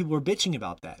lot of people are bitching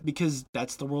about that because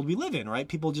that's the world we live in, right?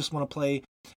 People just want to play.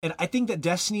 And I think that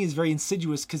Destiny is very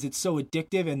insidious because it's so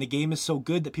addictive and the game is so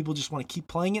good that people just want to keep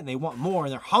playing it and they want more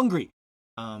and they're hungry.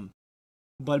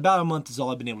 But about a month is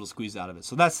all I've been able to squeeze out of it.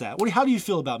 So that's that. How do you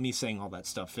feel about me saying all that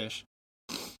stuff, Fish?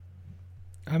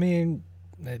 I mean,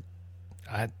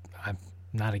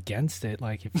 not against it.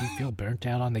 Like if you feel burnt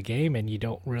out on the game and you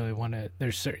don't really want to,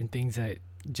 there's certain things that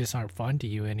just aren't fun to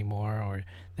you anymore, or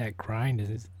that grind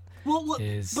is. Well, look,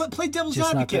 but play devil's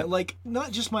advocate. Like,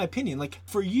 not just my opinion. Like,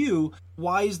 for you,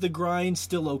 why is the grind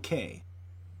still okay?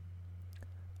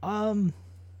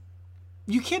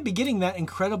 You can't be getting that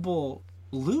incredible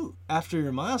loot after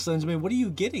your milestones. I mean, what are you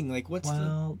getting? Like,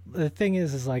 the thing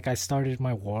is like I started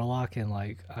my warlock, and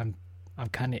like I'm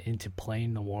kind of into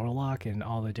playing the warlock and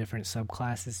all the different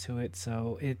subclasses to it,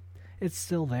 so it's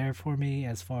still there for me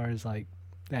as far as like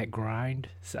that grind,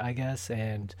 I guess.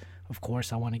 And of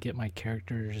course I want to get my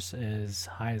characters as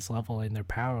high as level in their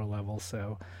power level,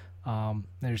 so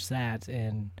there's that.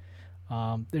 And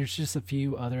there's just a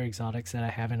few other exotics that I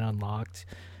haven't unlocked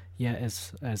yet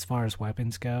as far as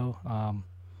weapons go,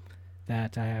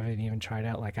 that I haven't even tried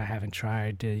out. Like I haven't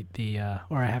tried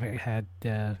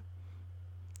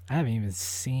I haven't even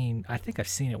seen, I think I've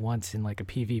seen it once in like a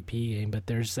PvP game, but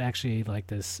there's actually like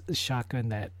this shotgun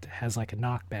that has like a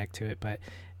knockback to it, but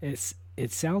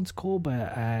it sounds cool,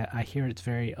 but I hear it's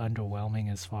very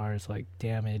underwhelming as far as like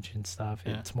damage and stuff.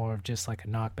 Yeah. It's more of just like a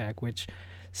knockback, which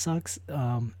sucks.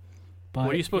 But what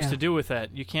are you supposed to do with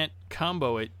that? You can't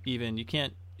combo it even. You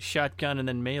can't shotgun and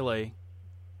then melee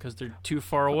because they're too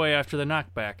far away after the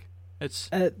knockback. It's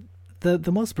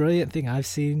the most brilliant thing I've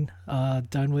seen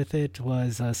done with it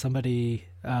was somebody,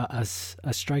 a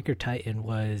striker titan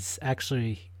was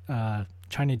actually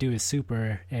trying to do his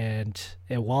super, and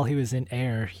while he was in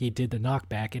air, he did the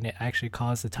knockback, and it actually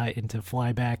caused the titan to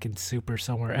fly back and super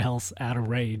somewhere else out of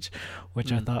range,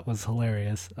 which I thought was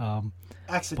hilarious.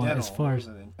 Accidental. As far as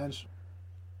intentional.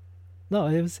 No,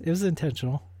 it was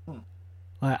intentional.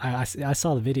 I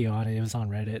saw the video on it. It was on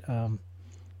Reddit.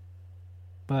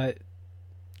 But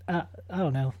I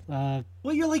don't know.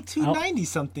 Well, you're like 290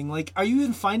 something. Like, are you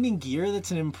even finding gear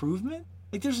that's an improvement?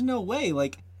 Like, there's no way.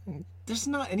 Like, there's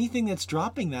not anything that's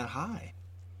dropping that high.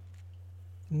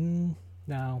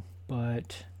 No,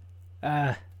 but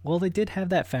well, they did have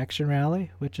that faction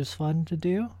rally, which is fun to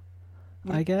do,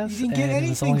 I guess. You didn't get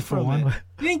anything from it.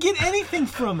 You didn't get anything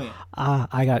from it.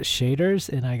 I got shaders,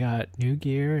 and I got new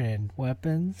gear and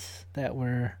weapons that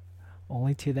were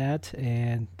only to that,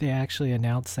 and they actually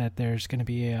announced that there's going to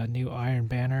be a new Iron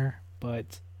Banner,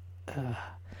 but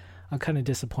I'm kind of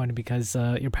disappointed because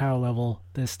your power level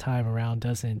this time around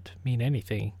doesn't mean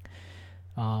anything.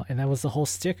 And that was the whole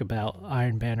stick about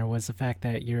Iron Banner, was the fact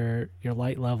that your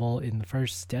light level in the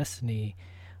first Destiny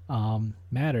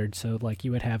mattered. So like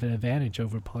you would have an advantage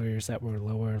over players that were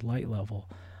lower light level.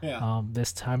 Yeah.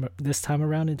 This time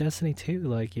around in Destiny 2,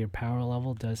 like your power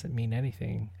level doesn't mean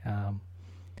anything.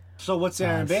 So what's the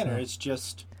Iron Banner? It's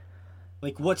just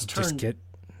like what's turned.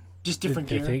 Just different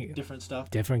gear, different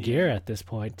stuff. Different gear at this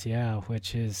point, yeah,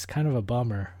 which is kind of a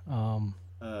bummer.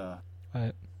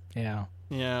 But yeah.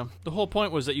 Yeah, the whole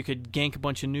point was that you could gank a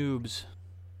bunch of noobs.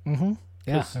 Mm-hmm.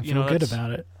 Yeah, I feel good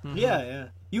about it. Mm-hmm. Yeah.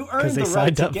 You earned the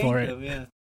right to gank them, yeah.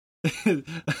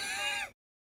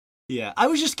 Yeah, I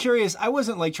was just curious. I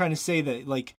wasn't like trying to say that,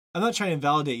 like, I'm not trying to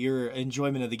invalidate your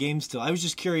enjoyment of the game still. I was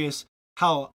just curious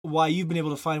why you've been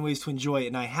able to find ways to enjoy it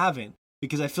and I haven't,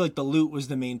 because I feel like the loot was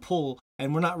the main pull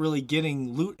and we're not really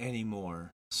getting loot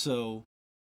anymore. So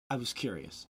I was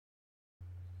curious.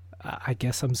 I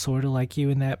guess I'm sort of like you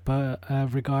in that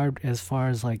regard, as far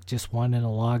as like just wanting to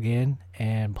log in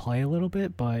and play a little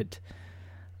bit, but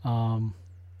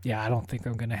yeah, I don't think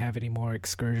I'm going to have any more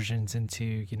excursions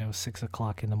into, 6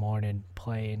 o'clock in the morning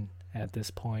playing at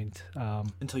this point.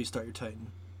 Until you start your Titan.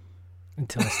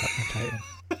 Until I start my Titan.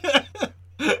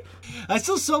 I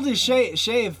still sold his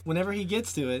shave whenever he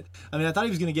gets to it. I mean, I thought he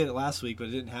was going to get it last week, but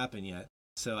it didn't happen yet.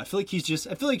 So I feel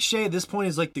like Shay at this point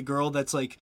is like the girl that's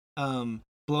like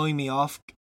blowing me off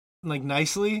like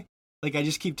nicely. Like I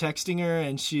just keep texting her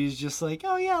and she's just like,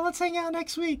 oh yeah, let's hang out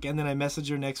next week. And then I message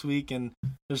her next week and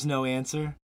there's no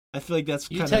answer. I feel like that's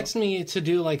You text me to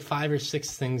do like 5 or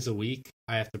 6 things a week.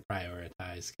 I have to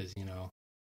prioritize because,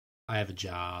 I have a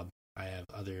job. I have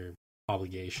other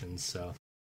obligations, so...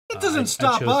 It doesn't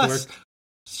stop us.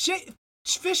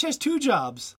 Fish has 2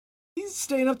 jobs. He's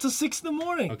staying up till 6 in the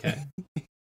morning. Okay.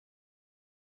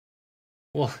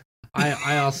 Well,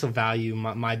 I also value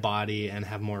my body and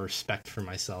have more respect for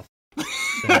myself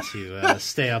than to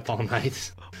stay up all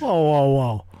night.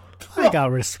 Whoa. I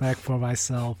got respect for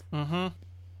myself. Mm-hmm.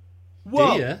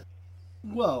 Whoa. Do ya?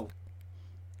 Whoa.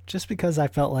 Just because I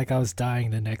felt like I was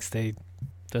dying the next day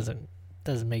doesn't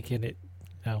make it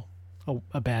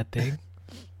a bad thing.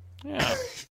 Yeah.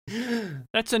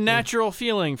 That's a natural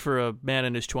feeling for a man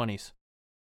in his 20s.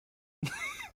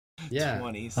 Yeah.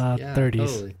 20s. 30s.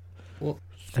 Totally. Well,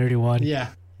 31. Yeah.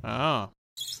 Oh.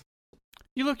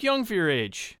 You look young for your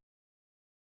age.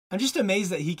 I'm just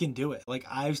amazed that he can do it. Like,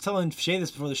 I was telling Shay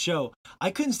this before the show.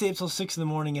 I couldn't stay up till 6 in the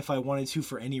morning if I wanted to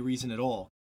for any reason at all,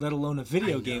 let alone a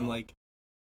video game. Like,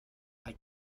 I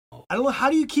don't know. How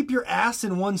do you keep your ass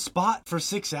in one spot for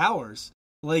 6 hours?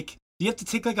 Like, do you have to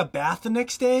take, like, a bath the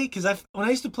next day? Because when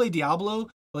I used to play Diablo,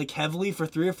 like, heavily for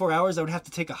 3 or 4 hours, I would have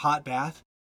to take a hot bath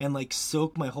and, like,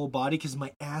 soak my whole body because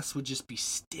my ass would just be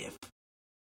stiff.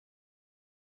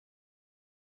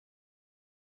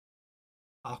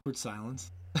 Awkward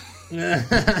silence.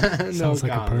 Sounds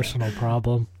like a personal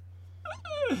problem.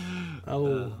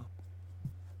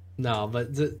 No,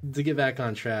 but to get back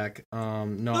on track,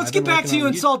 no. Let's get back to you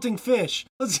insulting fish.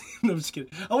 No, I'm just kidding.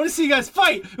 I want to see you guys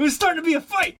fight. It was starting to be a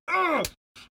fight. Ugh.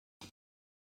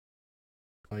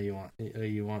 Oh,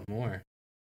 you want more?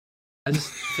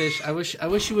 Fish. I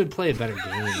wish you would play a better game for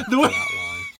that long.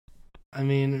 I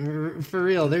mean, for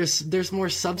real, there's more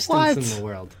substance in the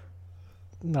world.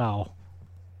 No.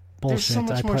 Bullshit. There's so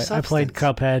much more substance. I played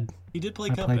Cuphead. He did play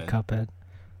I Cuphead. played Cuphead.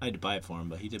 I had to buy it for him,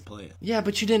 but he did play it. Yeah,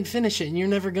 but you didn't finish it, and you're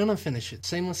never gonna finish it.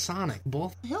 Same with Sonic.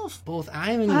 Both.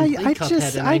 I haven't even played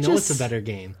Cuphead, and I know it's a better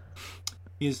game.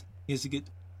 He's a good.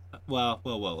 Well.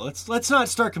 Let's not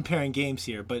start comparing games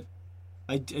here, but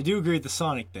I do agree with the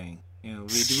Sonic thing. You know,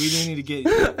 we do need to get.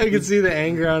 I can see the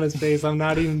anger on his face. I'm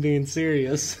not even being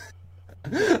serious.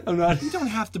 I'm not. You don't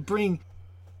have to bring.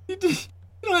 You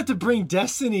don't have to bring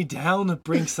Destiny down to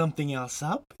bring something else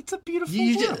up. It's a beautiful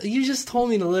world. You just told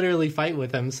me to literally fight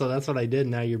with him, so that's what I did.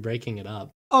 Now you're breaking it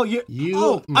up. Oh, I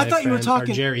thought you were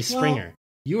talking. Are Jerry Springer. Well,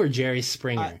 you are Jerry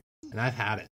Springer, and I've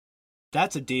had it.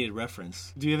 That's a dated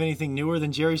reference. Do you have anything newer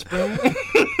than Jerry Springer?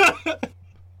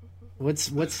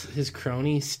 What's his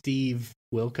crony, Steve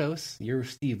Wilkos? You're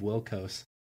Steve Wilkos.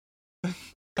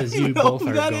 Because you both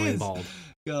are going bald.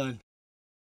 God.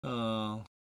 Oh.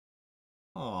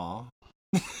 Aw.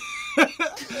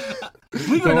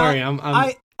 Don't worry,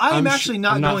 I'm actually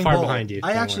not going far bald. behind you.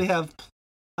 I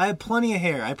have plenty of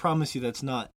hair. I promise you that's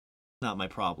not my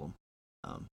problem.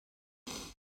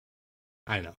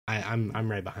 I know.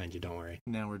 I'm right behind you. Don't worry.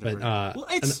 Now we're but well,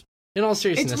 it's in all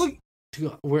seriousness. Let's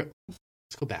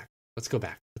go back. Let's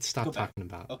stop talking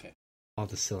about all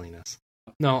the silliness.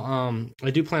 Okay. No,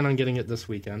 I do plan on getting it this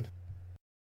weekend.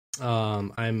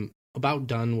 I'm about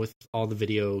done with all the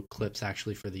video clips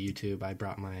actually for the YouTube. I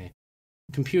brought my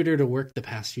computer to work the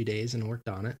past few days and worked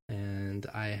on it, and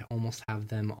I almost have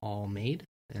them all made,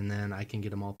 and then I can get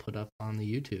them all put up on the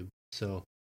YouTube. So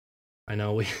I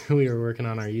know we were working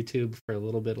on our YouTube for a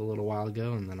little while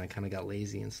ago, and then I kind of got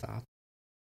lazy and stopped.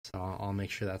 So I'll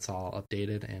make sure that's all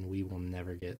updated, and we will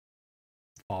never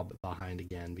fall behind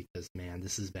again, because man,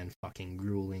 this has been fucking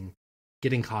grueling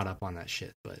getting caught up on that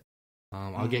shit. But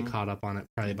I'll get caught up on it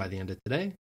probably by the end of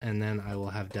today, and then I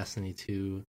will have Destiny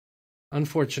 2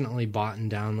 unfortunately bought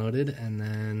and downloaded, and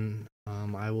then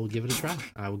I will give it a try.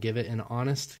 I will give it an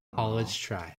honest college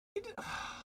try.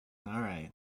 All right.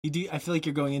 I feel like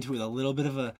you're going into it with a little bit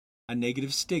of a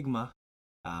negative stigma,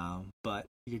 but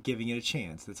you're giving it a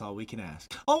chance. That's all we can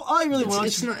ask. Oh, I really want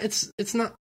It's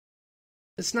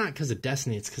not because of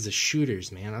Destiny. It's because of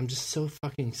shooters, man. I'm just so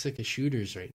fucking sick of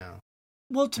shooters right now.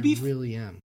 Well, really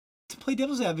am. To play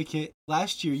devil's advocate,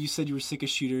 last year you said you were sick of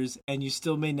shooters, and you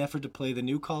still made an effort to play the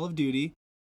new Call of Duty,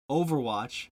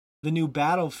 Overwatch, the new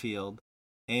Battlefield,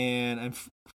 and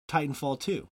Titanfall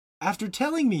 2. After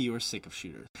telling me you were sick of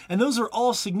shooters. And those are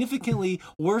all significantly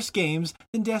worse games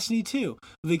than Destiny 2,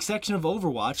 with the exception of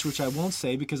Overwatch, which I won't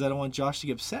say because I don't want Josh to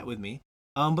get upset with me.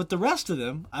 But the rest of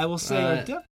them, I will say, are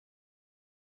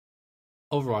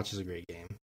Overwatch is a great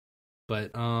game.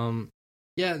 But,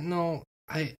 yeah, no,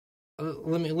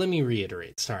 let me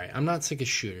reiterate. Sorry, I'm not sick of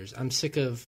shooters. I'm sick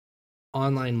of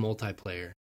online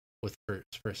multiplayer with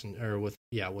first person, or with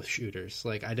shooters.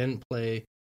 Like, I didn't play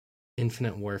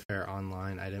Infinite Warfare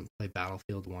online. I didn't play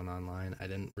Battlefield 1 online. I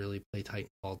didn't really play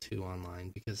Titanfall 2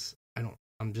 online because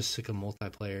I'm just sick of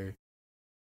multiplayer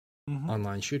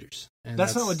online shooters. And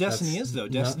that's not what Destiny is, though.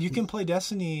 You can play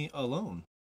Destiny alone.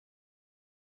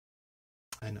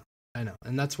 I know.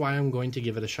 And that's why I'm going to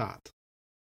give it a shot.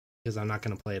 Because I'm not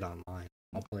going to play it online.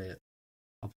 I'll play it.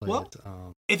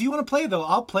 If you want to play, though,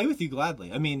 I'll play with you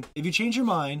gladly. I mean, if you change your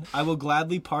mind, I will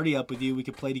gladly party up with you. We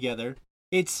could play together.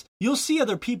 You'll see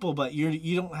other people, but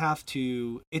you don't have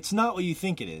to. It's not what you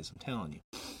think it is. I'm telling you.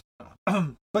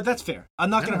 But that's fair. I'm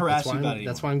not going to harass you about it.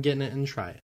 That's why I'm getting it and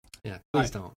try it. Yeah,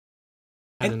 please don't.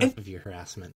 Had enough of your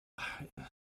harassment.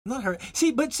 Not See,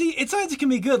 it sounds it can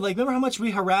be good. Like, remember how much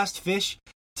we harassed Fish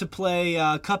to play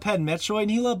Cuphead and Metroid,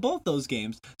 and he loved both those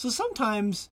games. So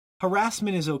sometimes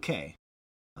harassment is okay.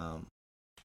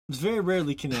 Very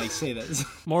rarely can I say that.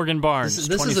 Morgan Barnes,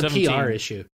 this is a PR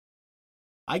issue.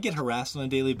 I get harassed on a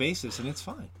daily basis, and it's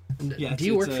fine. Yeah, do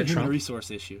you work it's for a human Trump? resource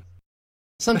issue.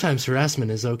 Sometimes harassment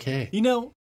is okay. You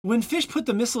know, when Fish put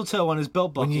the mistletoe on his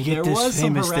belt buckle, When you get there this was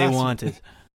some famous, they harassment. want it.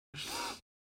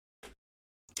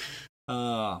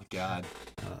 Oh God.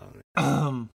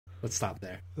 Let's stop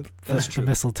there. That's The true.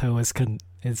 mistletoe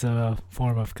is a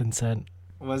form of consent.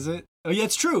 Was it? Oh yeah,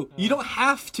 it's true. You don't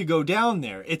have to go down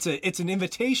there. It's an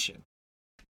invitation.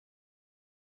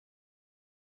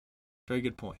 Very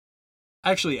good point.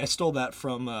 Actually, I stole that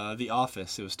from The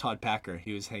Office. It was Todd Packer.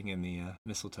 He was hanging the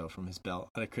mistletoe from his belt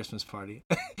at a Christmas party.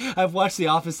 I've watched The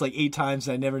Office like 8 times,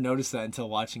 and I never noticed that until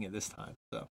watching it this time.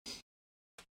 So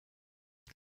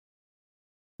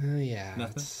Yeah.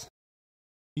 Nothing?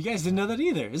 You guys didn't know that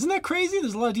either. Isn't that crazy?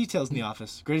 There's a lot of details in The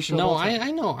Office. Greatest show of No, all time.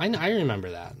 I know. I remember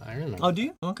that. I remember. Oh, do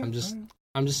you? Okay. I'm just All right.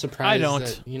 I'm just surprised I don't.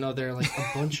 that, there are like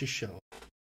a bunch of shows.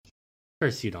 Of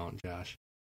course you don't, Josh.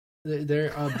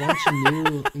 There are a bunch of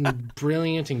new and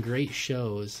brilliant and great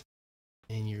shows,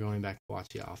 and you're going back to watch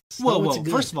The Office. Whoa, it's whoa.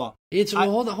 good. First of all,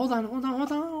 Hold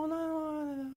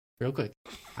on. Real quick.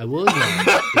 I will acknowledge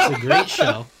it's a great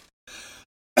show,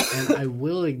 and I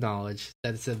will acknowledge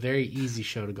that it's a very easy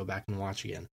show to go back and watch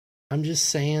again. I'm just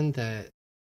saying that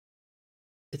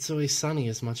It's Always Sunny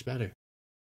is much better.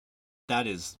 that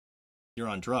is, you're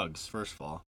on drugs, first of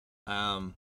all.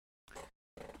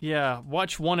 Yeah,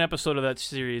 watch one episode of that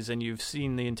series and you've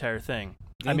seen the entire thing.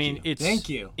 Thank I mean, you. it's Thank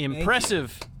you.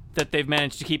 impressive that they've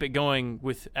managed to keep it going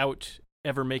without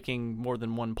ever making more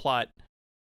than one plot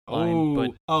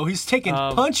line. But he's taking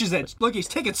punches at. Look, he's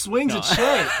taking swings at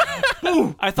Shay.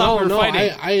 Ooh. I thought we were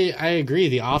fighting. I agree.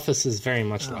 The Office is very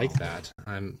much like that.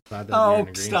 I'm glad that you're in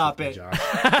agreement stop with it.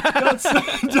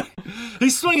 me, Josh.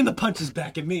 He's swinging the punches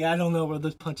back at me. I don't know where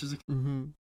those punches are. Mm-hmm.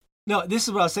 No, this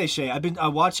is what I'll say, Shay.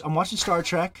 I'm watching Star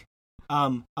Trek.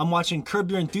 I'm watching Curb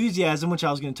Your Enthusiasm, which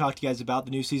I was going to talk to you guys about.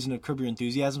 The new season of Curb Your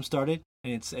Enthusiasm started,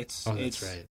 and it's That's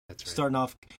right. starting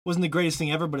off. Wasn't the greatest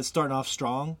thing ever, but it's starting off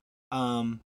strong.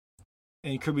 And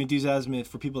Curb Your Enthusiasm,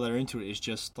 for people that are into it, is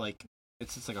just like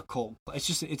it's like a cult.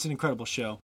 It's an incredible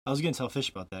show. I was going to tell Fish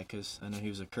about that because I know he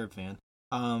was a Curb fan.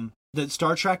 The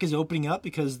Star Trek is opening up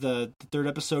because the third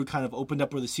episode kind of opened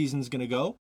up where the season's going to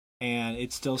go, and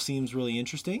it still seems really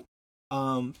interesting.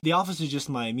 The Office is just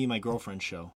me and my girlfriend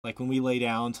show. Like when we lay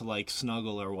down to like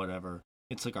snuggle or whatever,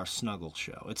 it's like our snuggle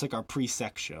show. It's like our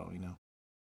pre-sex show, you know.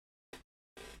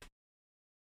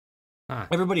 Huh.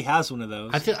 Everybody has one of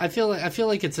those. I feel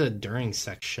like it's a during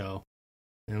sex show,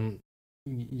 and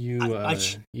you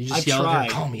just yell at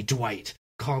her, "Call me Dwight.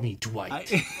 Call me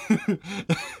Dwight."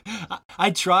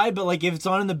 I try, but like if it's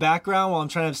on in the background while I'm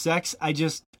trying to have sex,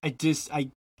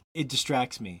 it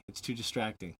distracts me. It's too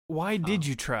distracting. Why did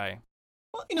you try?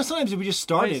 Well, sometimes we just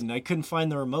started and I couldn't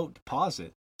find the remote to pause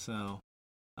it. So,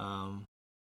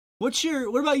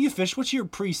 what about you, Fish? What's your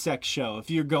pre-sex show? If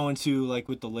you're going to like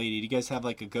with the lady, do you guys have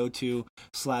like a go-to,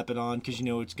 slap it on because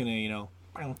it's gonna,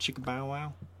 chicka bow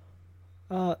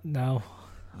wow? No.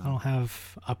 I don't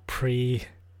have a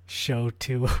pre-show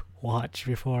to watch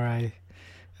before I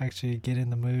actually get in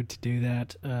the mood to do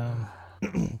that.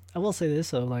 I will say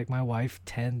this though, like my wife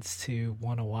tends to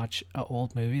want to watch an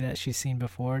old movie that she's seen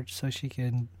before so she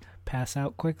can pass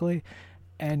out quickly,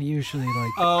 and usually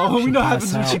like we know what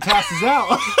happens when she passes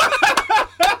out.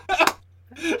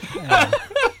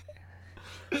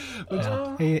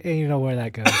 and you know where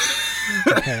that goes.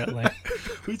 Apparently,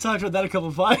 we talked about that a couple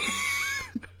of times.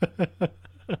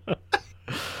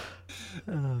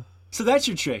 So that's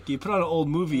your trick. You put on an old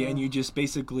movie and you just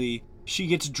basically she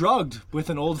gets drugged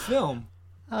with an old film.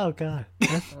 Oh god,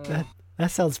 that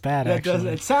sounds bad. Actually,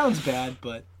 it sounds bad,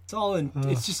 but it's all in.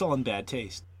 It's just all in bad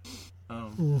taste.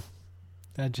 I'm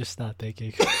just not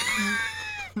thinking.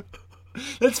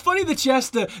 It's funny that she has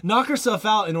to knock herself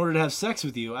out in order to have sex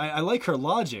with you. I like her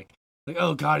logic. Like,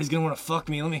 oh god, he's gonna want to fuck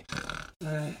me. Let me.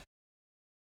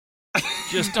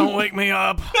 Just don't wake me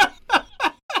up.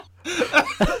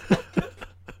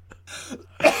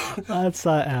 That's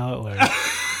not how it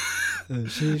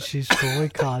works. She's fully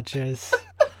conscious.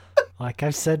 Like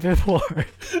I've said before.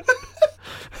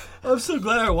 I'm so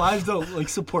glad our wives don't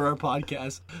support our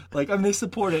podcast. They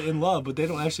support it in love, but they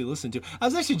don't actually listen to it. I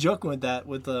was actually joking with that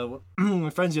with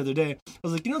my friends the other day. I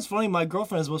was like, it's funny. My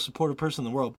girlfriend is the most supportive person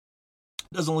in the world.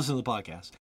 Doesn't listen to the podcast.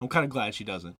 I'm kind of glad she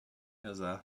doesn't, because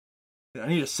I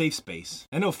need a safe space.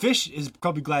 I know Fish is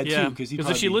probably glad too, because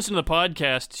if she listened to the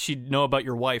podcast, she'd know about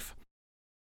your wife.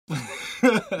 Boom!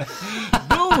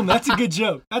 That's a good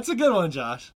joke. That's a good one,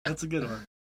 Josh. That's a good one.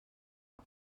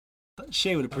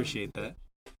 Shay would appreciate that.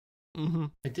 Mm-hmm.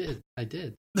 I did.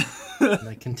 And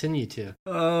I continue to.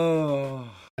 Oh.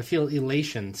 I feel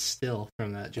elation still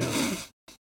from that joke.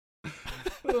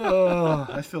 Oh,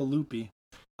 I feel loopy.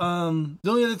 The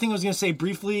only other thing I was going to say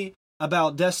briefly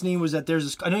about Destiny was that there's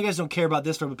this, I know you guys don't care about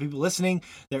this, but people listening,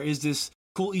 there is this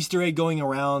cool Easter egg going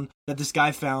around that this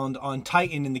guy found on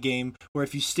Titan in the game, where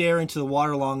if you stare into the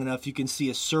water long enough, you can see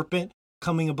a serpent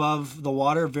coming above the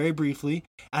water very briefly.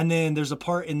 And then there's a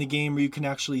part in the game where you can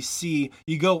actually see,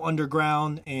 you go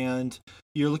underground and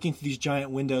you're looking through these giant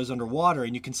windows underwater,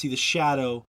 and you can see the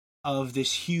shadow of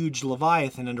this huge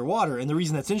Leviathan underwater. And the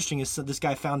reason that's interesting is that this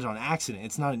guy found it on accident.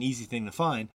 It's not an easy thing to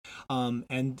find.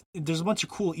 And there's a bunch of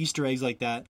cool Easter eggs like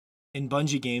that in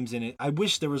Bungie games, and I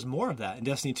wish there was more of that in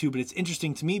Destiny 2, but it's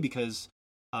interesting to me because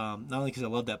not only because I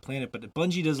love that planet, but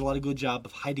Bungie does a lot of good job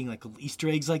of hiding like Easter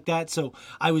eggs like that. So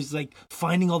I was like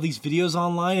finding all these videos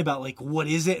online about like what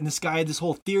is it, and this guy had this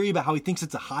whole theory about how he thinks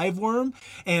it's a hive worm,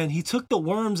 and he took the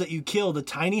worms that you kill, the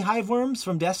tiny hive worms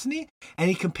from Destiny, and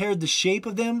he compared the shape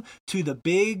of them to the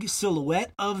big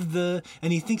silhouette of and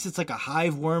he thinks it's like a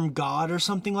hive worm god or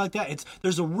something like that.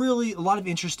 There's a lot of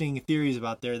interesting theories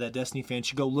about there that Destiny fans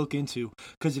should go look into,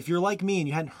 because if you're like me and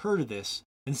you hadn't heard of this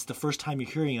and it's the first time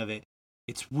you're hearing of it,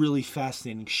 it's really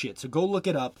fascinating shit. So go look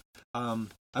it up. I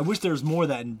wish there was more of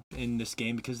that in this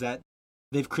game, because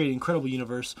they've created an incredible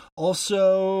universe.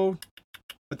 Also,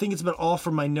 I think it's about all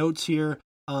for my notes here.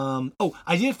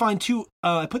 I did find two.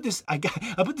 I put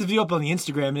the video up on the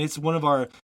Instagram, and it's one of our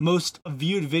most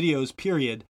viewed videos.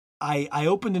 Period. I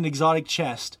opened an exotic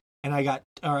chest, and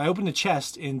I opened a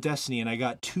chest in Destiny, and I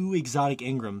got 2 exotic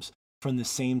engrams from the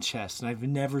same chest, and I've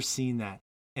never seen that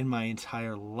in my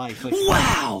entire life. Like,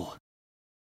 wow.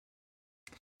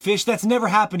 Fish, that's never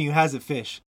happened to you, has it,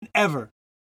 Fish? Ever.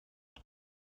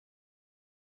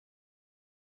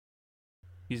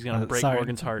 He's gonna break sorry.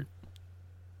 Morgan's heart.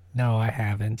 No, I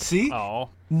haven't. See?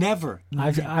 Oh, Never.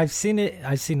 I've seen it.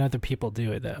 I've seen other people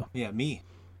do it though. Yeah, me. You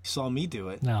saw me do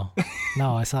it. No,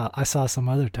 I saw some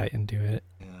other Titan do it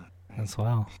Yeah. as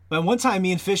well. But one time,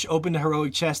 me and Fish opened a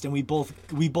heroic chest, and we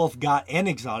both got an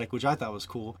exotic, which I thought was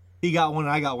cool. He got one,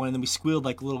 and I got one, and then we squealed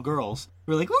like little girls.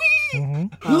 We were like, wee!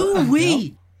 Mm-hmm.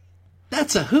 Ooh-wee!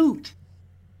 That's a hoot.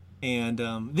 And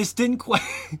this didn't quite.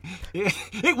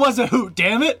 It was a hoot,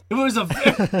 damn it!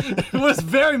 It was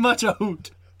very much a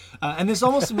hoot. And this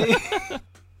almost made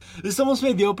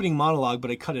the opening monologue,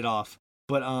 but I cut it off.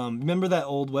 But remember that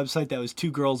old website that was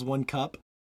 2 girls, 1 cup?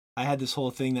 I had this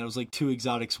whole thing that was like 2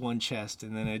 exotics, 1 chest,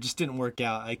 and then it just didn't work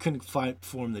out. I couldn't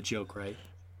form the joke right.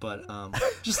 But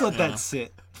just let that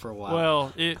sit for a while.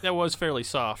 well, that was fairly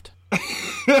soft.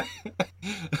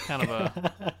 Kind of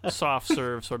a soft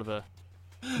serve, sort of a.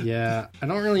 Yeah, I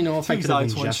don't really know if I could have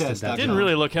Exotics, one ingested chest. that. Didn't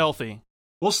really look healthy.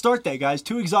 We'll start that, guys.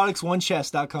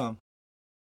 2exotics1chest.com.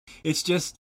 It's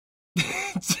just we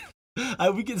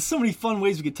get so many fun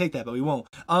ways we could take that, but we won't.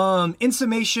 In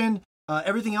summation,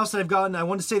 everything else that I've gotten, I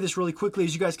want to say this really quickly.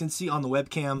 As you guys can see on the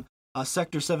webcam,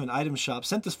 Sector 7 Item Shop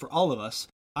sent this for all of us.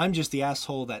 I'm just the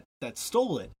asshole that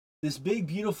stole it. This big,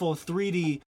 beautiful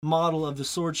 3D model of the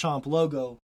Sword Chomp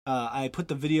logo. I put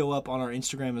the video up on our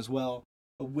Instagram as well,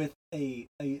 with I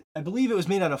believe it was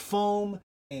made out of foam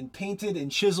and painted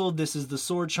and chiseled. This is the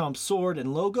Sword Chomp sword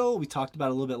and logo. We talked about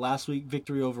it a little bit last week.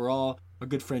 Victory overall. Our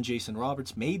good friend Jason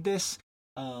Roberts made this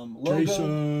logo.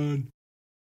 Jason.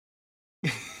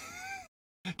 Can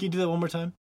you do that one more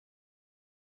time?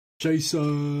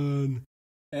 Jason.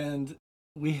 And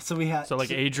we had So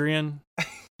like Adrian.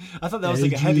 I thought that was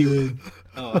like a heavy.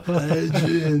 Oh,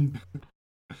 Adrian.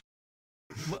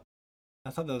 I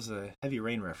thought that was a Heavy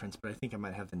Rain reference, but I think I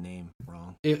might have the name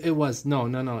wrong. It was. No,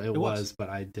 it was. was, but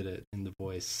I did it in the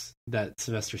voice that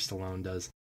Sylvester Stallone does.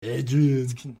 Adrian.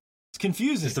 It's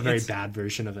confusing. Just a very bad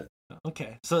version of it.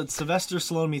 Okay, so it's Sylvester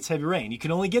Stallone meets Heavy Rain. You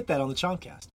can only get that on the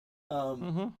Chompcast.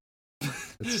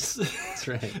 That's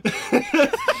right.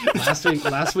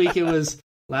 Last week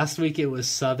it was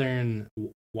Southern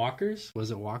Walkers.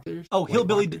 Was it Walkers? Oh, White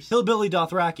Hillbilly Walkers? Hillbilly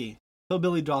Dothraki.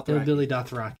 Hillbilly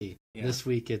Dothraki. Yeah. This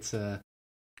week it's Heavy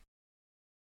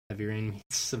Rain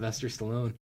meets Sylvester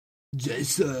Stallone.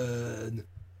 Jason.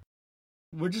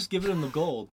 We're just giving him the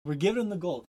gold. We're giving him the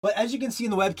gold. But as you can see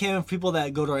in the webcam, for people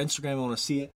that go to our Instagram and want to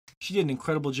see it, she did an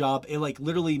incredible job. It like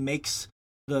literally makes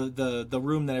the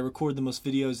room that I record the most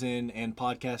videos in and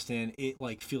podcast in, it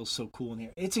like feels so cool in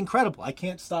here. It's incredible. I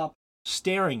can't stop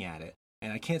staring at it,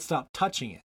 and I can't stop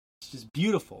touching it. It's just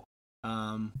beautiful.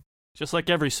 Just like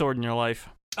every sword in your life.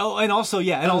 Oh, and also,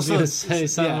 yeah, and I was also gonna say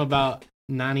something about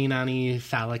nani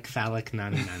phallic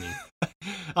nani.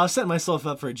 I was setting myself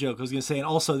up for a joke. I was going to say, and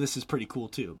also this is pretty cool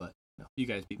too, but no, you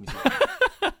guys beat me to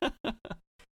it.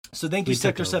 So thank you,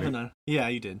 Sector 7. Yeah,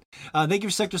 you did. Thank you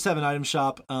for Sector 7 Item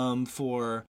Shop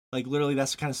for, like, literally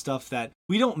that's the kind of stuff that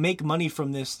we don't make money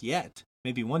from this yet.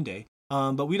 Maybe one day.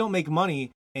 But we don't make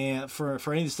money and for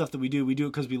any of the stuff that we do it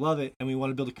because we love it and we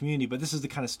want to build a community. But this is the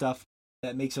kind of stuff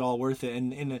that makes it all worth it.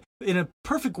 And in a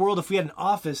perfect world, if we had an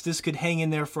office, this could hang in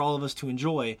there for all of us to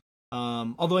enjoy.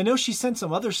 Although I know she sent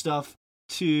some other stuff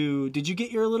to. Did you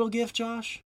get your little gift,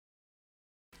 Josh?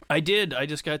 I did. I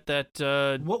just got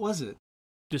that. What was it?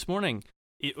 This morning.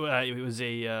 It was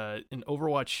an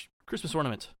Overwatch Christmas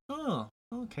ornament. Oh,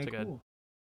 okay, It's like cool.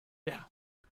 Yeah,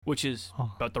 which is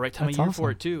about the right time of year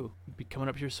for it too. It'll be coming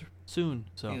up here soon.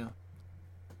 So yeah.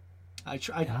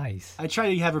 Nice. I tried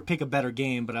to have her pick a better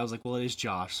game, but I was like, well, it is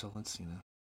Josh, so let's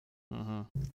Mm-hmm.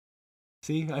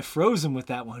 See, I froze him with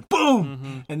that one. Boom!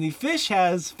 Mm-hmm. And the fish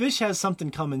has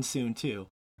something coming soon too.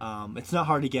 It's not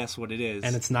hard to guess what it is.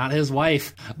 And it's not his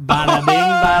wife. Bada bing,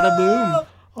 bada boom.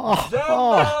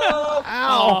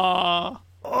 Ow!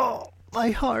 Oh,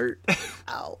 my heart.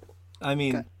 Ow. I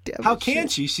mean, God damn how it, can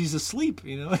shit. she? She's asleep,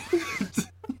 you know?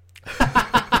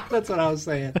 That's what I was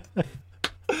saying.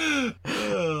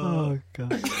 Oh,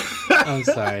 God. I'm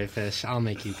sorry, Fish. I'll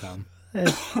make you come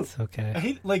It's okay. I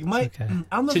hate, like, my... okay.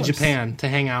 I don't know to if I'm Japan to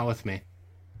hang out with me.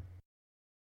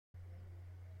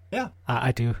 Yeah.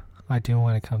 I do want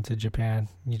to come to Japan.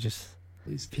 Please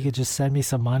If you could just send me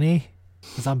some money,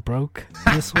 because I'm broke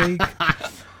this week.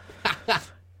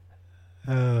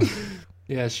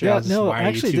 Yeah, sure. Yeah, I'll just no, wire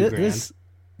actually, you $2,000. this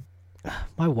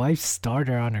my wife's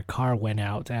starter on her car went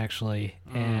out actually,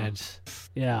 and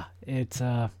yeah, it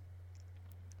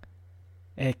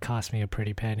cost me a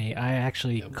pretty penny. I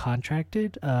actually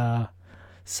contracted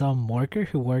some worker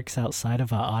who works outside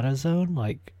of an AutoZone.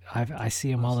 Like I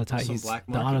see him all the time. Some He's black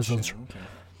the market AutoZone's. shit. Okay.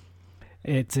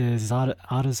 It is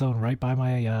AutoZone right by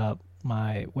my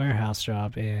my warehouse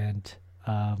job, and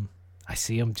I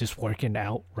see him just working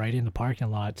out right in the parking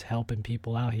lot, helping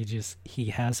people out. He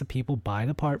has the people buy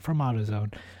the part from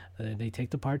AutoZone, they take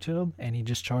the part to him, and he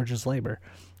just charges labor.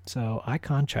 So I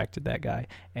contracted that guy,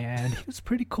 and he was a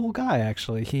pretty cool guy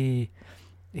actually.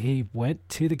 He went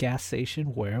to the gas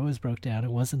station where it was broke down.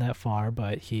 It wasn't that far,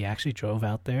 but he actually drove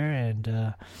out there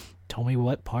and told me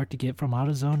what part to get from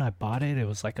AutoZone. I bought it. It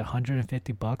was like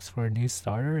 $150 for a new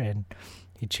starter, and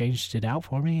he changed it out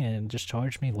for me and just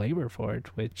charged me labor for it,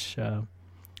 which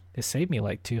it saved me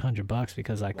like $200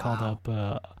 because I called up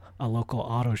a local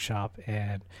auto shop,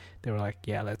 and they were like,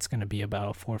 "Yeah, that's going to be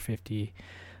about a $450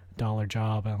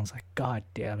 job." And I was like, "God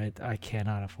damn it, I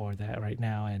cannot afford that right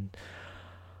now." And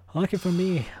lucky for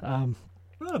me, What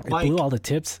a I bike. blew all the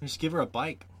tips. Just give her a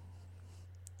bike.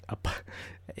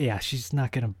 Yeah, she's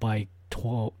not going to bike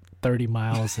 30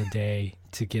 miles a day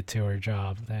to get to her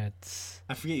job. That's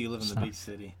I forget you live in the not- big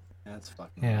city. That's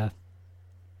fucking yeah.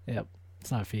 Yep,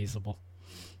 it's not feasible.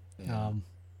 Yeah.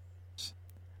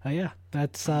 Yeah,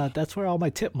 that's where all my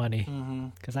tip money, Mm-hmm.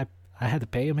 because I had to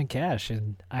pay him in cash,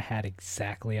 and I had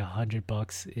exactly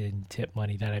 $100 in tip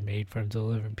money that I made from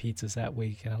delivering pizzas that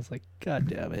week, and I was like, God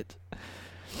damn it.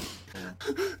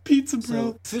 Pizza,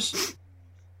 bro. So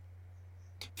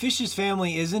Fish's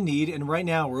family is in need, and right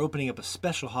now we're opening up a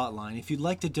special hotline. If you'd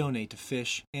like to donate to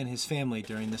Fish and his family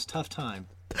during this tough time,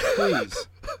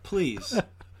 please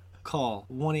call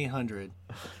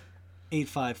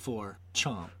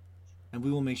 1-800-854-CHOMP, and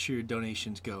we will make sure your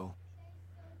donations go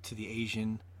to the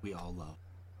Asian we all love.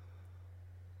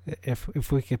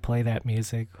 If we could play that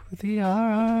music, with the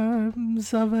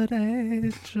arms of an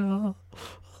angel.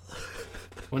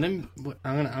 When I'm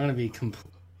gonna be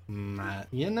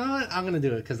you know what? I'm gonna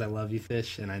do it because I love you,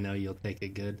 Fish, and I know you'll take it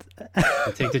good.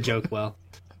 You'll take the joke well.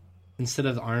 Instead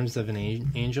of arms of an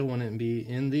angel, wouldn't it be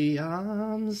in the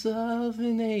arms of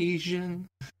an Asian?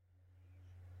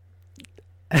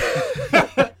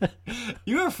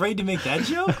 You were afraid to make that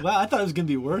joke? Wow, I thought it was gonna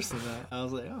be worse than that. I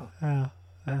was like, oh.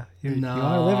 You No,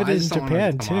 are living I in just don't want it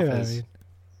Japan to come too. off I as- mean,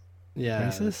 Yeah,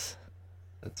 racist?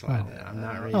 that's why I'm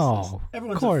not racist. Oh,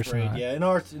 Everyone's of course afraid. not.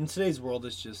 Yeah, in today's world,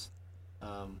 it's just,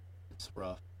 it's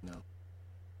rough. No.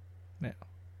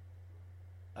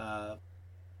 Yeah.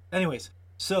 Anyways,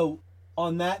 so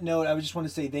on that note, I would just want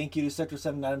to say thank you to Sector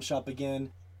 7 Item Shop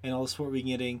again and all the support we're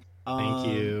getting. Thank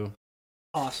you.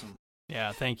 Awesome.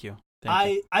 Yeah, thank you.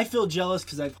 Thank you. I feel jealous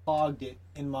because I've hogged it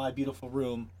in my beautiful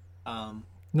room.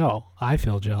 No, I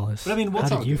feel jealous. But I mean, what's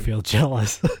how all do you good? feel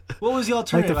jealous? What was the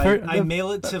alternative? I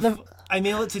mail it to I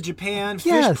mail it to Japan.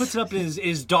 Yes. Fish puts it up in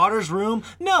his daughter's room.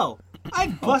 No, I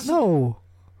bust. No,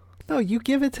 you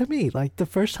give it to me. Like the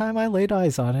first time I laid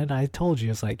eyes on it, I told you,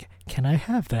 it's like, can I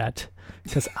have that?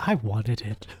 Because I wanted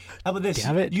it. How about this?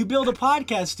 Damn it. You build a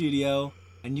podcast studio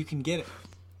and you can get it.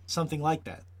 Something like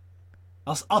that.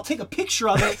 I'll take a picture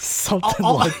of it. Something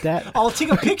I'll- like that. I'll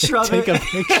take a picture of it. Take a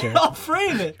picture. I'll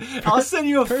frame it. I'll send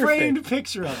you a Perfect. framed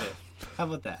picture of it. How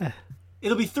about that?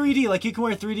 it'll be 3D. Like you can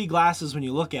wear 3D glasses when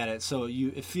you look at it, so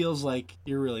it feels like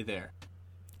you're really there.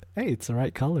 Hey, it's the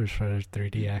right colors for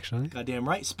 3D, actually. Goddamn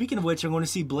right. Speaking of which, I'm going to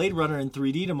see Blade Runner in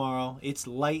 3D tomorrow. It's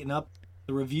lighting up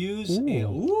the reviews.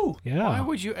 Ooh. Yeah. Why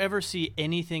would you ever see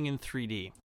anything in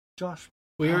 3D? Josh.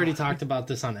 We already talked about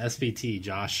this on SVT,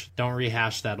 Josh. Don't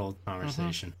rehash that old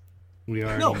conversation. We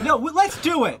already No, let's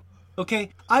do it. Okay,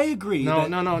 I agree. No.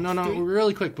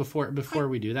 Really quick before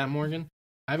we do that, Morgan,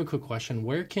 I have a quick question.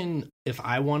 If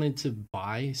I wanted to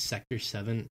buy Sector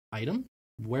 7 item,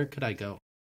 where could I go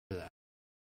for that?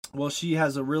 Well, she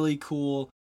has a really cool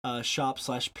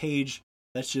shop/page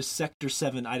that's just Sector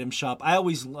 7 item shop. I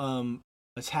always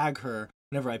tag her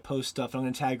whenever I post stuff. I'm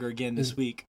going to tag her again this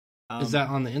week. Is that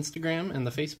on the Instagram and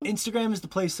the Facebook? Instagram is the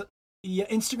place. Yeah,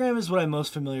 Instagram is what I'm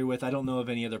most familiar with. I don't know of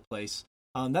any other place.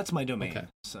 That's my domain. Okay.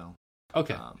 So.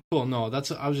 Okay. Cool. No,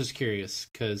 I was just curious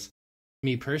because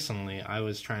me personally, I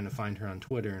was trying to find her on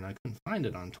Twitter and I couldn't find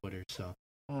it on Twitter. So,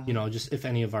 just if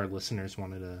any of our listeners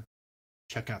wanted to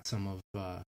check out some of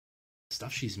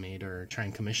stuff she's made or try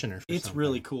and commission her for it's something.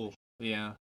 really cool.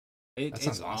 Yeah. That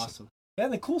sounds awesome. Yeah,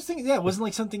 the coolest thing, it wasn't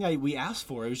like something we asked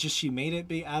for. It was just she made it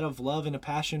be out of love and a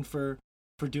passion for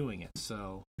doing it.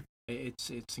 So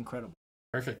it's incredible.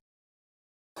 Perfect.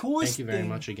 Coolest Thank you very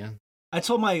much again. I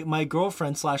told my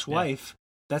girlfriend/wife,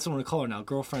 that's what I'm going to call her now,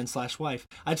 girlfriend/wife.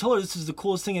 I told her this is the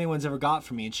coolest thing anyone's ever got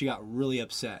from me, and she got really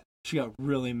upset. She got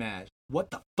really mad. What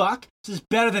the fuck? This is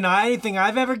better than anything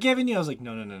I've ever given you? I was like,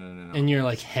 no. And you're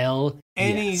like, hell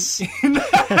yes.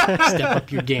 Step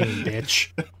up your game,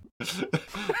 bitch.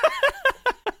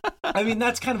 I mean,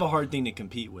 that's kind of a hard thing to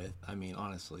compete with. I mean,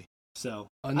 honestly. So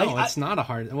no, it's not a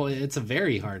hard. Well, it's a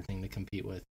very hard thing to compete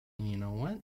with. And you know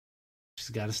what? She's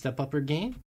got to step up her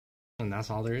game, and that's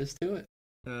all there is to it.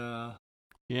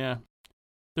 Yeah,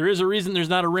 there is a reason there's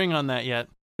not a ring on that yet.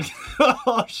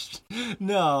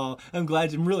 No, I'm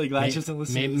really glad she doesn't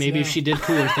listen. Maybe if she did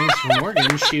cooler things for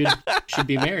Morgan, she'd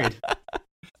be married.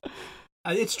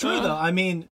 It's true though. I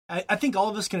mean, I think all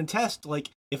of us can attest. Like,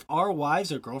 if our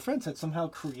wives or girlfriends had somehow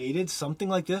created something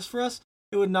like this for us,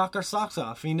 it would knock our socks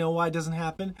off. And you know why it doesn't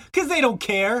happen? Because they don't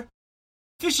care.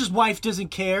 Fish's wife doesn't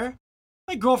care.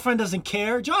 My girlfriend doesn't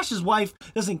care. Josh's wife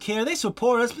doesn't care. They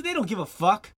support us, but they don't give a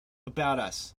fuck about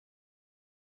us.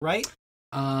 Right?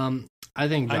 I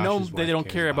think Josh's I know wife they don't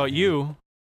care about him. you.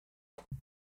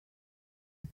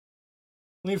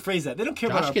 Let me phrase that. They don't care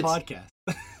about our podcast.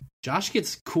 Josh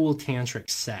gets cool tantric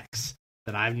sex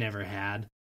that I've never had.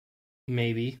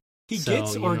 Maybe. He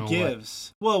gets or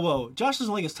gives. What? Whoa. Josh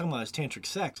doesn't like us talking about his tantric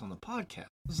sex on the podcast.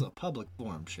 This is a public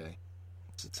forum, Shay.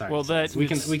 Sorry. Well, we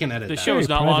can edit the that. show's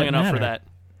not long enough for that.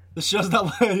 The show's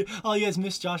not long. Oh, you guys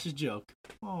missed Josh's joke.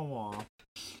 Oh,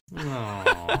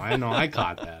 I know. I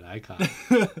caught that.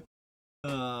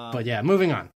 But yeah,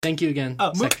 moving on. Thank you again,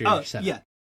 Sector 7. Yeah.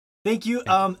 Thank you.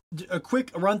 A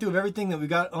quick run through of everything that we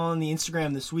got on the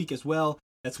Instagram this week as well.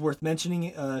 That's worth mentioning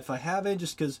if I haven't,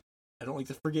 just because I don't like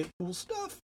to forget cool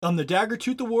stuff. The Dagger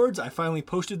Tooth Awards, I finally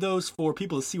posted those for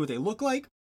people to see what they look like.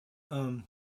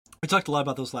 We talked a lot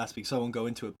about those last week, so I won't go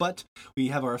into it. But we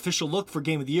have our official look for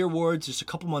Game of the Year awards just a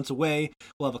couple months away.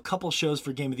 We'll have a couple shows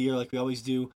for Game of the Year like we always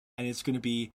do, and it's going to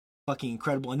be fucking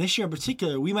incredible. And this year in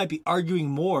particular, we might be arguing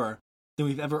more than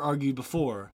we've ever argued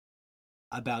before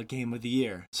about Game of the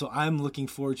Year. So I'm looking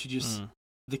forward to just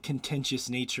the contentious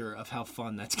nature of how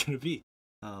fun that's going to be.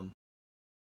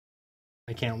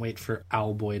 I can't wait for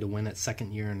Owlboy to win it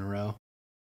second year in a row.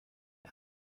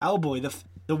 Owlboy,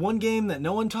 the one game that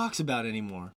no one talks about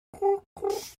anymore.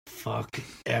 Fuck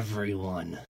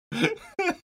everyone.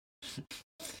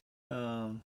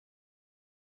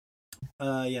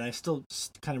 Yeah, I still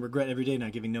kind of regret every day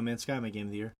not giving No Man's Sky my Game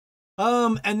of the Year.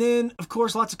 And then, of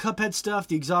course, lots of Cuphead stuff,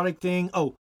 the exotic thing.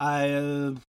 Oh,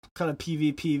 I cut a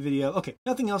PvP video. Okay,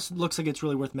 nothing else looks like it's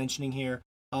really worth mentioning here.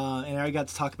 And I got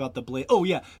to talk about the Blade. Oh,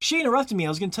 yeah, Shay interrupted me. I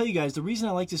was going to tell you guys, the reason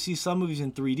I like to see some movies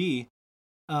in 3D,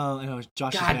 I know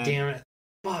Josh is mad. God damn it.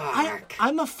 Fuck.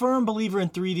 I'm a firm believer in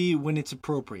 3D when it's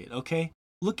appropriate, okay?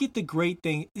 Look at the great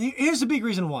thing. Here's a big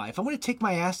reason why. If I want to take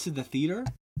my ass to the theater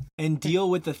and deal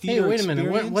with the theater experience... Hey,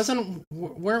 wait a minute.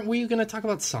 Weren't we going to talk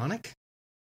about Sonic?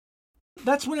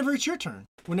 That's whenever it's your turn.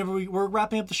 Whenever we're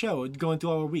wrapping up the show, going through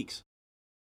all our weeks.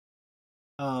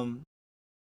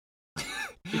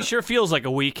 It sure feels like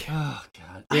a week. Oh,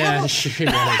 God. Yeah, it sure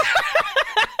does.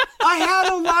 I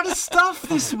had a lot of stuff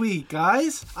this week,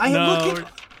 guys. I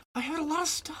had a lot of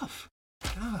stuff.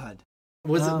 God.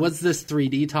 Was this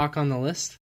 3D talk on the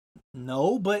list?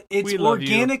 No, but it's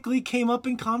organically came up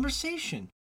in conversation.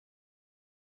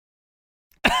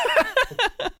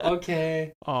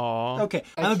 Okay. Aww. Okay.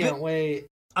 I can't wait.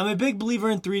 I'm a big believer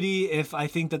in 3D if I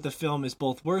think that the film is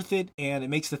both worth it and it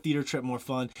makes the theater trip more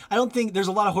fun. I don't think there's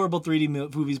a lot of horrible 3D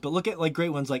movies, but look at like great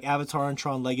ones like Avatar and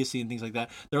Tron Legacy and things like that.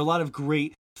 There are a lot of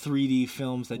great 3D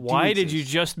films that Why do did you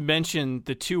just mention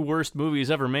the 2 worst movies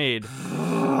ever made?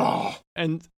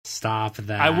 And stop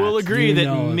that. I will agree that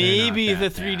know maybe they're the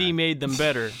not that 3D bad. made them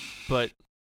better, but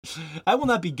I will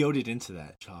not be goaded into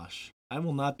that, Josh. I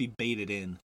will not be baited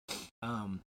in.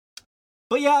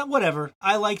 But yeah, whatever.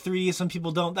 I like 3D. Some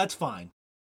people don't. That's fine.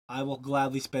 I will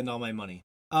gladly spend all my money.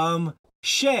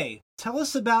 Shay, tell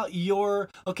us about your...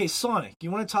 Okay, Sonic. You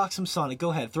want to talk some Sonic? Go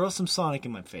ahead. Throw some Sonic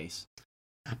in my face.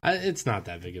 It's not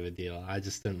that big of a deal. I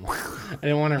just didn't want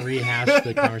to rehash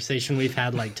the conversation we've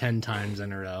had like 10 times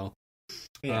in a row.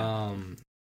 Yeah.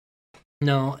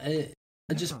 No,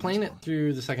 just playing it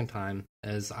through the second time,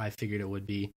 as I figured it would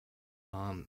be,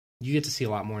 you get to see a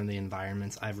lot more in the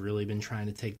environments. I've really been trying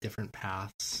to take different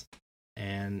paths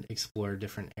and explore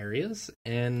different areas,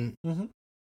 and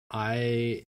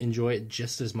I enjoy it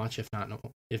just as much, if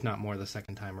not more, the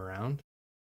second time around,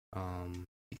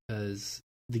 because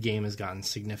the game has gotten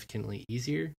significantly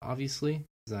easier. Obviously,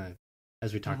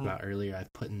 as we talked about earlier,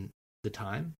 I've put in the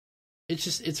time.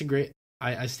 It's a great.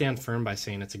 I stand firm by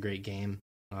saying it's a great game.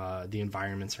 The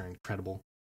environments are incredible.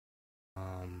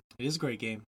 It is a great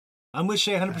game. I'm with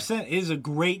Shay 100%. It is a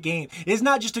great game. It is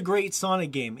not just a great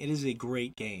Sonic game. It is a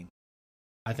great game.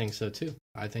 I think so too.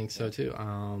 I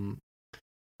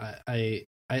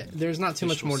there's not too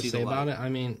much more to say about it. I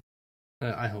mean,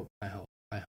 I hope.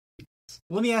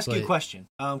 Let me ask you a question,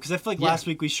 because I feel like last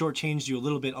week we shortchanged you a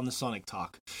little bit on the Sonic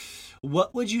talk.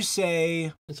 What would you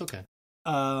say? It's okay.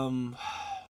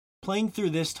 Playing through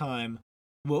this time,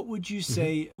 what would you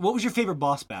say? What was your favorite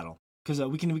boss battle? Because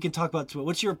we can talk about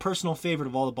what's your personal favorite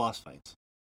of all the boss fights.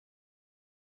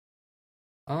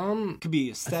 Could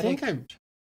be aesthetic.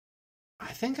 I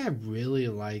think I really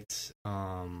liked.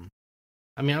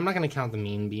 I mean, I'm not going to count the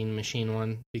Mean Bean Machine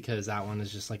one because that one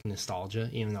is just like nostalgia,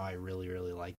 even though I really,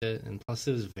 really liked it. And plus,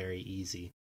 it was very easy.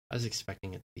 I was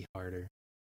expecting it to be harder,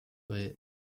 but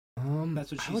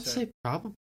that's what she I would said. say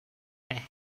probably.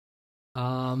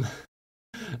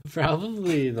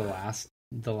 Probably the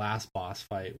last boss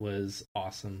fight was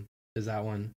awesome because that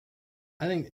one, I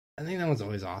think that one's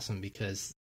always awesome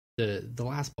because the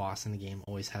last boss in the game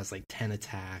always has like 10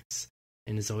 attacks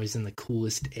and is always in the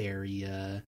coolest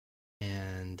area,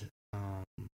 and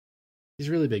he's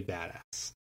a really big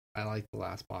badass. I like the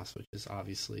last boss, which is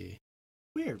obviously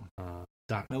weird. I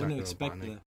Dr. wouldn't expect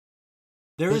Robotnik. that.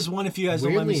 There is one, if you guys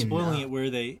don't mind me Weirdly spoiling enough- it, where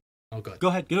they Oh, good. go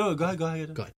ahead. Go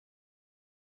ahead.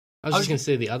 I was just gonna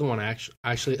say the other one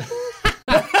actually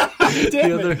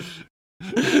Damn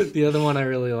the other one I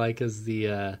really like is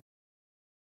the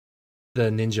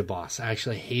ninja boss. I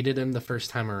actually hated him the first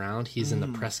time around. He's in the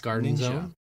press garden ninja.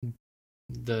 zone.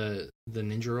 The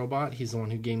ninja robot. He's the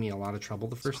one who gave me a lot of trouble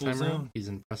the first cool time zone. around. He's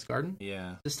in press garden.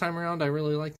 Yeah. This time around, I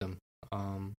really liked him.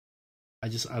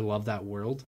 I love that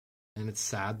world, and it's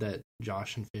sad that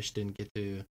Josh and Fish didn't get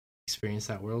to experience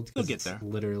that world. They'll 'Cause get it's there.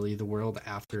 literally the world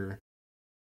after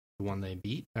the one they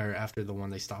beat, or after the one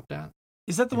they stopped at.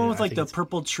 Is that the one Yeah, with I like think the it's-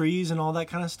 purple trees and all that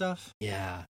kind of stuff?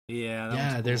 Yeah. Yeah. That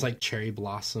Yeah, one's there's cool. like cherry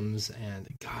blossoms, and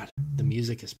God, the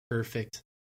music is perfect.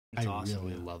 It's I awesome,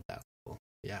 really yeah. love that level.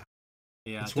 Yeah,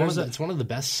 Yeah. it's one of the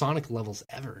best Sonic levels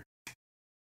ever.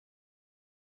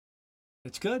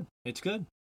 It's good. It's good.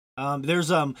 There's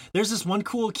this one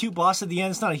cool, cute boss at the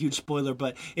end. It's not a huge spoiler,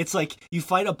 but it's like you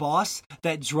fight a boss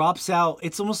that drops out.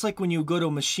 It's almost like when you go to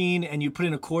a machine and you put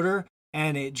in a quarter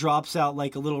and it drops out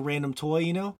like a little random toy,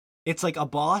 you know? It's like a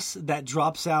boss that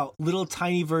drops out little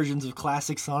tiny versions of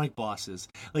classic Sonic bosses.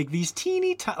 Like these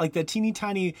like the teeny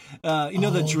tiny,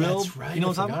 the drill. That's right. You know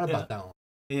what I I'm talking forgot about? about that one.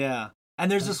 Yeah.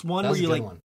 And there's this one That where was a you good like,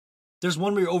 one. there's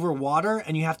one where you're over water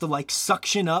and you have to like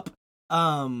suction up.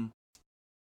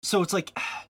 So it's like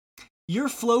you're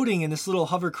floating in this little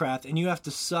hovercraft and you have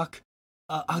to suck.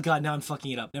 Oh God, now I'm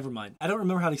fucking it up. Never mind. I don't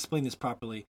remember how to explain this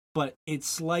properly, but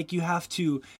it's like you have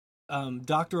to.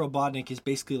 Dr. Robotnik is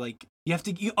basically like you have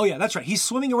to. Oh yeah, that's right. He's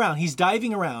swimming around. He's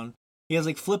diving around. He has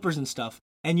like flippers and stuff.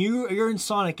 And you're in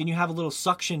Sonic and you have a little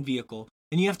suction vehicle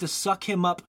and you have to suck him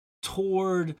up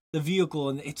toward the vehicle,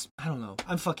 and it's, I don't know,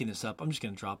 I'm fucking this up. I'm just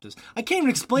gonna drop this. I can't even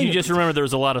explain it. You just remember there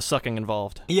was a lot of sucking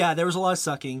involved. Yeah, there was a lot of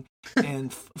sucking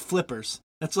and flippers.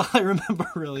 That's all I remember,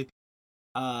 really.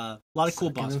 A lot of cool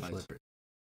Sucking boss and fights. flippers.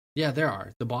 Yeah, there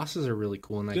are. The bosses are really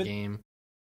cool in that Good. game.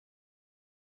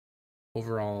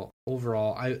 Overall,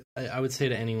 I would say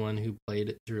to anyone who played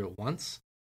it through it once,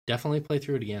 definitely play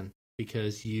through it again,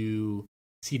 because you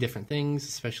see different things,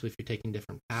 especially if you're taking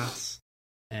different paths,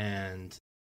 and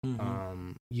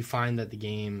you find that the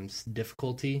game's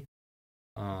difficulty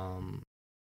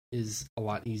is a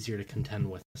lot easier to contend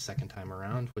with the second time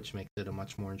around, which makes it a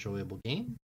much more enjoyable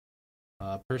game.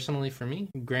 Personally, for me,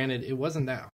 granted, it wasn't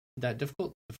that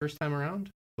difficult the first time around,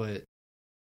 but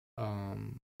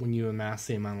when you amass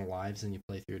the amount of lives and you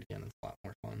play through it again, it's a lot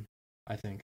more fun, I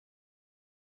think.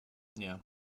 Yeah.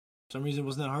 For some reason, it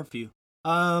wasn't that hard for you.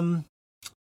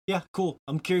 Yeah, cool.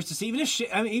 I'm curious to see,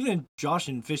 even if Josh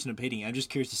and Fish end up hating it, I'm just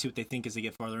curious to see what they think as they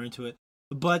get farther into it.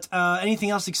 But anything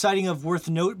else exciting of worth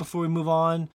note before we move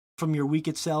on from your week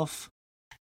itself?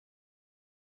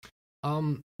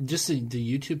 Just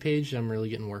the YouTube page I'm really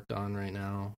getting worked on right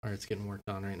now, or it's getting worked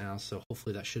on right now, so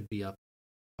hopefully that should be up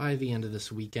by the end of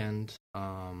this weekend.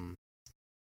 Plan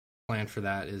for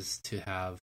that is to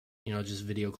have, just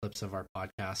video clips of our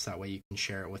podcast. That way you can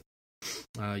share it with,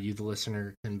 you, the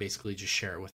listener, can basically just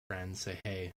share it with friends. Say,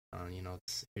 hey,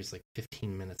 here's like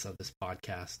 15 minutes of this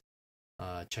podcast.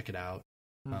 Check it out.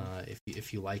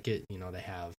 If you like it, they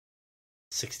have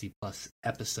 60 plus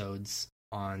episodes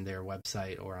on their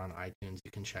website or on iTunes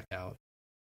you can check out.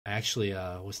 I actually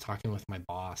was talking with my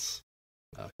boss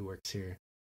who works here.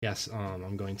 Yes,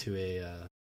 I'm going to a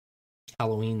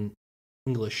Halloween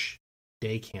English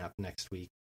day camp next week,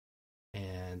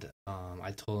 and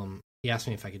I told him, he asked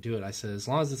me if I could do it. I said, as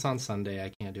long as it's on Sunday,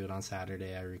 I can't do it on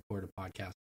Saturday. I record a podcast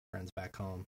with friends back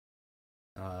home,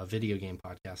 a video game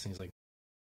podcast. And he's like,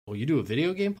 well, you do a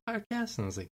video game podcast? And I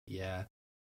was like, yeah.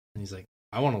 And he's like,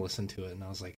 I want to listen to it. And I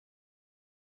was like,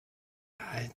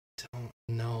 I don't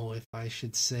know if I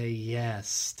should say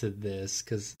yes to this,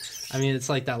 because it's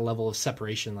like that level of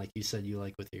separation, like you said you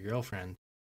like with your girlfriend.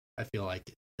 I feel like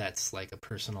that's like a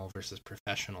personal versus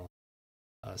professional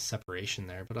separation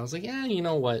there. But I was like, yeah, you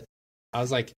know what? I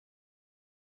was like,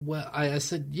 well, I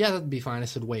said, yeah, that'd be fine. I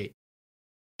said, wait,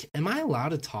 am I allowed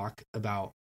to talk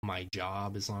about my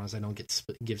job as long as I don't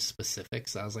give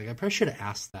specifics? I was like, I probably should have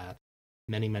asked that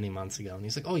many, many months ago. And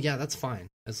he's like, oh yeah, that's fine.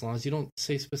 As long as you don't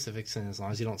say specifics and as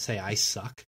long as you don't say I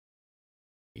suck,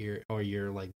 you're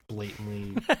like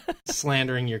blatantly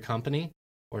slandering your company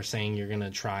or saying you're going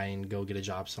to try and go get a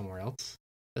job somewhere else.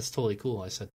 That's totally cool. I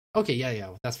said, okay,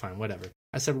 yeah, that's fine. Whatever.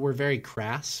 I said, we're very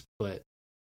crass, but,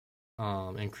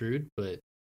 and crude, but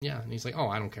yeah. And he's like, oh,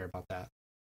 I don't care about that.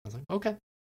 I was like, okay.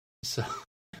 So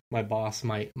my boss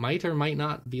might or might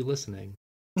not be listening.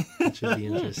 It should be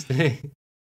interesting.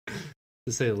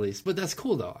 To say the least. But that's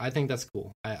cool, though. I think that's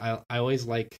cool. I always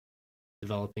like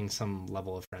developing some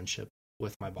level of friendship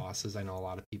with my bosses. I know a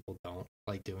lot of people don't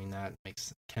like doing that.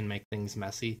 Can make things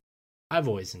messy. I've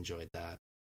always enjoyed that,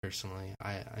 personally.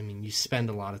 I mean, you spend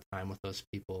a lot of time with those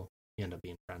people. You end up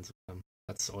being friends with them.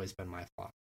 That's always been my thought.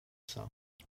 So,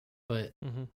 but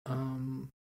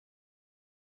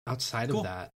outside of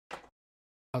that,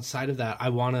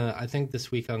 I think this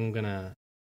week I've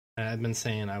been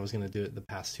saying I was going to do it the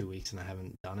past 2 weeks and I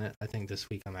haven't done it. I think this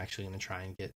week I'm actually going to try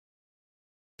and get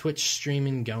Twitch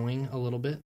streaming going a little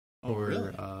bit. Oh,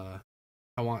 really?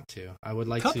 I want to. I would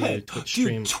like Cuphead. to Twitch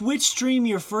stream. Dude, Twitch stream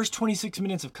your first 26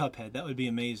 minutes of Cuphead. That would be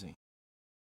amazing.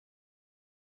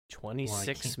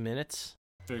 26 minutes?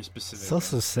 Very specific. So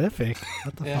specific.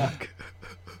 What the fuck?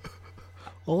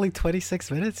 Only 26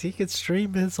 minutes? He could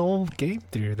stream his whole game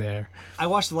through there. I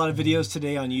watched a lot of videos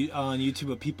today on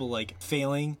YouTube of people like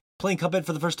playing Cuphead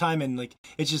for the first time, and like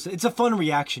it's a fun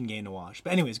reaction game to watch.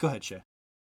 But anyways, go ahead, Shay.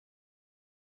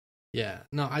 Yeah,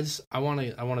 no, I want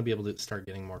to be able to start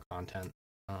getting more content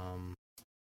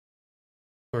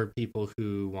for people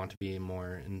who want to be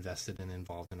more invested and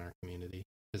involved in our community.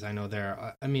 Because I know there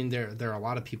are a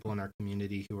lot of people in our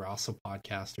community who are also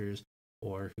podcasters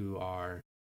or who are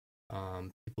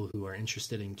people who are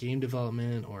interested in game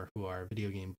development or who are video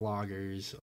game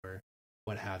bloggers or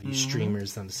what have you,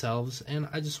 streamers themselves. And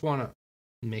I just want to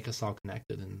make us all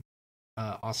connected. And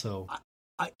also,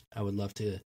 I would love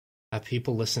to have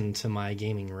people listen to my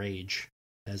gaming rage,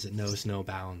 as it knows no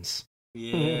bounds.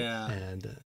 Yeah.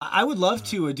 And I would love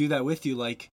to do that with you.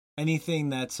 Like anything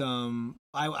that's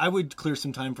I would clear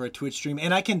some time for a Twitch stream,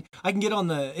 and I can get on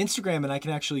the Instagram and I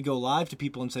can actually go live to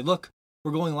people and say, look,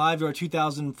 we're going live to our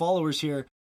 2,000 followers here.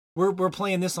 We're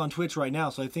playing this on Twitch right now,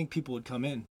 so I think people would come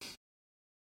in.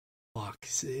 Fuck,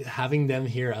 having them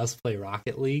hear us play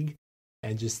Rocket League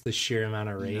and just the sheer amount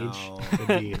of rage. No, would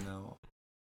be... no.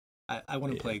 I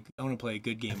want to play. I want to play a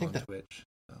good game on Twitch.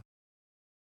 So.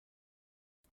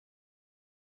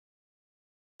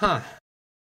 Huh.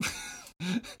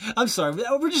 I'm sorry.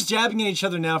 We're just jabbing at each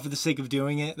other now for the sake of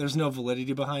doing it. There's no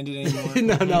validity behind it anymore.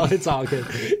 No, it's all good.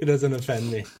 It doesn't offend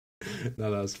me.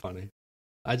 No, that was funny.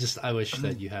 I wish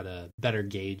that you had a better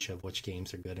gauge of which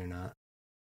games are good or not.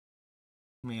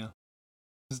 Yeah.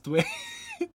 It's the way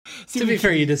To be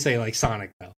fair, you did say like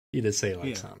Sonic though. You did say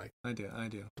like Sonic. I do.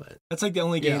 But that's like the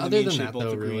only game. Other than Shay that, both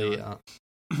though, agree really, on.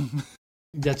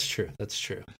 that's true.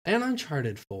 And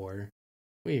Uncharted 4,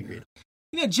 we agreed.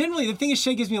 Generally, the thing is,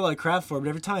 Shay gives me a lot of crap for it, but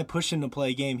every time I push him to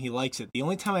play a game, he likes it. The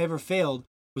only time I ever failed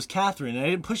was Catherine, and I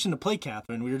didn't push him to play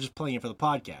Catherine. We were just playing it for the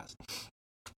podcast.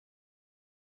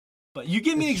 But you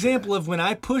give me an example of when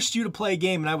I pushed you to play a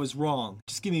game and I was wrong.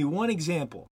 Just give me one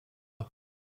example.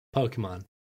 Pokemon.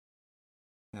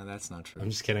 No, that's not true. I'm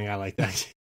just kidding. I like that.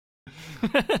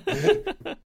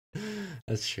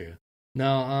 That's true.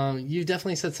 No, you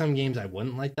definitely said some games I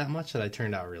wouldn't like that much that I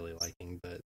turned out really liking,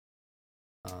 but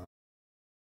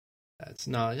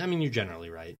I mean, you're generally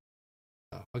right.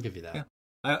 So I'll give you that.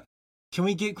 Yeah. Can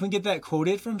we get that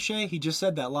quoted from Shay? He just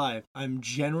said that live. I'm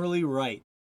generally right.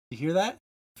 You hear that?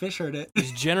 Fish heard it.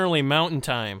 It's generally mountain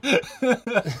time.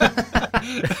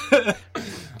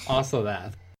 Also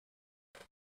that.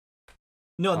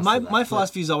 No, my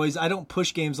philosophy is always I don't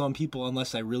push games on people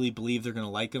unless I really believe they're going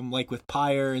to like them. Like with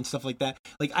Pyre and stuff like that.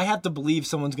 Like I have to believe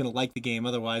someone's going to like the game,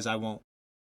 otherwise I won't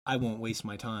waste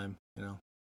my time,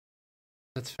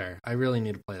 That's fair. I really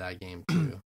need to play that game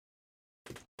too.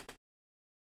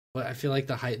 But I feel like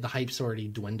the hype's already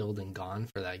dwindled and gone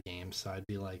for that game, so I'd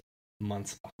be like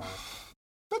months behind.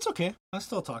 That's okay. I'll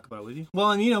still talk about it with you.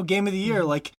 Well, and game of the year,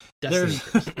 like Destiny.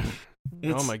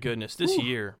 Oh my goodness, this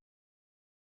year.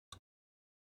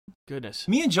 Goodness.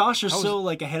 Me and Josh are so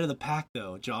like ahead of the pack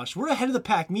though, Josh. We're ahead of the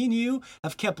pack. Me and you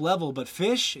have kept level, but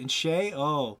Fish and Shay,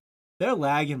 they're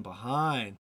lagging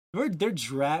behind. We're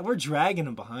dragging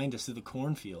them behind us through the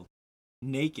cornfield.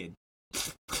 Naked.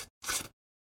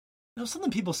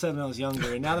 Something people said when I was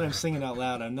younger, and now that I'm singing out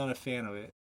loud, I'm not a fan of it.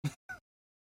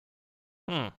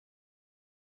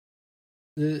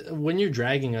 When you're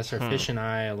dragging us, are Fish and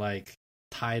I like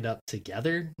tied up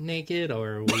together naked,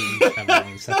 or we have our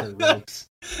own separate ropes?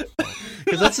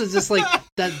 Because that's just like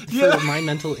that for my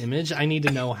mental image. I need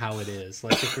to know how it is.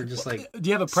 Like if we're just like, do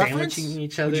you have a preference? Sandwiching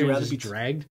each other and just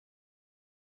dragged.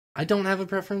 I don't have a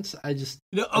preference. I just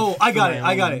I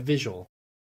got it. Visual.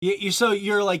 So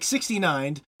you're like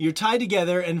 69. You're tied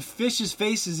together, and Fish's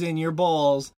face is in your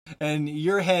balls, and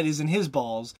your head is in his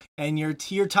balls, and you're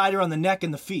tied around the neck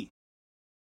and the feet.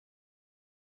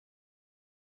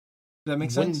 Does that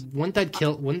make sense? Wouldn't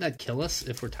that kill us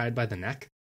if we're tied by the neck?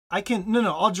 I can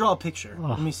I'll draw a picture.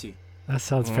 Let me see. That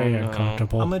sounds very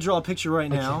uncomfortable. I'm gonna draw a picture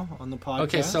right now on the podcast.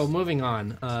 Okay, so moving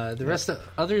on. The rest of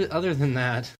other than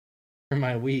that, for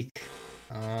my week,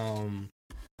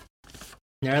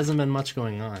 there hasn't been much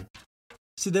going on.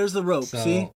 See, there's the rope.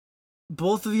 See,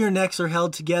 both of your necks are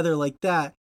held together like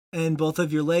that, and both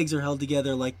of your legs are held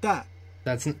together like that.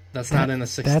 That's not in a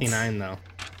 69 though.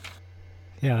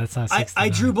 Yeah, that's not 69. I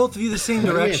drew both of you the same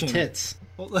direction. Why do we have tits?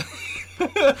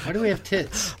 Why do we have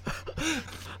tits?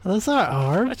 Those are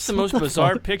arms. That's the most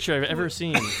bizarre picture I've ever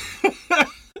seen.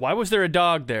 Why was there a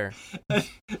dog there?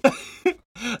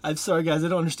 I'm sorry, guys. I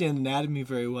don't understand anatomy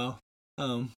very well.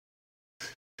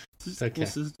 It's okay.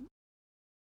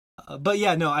 But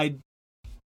yeah, no,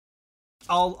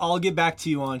 I'll get back to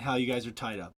you on how you guys are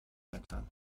tied up next time.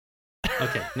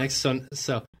 Okay, next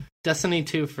so Destiny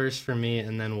 2 first for me,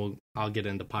 and then I'll get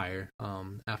into Pyre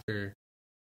after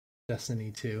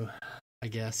Destiny 2, I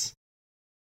guess.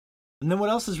 And then what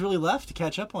else is really left to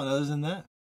catch up on other than that?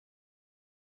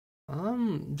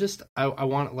 Just I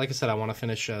want, like I said, I want to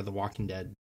finish The Walking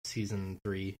Dead season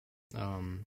 3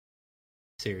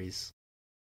 series.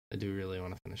 I do really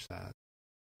want to finish that.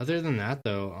 Other than that,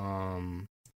 though,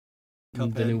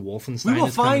 the new Wolfenstein. We will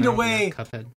find a way.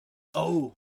 Cuphead.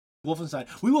 Oh, Wolfenstein.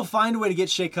 We will find a way to get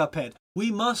Shay Cuphead. We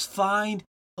must find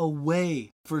a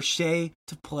way for Shay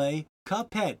to play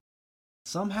Cuphead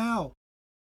somehow.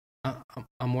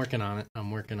 I'm working on it.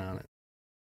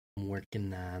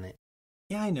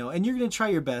 Yeah, I know. And you're going to try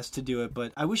your best to do it,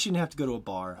 but I wish you didn't have to go to a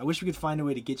bar. I wish we could find a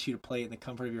way to get you to play it in the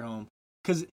comfort of your home.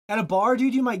 Because at a bar,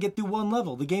 dude, you might get through one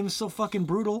level. The game is so fucking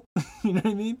brutal. You know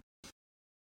what I mean?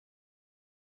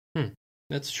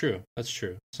 That's true.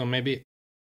 So maybe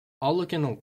I'll look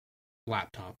into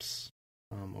laptops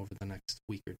over the next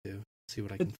week or two, see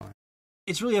what I can find.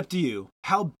 It's really up to you.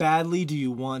 How badly do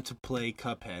you want to play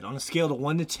Cuphead on a scale of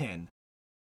 1 to 10?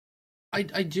 I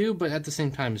do, but at the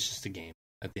same time, it's just a game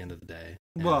at the end of the day.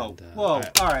 Whoa. All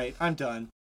right, I'm done.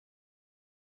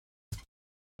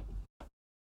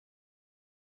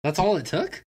 That's all it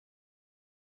took?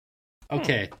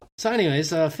 Okay. So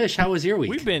anyways, Fish, how was your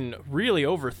week? We've been really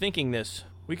overthinking this.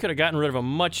 We could have gotten rid of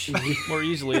him much more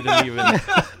easily than we even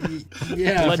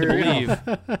led to believe.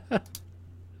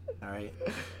 All right.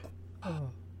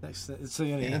 Next, so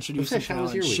you're going to introduce Fish, how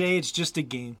was your week? Shay, it's just a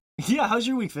game. Yeah, how's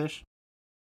your week, Fish?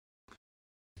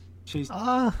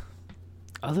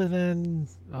 Other than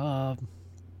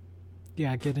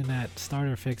getting that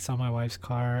starter fixed on my wife's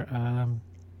car,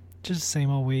 just the same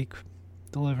old week,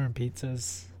 delivering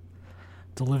pizzas,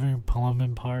 delivering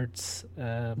plumbing parts,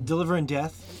 delivering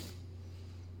death.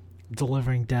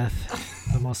 Delivering death,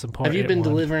 the most important. Have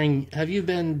you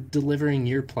been delivering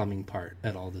your plumbing part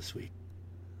at all this week?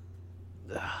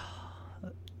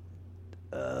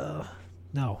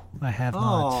 No, I have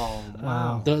not. Oh,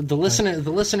 wow. The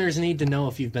listeners need to know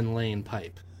if you've been laying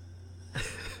pipe.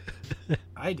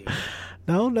 I do.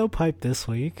 No pipe this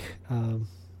week.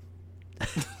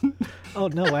 Oh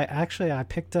no, I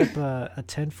picked up a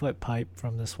 10-foot pipe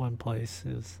from this one place.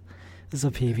 It was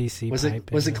a PVC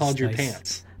pipe. Was it called your nice,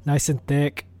 pants? Nice and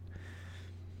thick.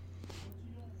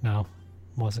 No,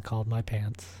 wasn't called my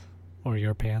pants or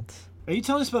your pants. Are you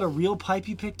telling us about a real pipe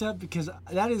you picked up? Because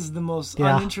that is the most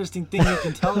uninteresting thing you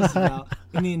can tell us about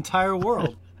in the entire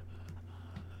world.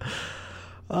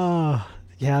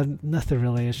 Yeah, nothing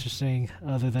really interesting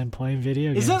other than playing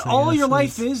video games. Is that all your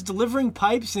life is? Delivering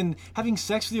pipes and having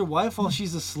sex with your wife while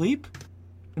she's asleep?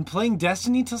 And playing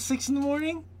Destiny till 6 in the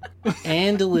morning?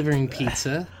 And delivering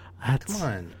pizza? Come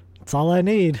on. That's all I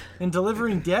need. And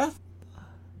delivering death?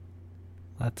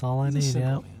 That's all I need, simple,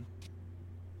 yeah. man.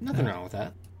 Nothing wrong with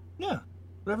that. Yeah,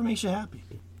 whatever makes you happy.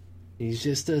 He's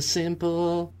just a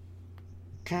simple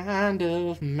kind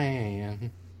of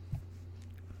man.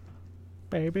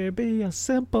 Baby, be a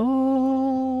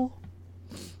simple.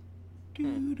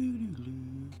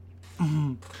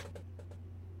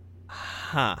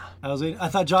 Huh. I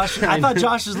thought Josh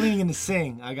was leaning in to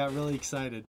sing. I got really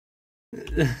excited.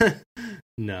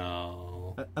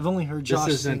 No. I've only heard Josh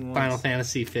this sing isn't once. Final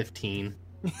Fantasy 15.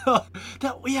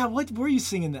 What were you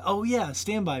singing that? Oh yeah,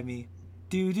 Stand By Me.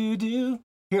 Do do do.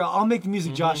 Here, I'll make the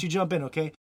music, Josh. You jump in,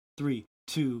 okay? 3,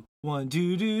 2, 1.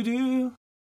 Do do do.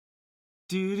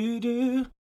 Do do do.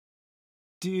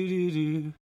 Do do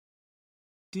do.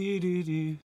 Do do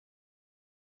do.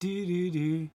 Do do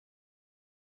do.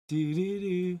 Do do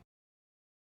do.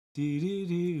 Do do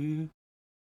do.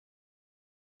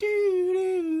 Do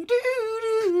do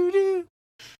do do.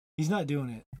 He's not doing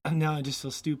it. Now I just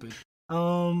feel stupid.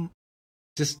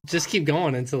 Just keep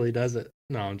going until he does it.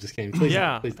 No, I'm just kidding. Please,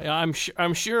 please.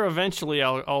 I'm sure eventually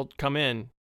I'll come in,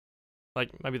 like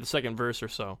maybe the second verse or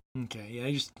so. Okay, yeah,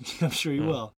 I'm sure you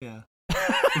will. Yeah,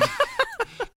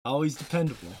 always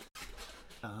dependable.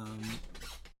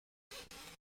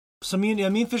 So me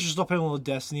and Fisher still playing a little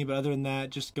Destiny, but other than that,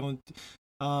 just going.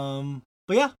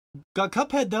 But yeah, got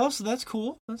Cuphead though, so that's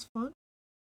cool. That's fun.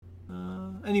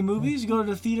 Any movies? You go to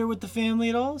the theater with the family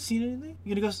at all? Seen anything?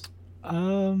 You gonna go?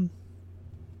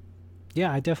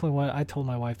 Yeah, I definitely want. I told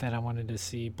my wife that I wanted to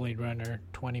see Blade Runner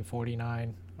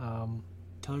 2049. Tell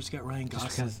her it's got Ryan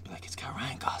Gosling. Like it's got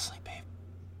Ryan Gosling, babe.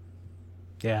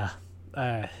 Yeah,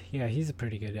 yeah, he's a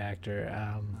pretty good actor.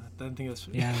 I don't think that's.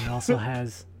 Yeah, and it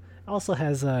also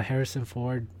has Harrison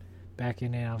Ford back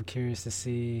in it. I'm curious to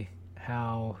see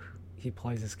how he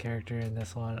plays his character in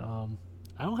this one.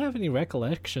 I don't have any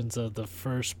recollections of the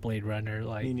first Blade Runner.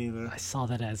 Like, me neither. I saw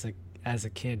that as a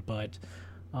kid, but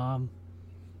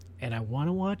and I want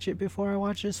to watch it before I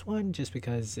watch this one, just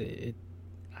because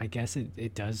I guess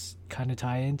it does kind of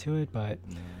tie into it. But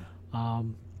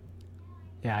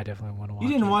yeah, I definitely want to watch it.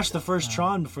 You didn't watch the first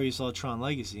Tron before you saw Tron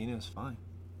Legacy, and it was fine.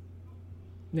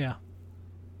 Yeah.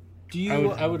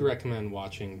 I would recommend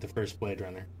watching the first Blade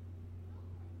Runner.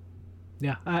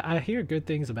 Yeah, I hear good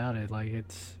things about it. Like,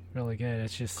 it's really good.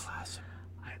 It's just classic.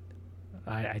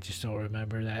 I just don't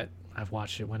remember that I've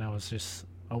watched it when I was just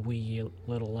a wee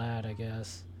little lad, I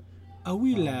guess. A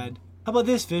wee lad. How about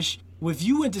this, Fish? If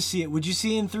you went to see it, would you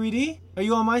see it in 3D? Are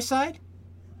you on my side?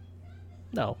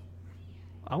 No.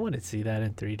 I want to see that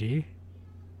in 3D.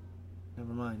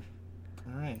 Never mind.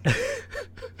 All right.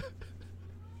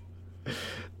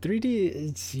 3D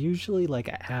is usually like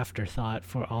an afterthought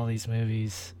for all these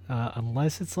movies,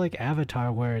 unless it's like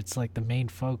Avatar, where it's like the main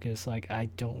focus. Like, I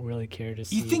don't really care to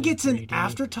see. You think it in it's an 3D.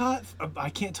 afterthought? I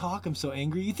can't talk. I'm so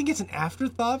angry. You think it's an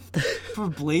afterthought for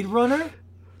Blade Runner?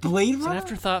 Blade It's Runner? an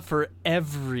afterthought for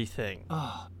everything.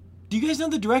 Oh. Do you guys know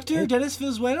the director, Dennis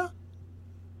Villeneuve?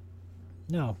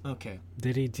 No. Okay.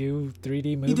 Did he do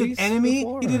 3D movies? He did Enemy.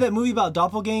 Before, He did that movie about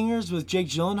doppelgangers with Jake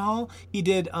Gyllenhaal. He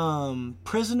did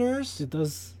Prisoners. Did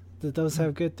those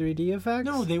have good 3D effects?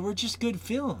 No, they were just good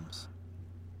films.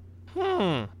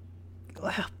 But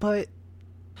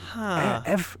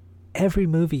every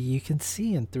movie you can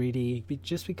see in 3D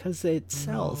just because it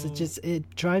sells. No.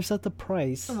 It drives up the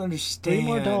price. I don't understand.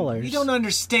 $3 more. You don't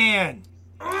understand.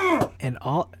 And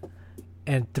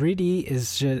 3D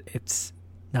is just, it's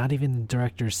not even the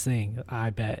director's thing. I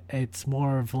bet it's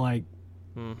more of like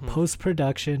Mm-hmm.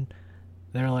 Post-production,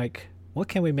 they're like, what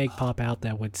can we make pop out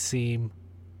that would seem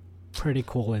pretty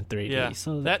cool in 3D? Yeah,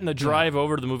 So that and the drive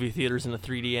over to the movie theaters in the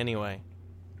 3D anyway.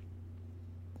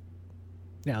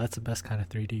 Yeah, that's the best kind of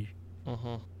 3D.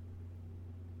 Mm-hmm.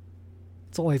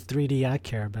 It's only 3D I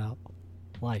care about.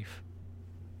 Life.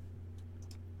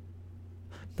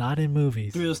 Not in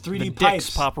movies. Through those 3D The pipes.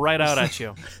 dicks pop right out at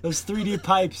you. Those 3D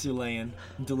pipes you're laying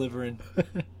and delivering.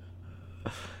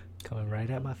 Coming right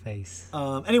at my face.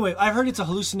 Anyway, I've heard it's a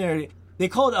hallucinatory. They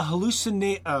call it a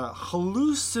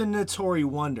hallucinatory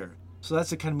wonder. So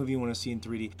that's the kind of movie you want to see in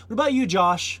 3D. What about you,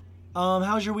 Josh?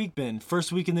 How's your week been?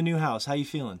 First week in the new house. How you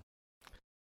feeling?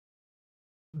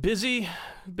 Busy.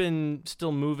 Been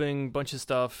still moving, bunch of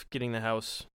stuff, getting the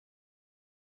house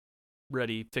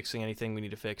ready, fixing anything we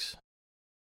need to fix.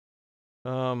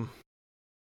 Yeah,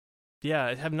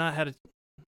 I have not had a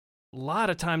lot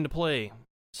of time to play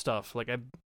stuff. Like, I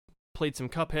played some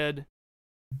Cuphead.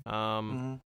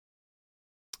 I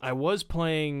was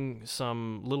playing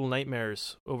some Little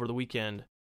Nightmares over the weekend,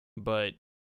 but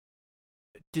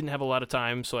didn't have a lot of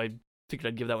time, so I figured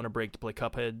I'd give that one a break to play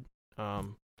Cuphead.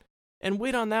 And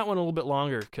wait on that one a little bit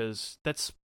longer, because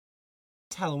it's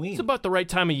Halloween. It's about the right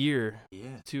time of year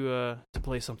Yeah. to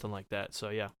play something like that. So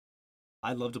yeah.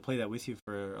 I'd love to play that with you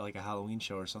for like a Halloween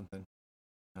show or something.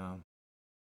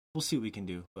 We'll see what we can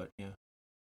do, but yeah.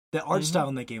 The art style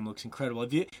in that game looks incredible.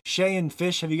 Have you, Shay and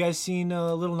Fish, have you guys seen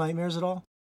Little Nightmares at all?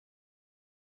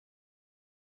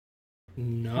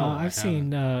 No, I've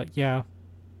seen. Yeah.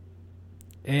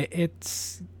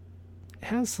 It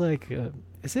has like.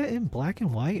 Is it in black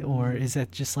and white, or is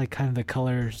it just like kind of the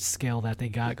color scale that they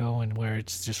got going, where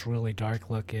it's just really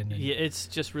dark looking? And, Yeah, it's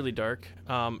just really dark.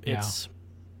 It's.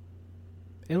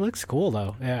 It looks cool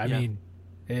though. Yeah, I Yeah. mean,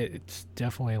 it's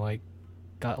definitely like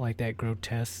got like that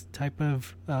grotesque type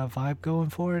of vibe going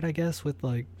for it, I guess. With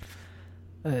like,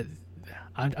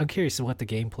 I'm curious to what the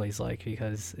gameplay's like,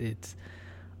 because it's.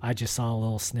 I just saw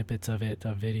little snippets of it,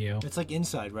 a video. It's like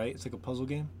Inside, right? It's like a puzzle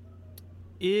game.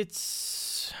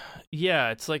 It's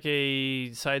like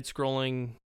a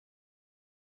side-scrolling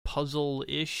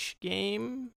puzzle-ish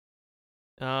game.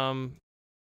 Yeah,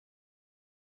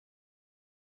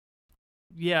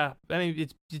 I mean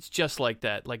it's just like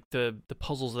that. Like the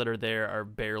puzzles that are there are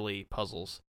barely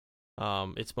puzzles.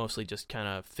 It's mostly just kind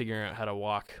of figuring out how to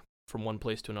walk from one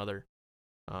place to another.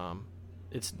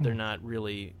 They're not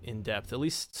really in depth, at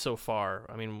least so far.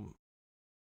 I mean,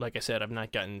 like I said, I've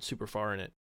not gotten super far in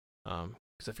it.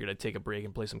 Because I figured I'd take a break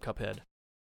and play some Cuphead.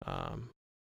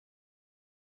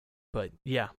 But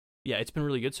yeah, it's been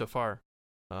really good so far.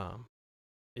 Like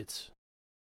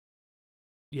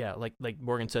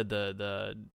Morgan said,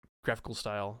 the graphical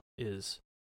style it's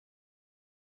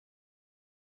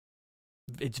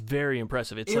very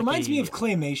impressive. It reminds me of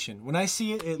claymation. When I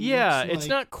see it, it's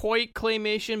not quite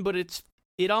claymation, but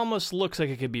it almost looks like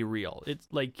it could be real. It's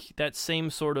like that same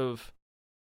sort of,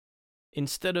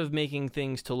 instead of making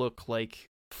things to look like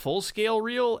full-scale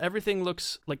real, everything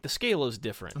looks like the scale is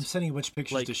different. I'm sending a bunch of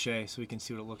pictures to Shay so we can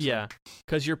see what it looks like. Yeah,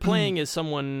 because you're playing as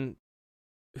someone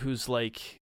who's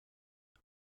like,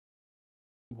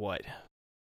 what?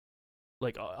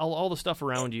 Like, all the stuff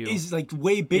around you is like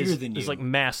way bigger than you. Is like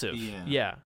massive.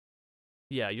 Yeah.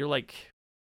 Yeah, you're like,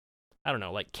 I don't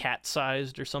know, like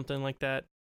cat-sized or something like that.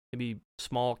 Maybe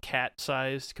small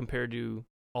cat-sized compared to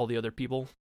all the other people.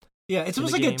 Yeah, it's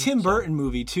almost like a Tim Burton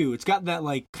movie, too. It's got that,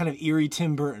 like, kind of eerie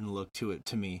Tim Burton look to it,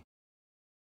 to me.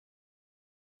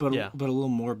 But a little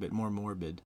more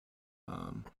morbid.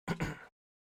 I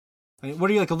mean, what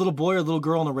are you, like a little boy or a little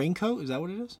girl in a raincoat? Is that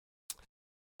what it is?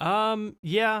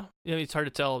 Yeah. It's hard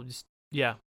to tell.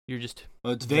 You're just...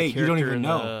 Well, it's vague. You don't even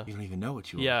know. You don't even know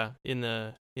what you are. Yeah, in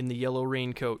the yellow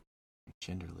raincoat.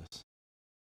 Genderless.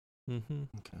 Mm-hmm.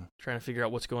 Okay. Trying to figure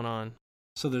out what's going on.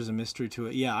 So there's a mystery to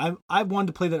it. Yeah, I wanted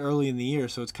to play that early in the year,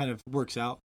 so it's kind of works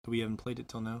out that we haven't played it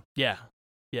till now. Yeah.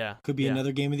 Could be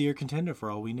another Game of the Year contender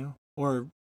for all we know. Or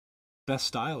best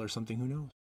style or something, who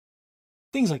knows.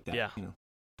 Things like that, you know.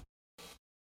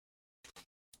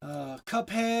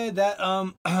 Cuphead, that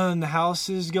the house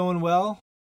is going well.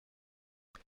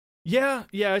 Yeah,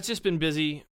 it's just been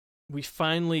busy. We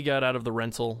finally got out of the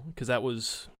rental because that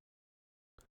was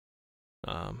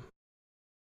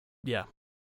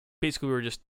basically we were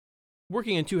just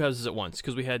working in two houses at once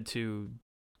because we had to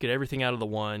get everything out of the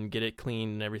one, get it clean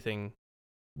and everything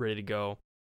ready to go,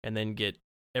 and then get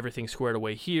everything squared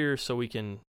away here so we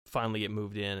can finally get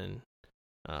moved in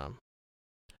and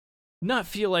not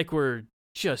feel like we're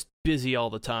just busy all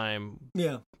the time.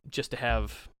 Yeah. Just to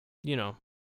have,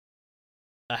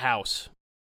 a house.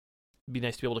 It'd be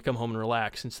nice to be able to come home and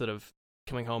relax instead of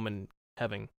coming home and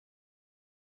having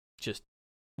just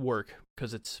work,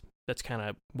 because that's kind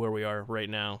of where we are right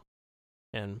now,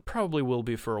 and probably will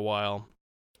be for a while,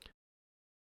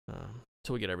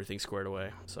 till we get everything squared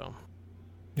away. So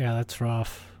Yeah, that's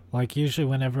rough. Like, usually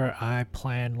whenever I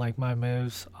plan, like, my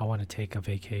moves, I want to take a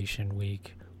vacation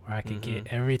week where I can get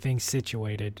everything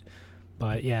situated.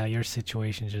 But, yeah, your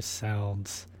situation just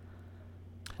sounds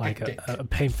like a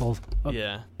painful...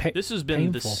 yeah. This has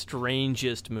been the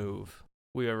strangest move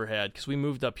we ever had, because we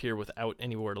moved up here without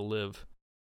anywhere to live,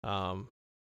 like,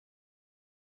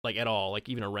 at all, like,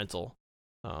 even a rental.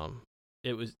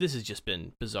 This has just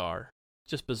been bizarre.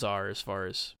 Just bizarre as far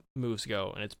as moves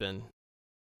go, and it's been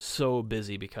so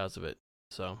busy because of it.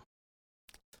 So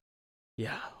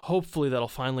yeah, hopefully that'll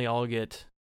finally all get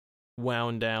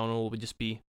wound down, and we'll just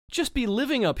be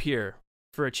living up here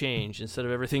for a change instead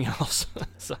of everything else.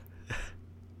 So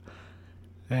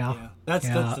yeah, that's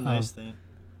the nice thing.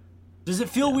 Does it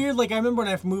feel weird? Like, I remember when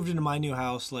I moved into my new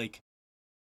house, like,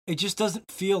 it just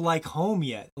doesn't feel like home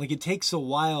yet. Like, it takes a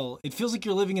while. It feels like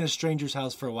you're living in a stranger's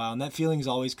house for a while, and that feeling is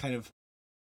always kind of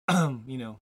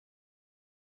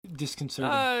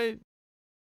disconcerting. I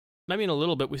mean, a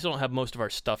little bit. We still don't have most of our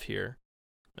stuff here.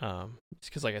 It's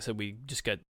because, like I said, we just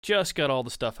got all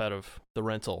the stuff out of the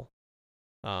rental.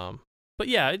 But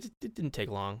yeah, it didn't take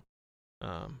long.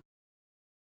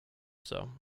 So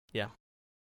yeah,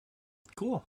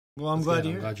 cool. Well, I'm glad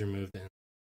you're moved in.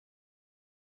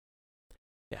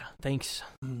 Yeah, thanks.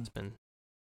 It's been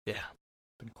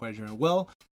quite a journey. Well,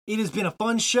 it has been a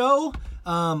fun show.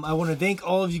 I want to thank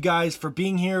all of you guys for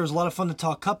being here. It was a lot of fun to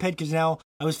talk Cuphead, because now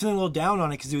I was feeling a little down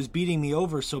on it because it was beating me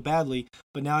over so badly.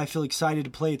 But now I feel excited to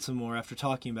play it some more after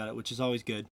talking about it, which is always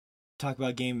good. Talk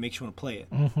about a game makes you want to play it.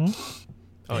 Mm-hmm.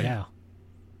 Oh, yeah.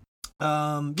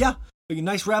 Yeah.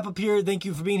 Nice wrap up here. Thank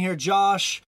you for being here,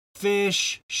 Josh,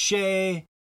 Fish, Shay,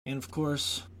 and of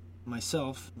course,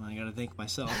 myself. I gotta thank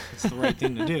myself. It's the right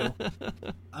thing to do.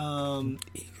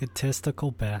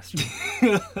 Egotistical bastard.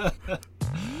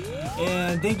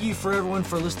 And thank you for everyone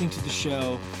for listening to the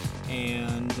show.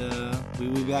 And we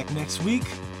will be back next week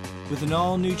with an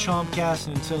all new Chompcast.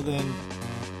 And until then,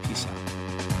 peace out.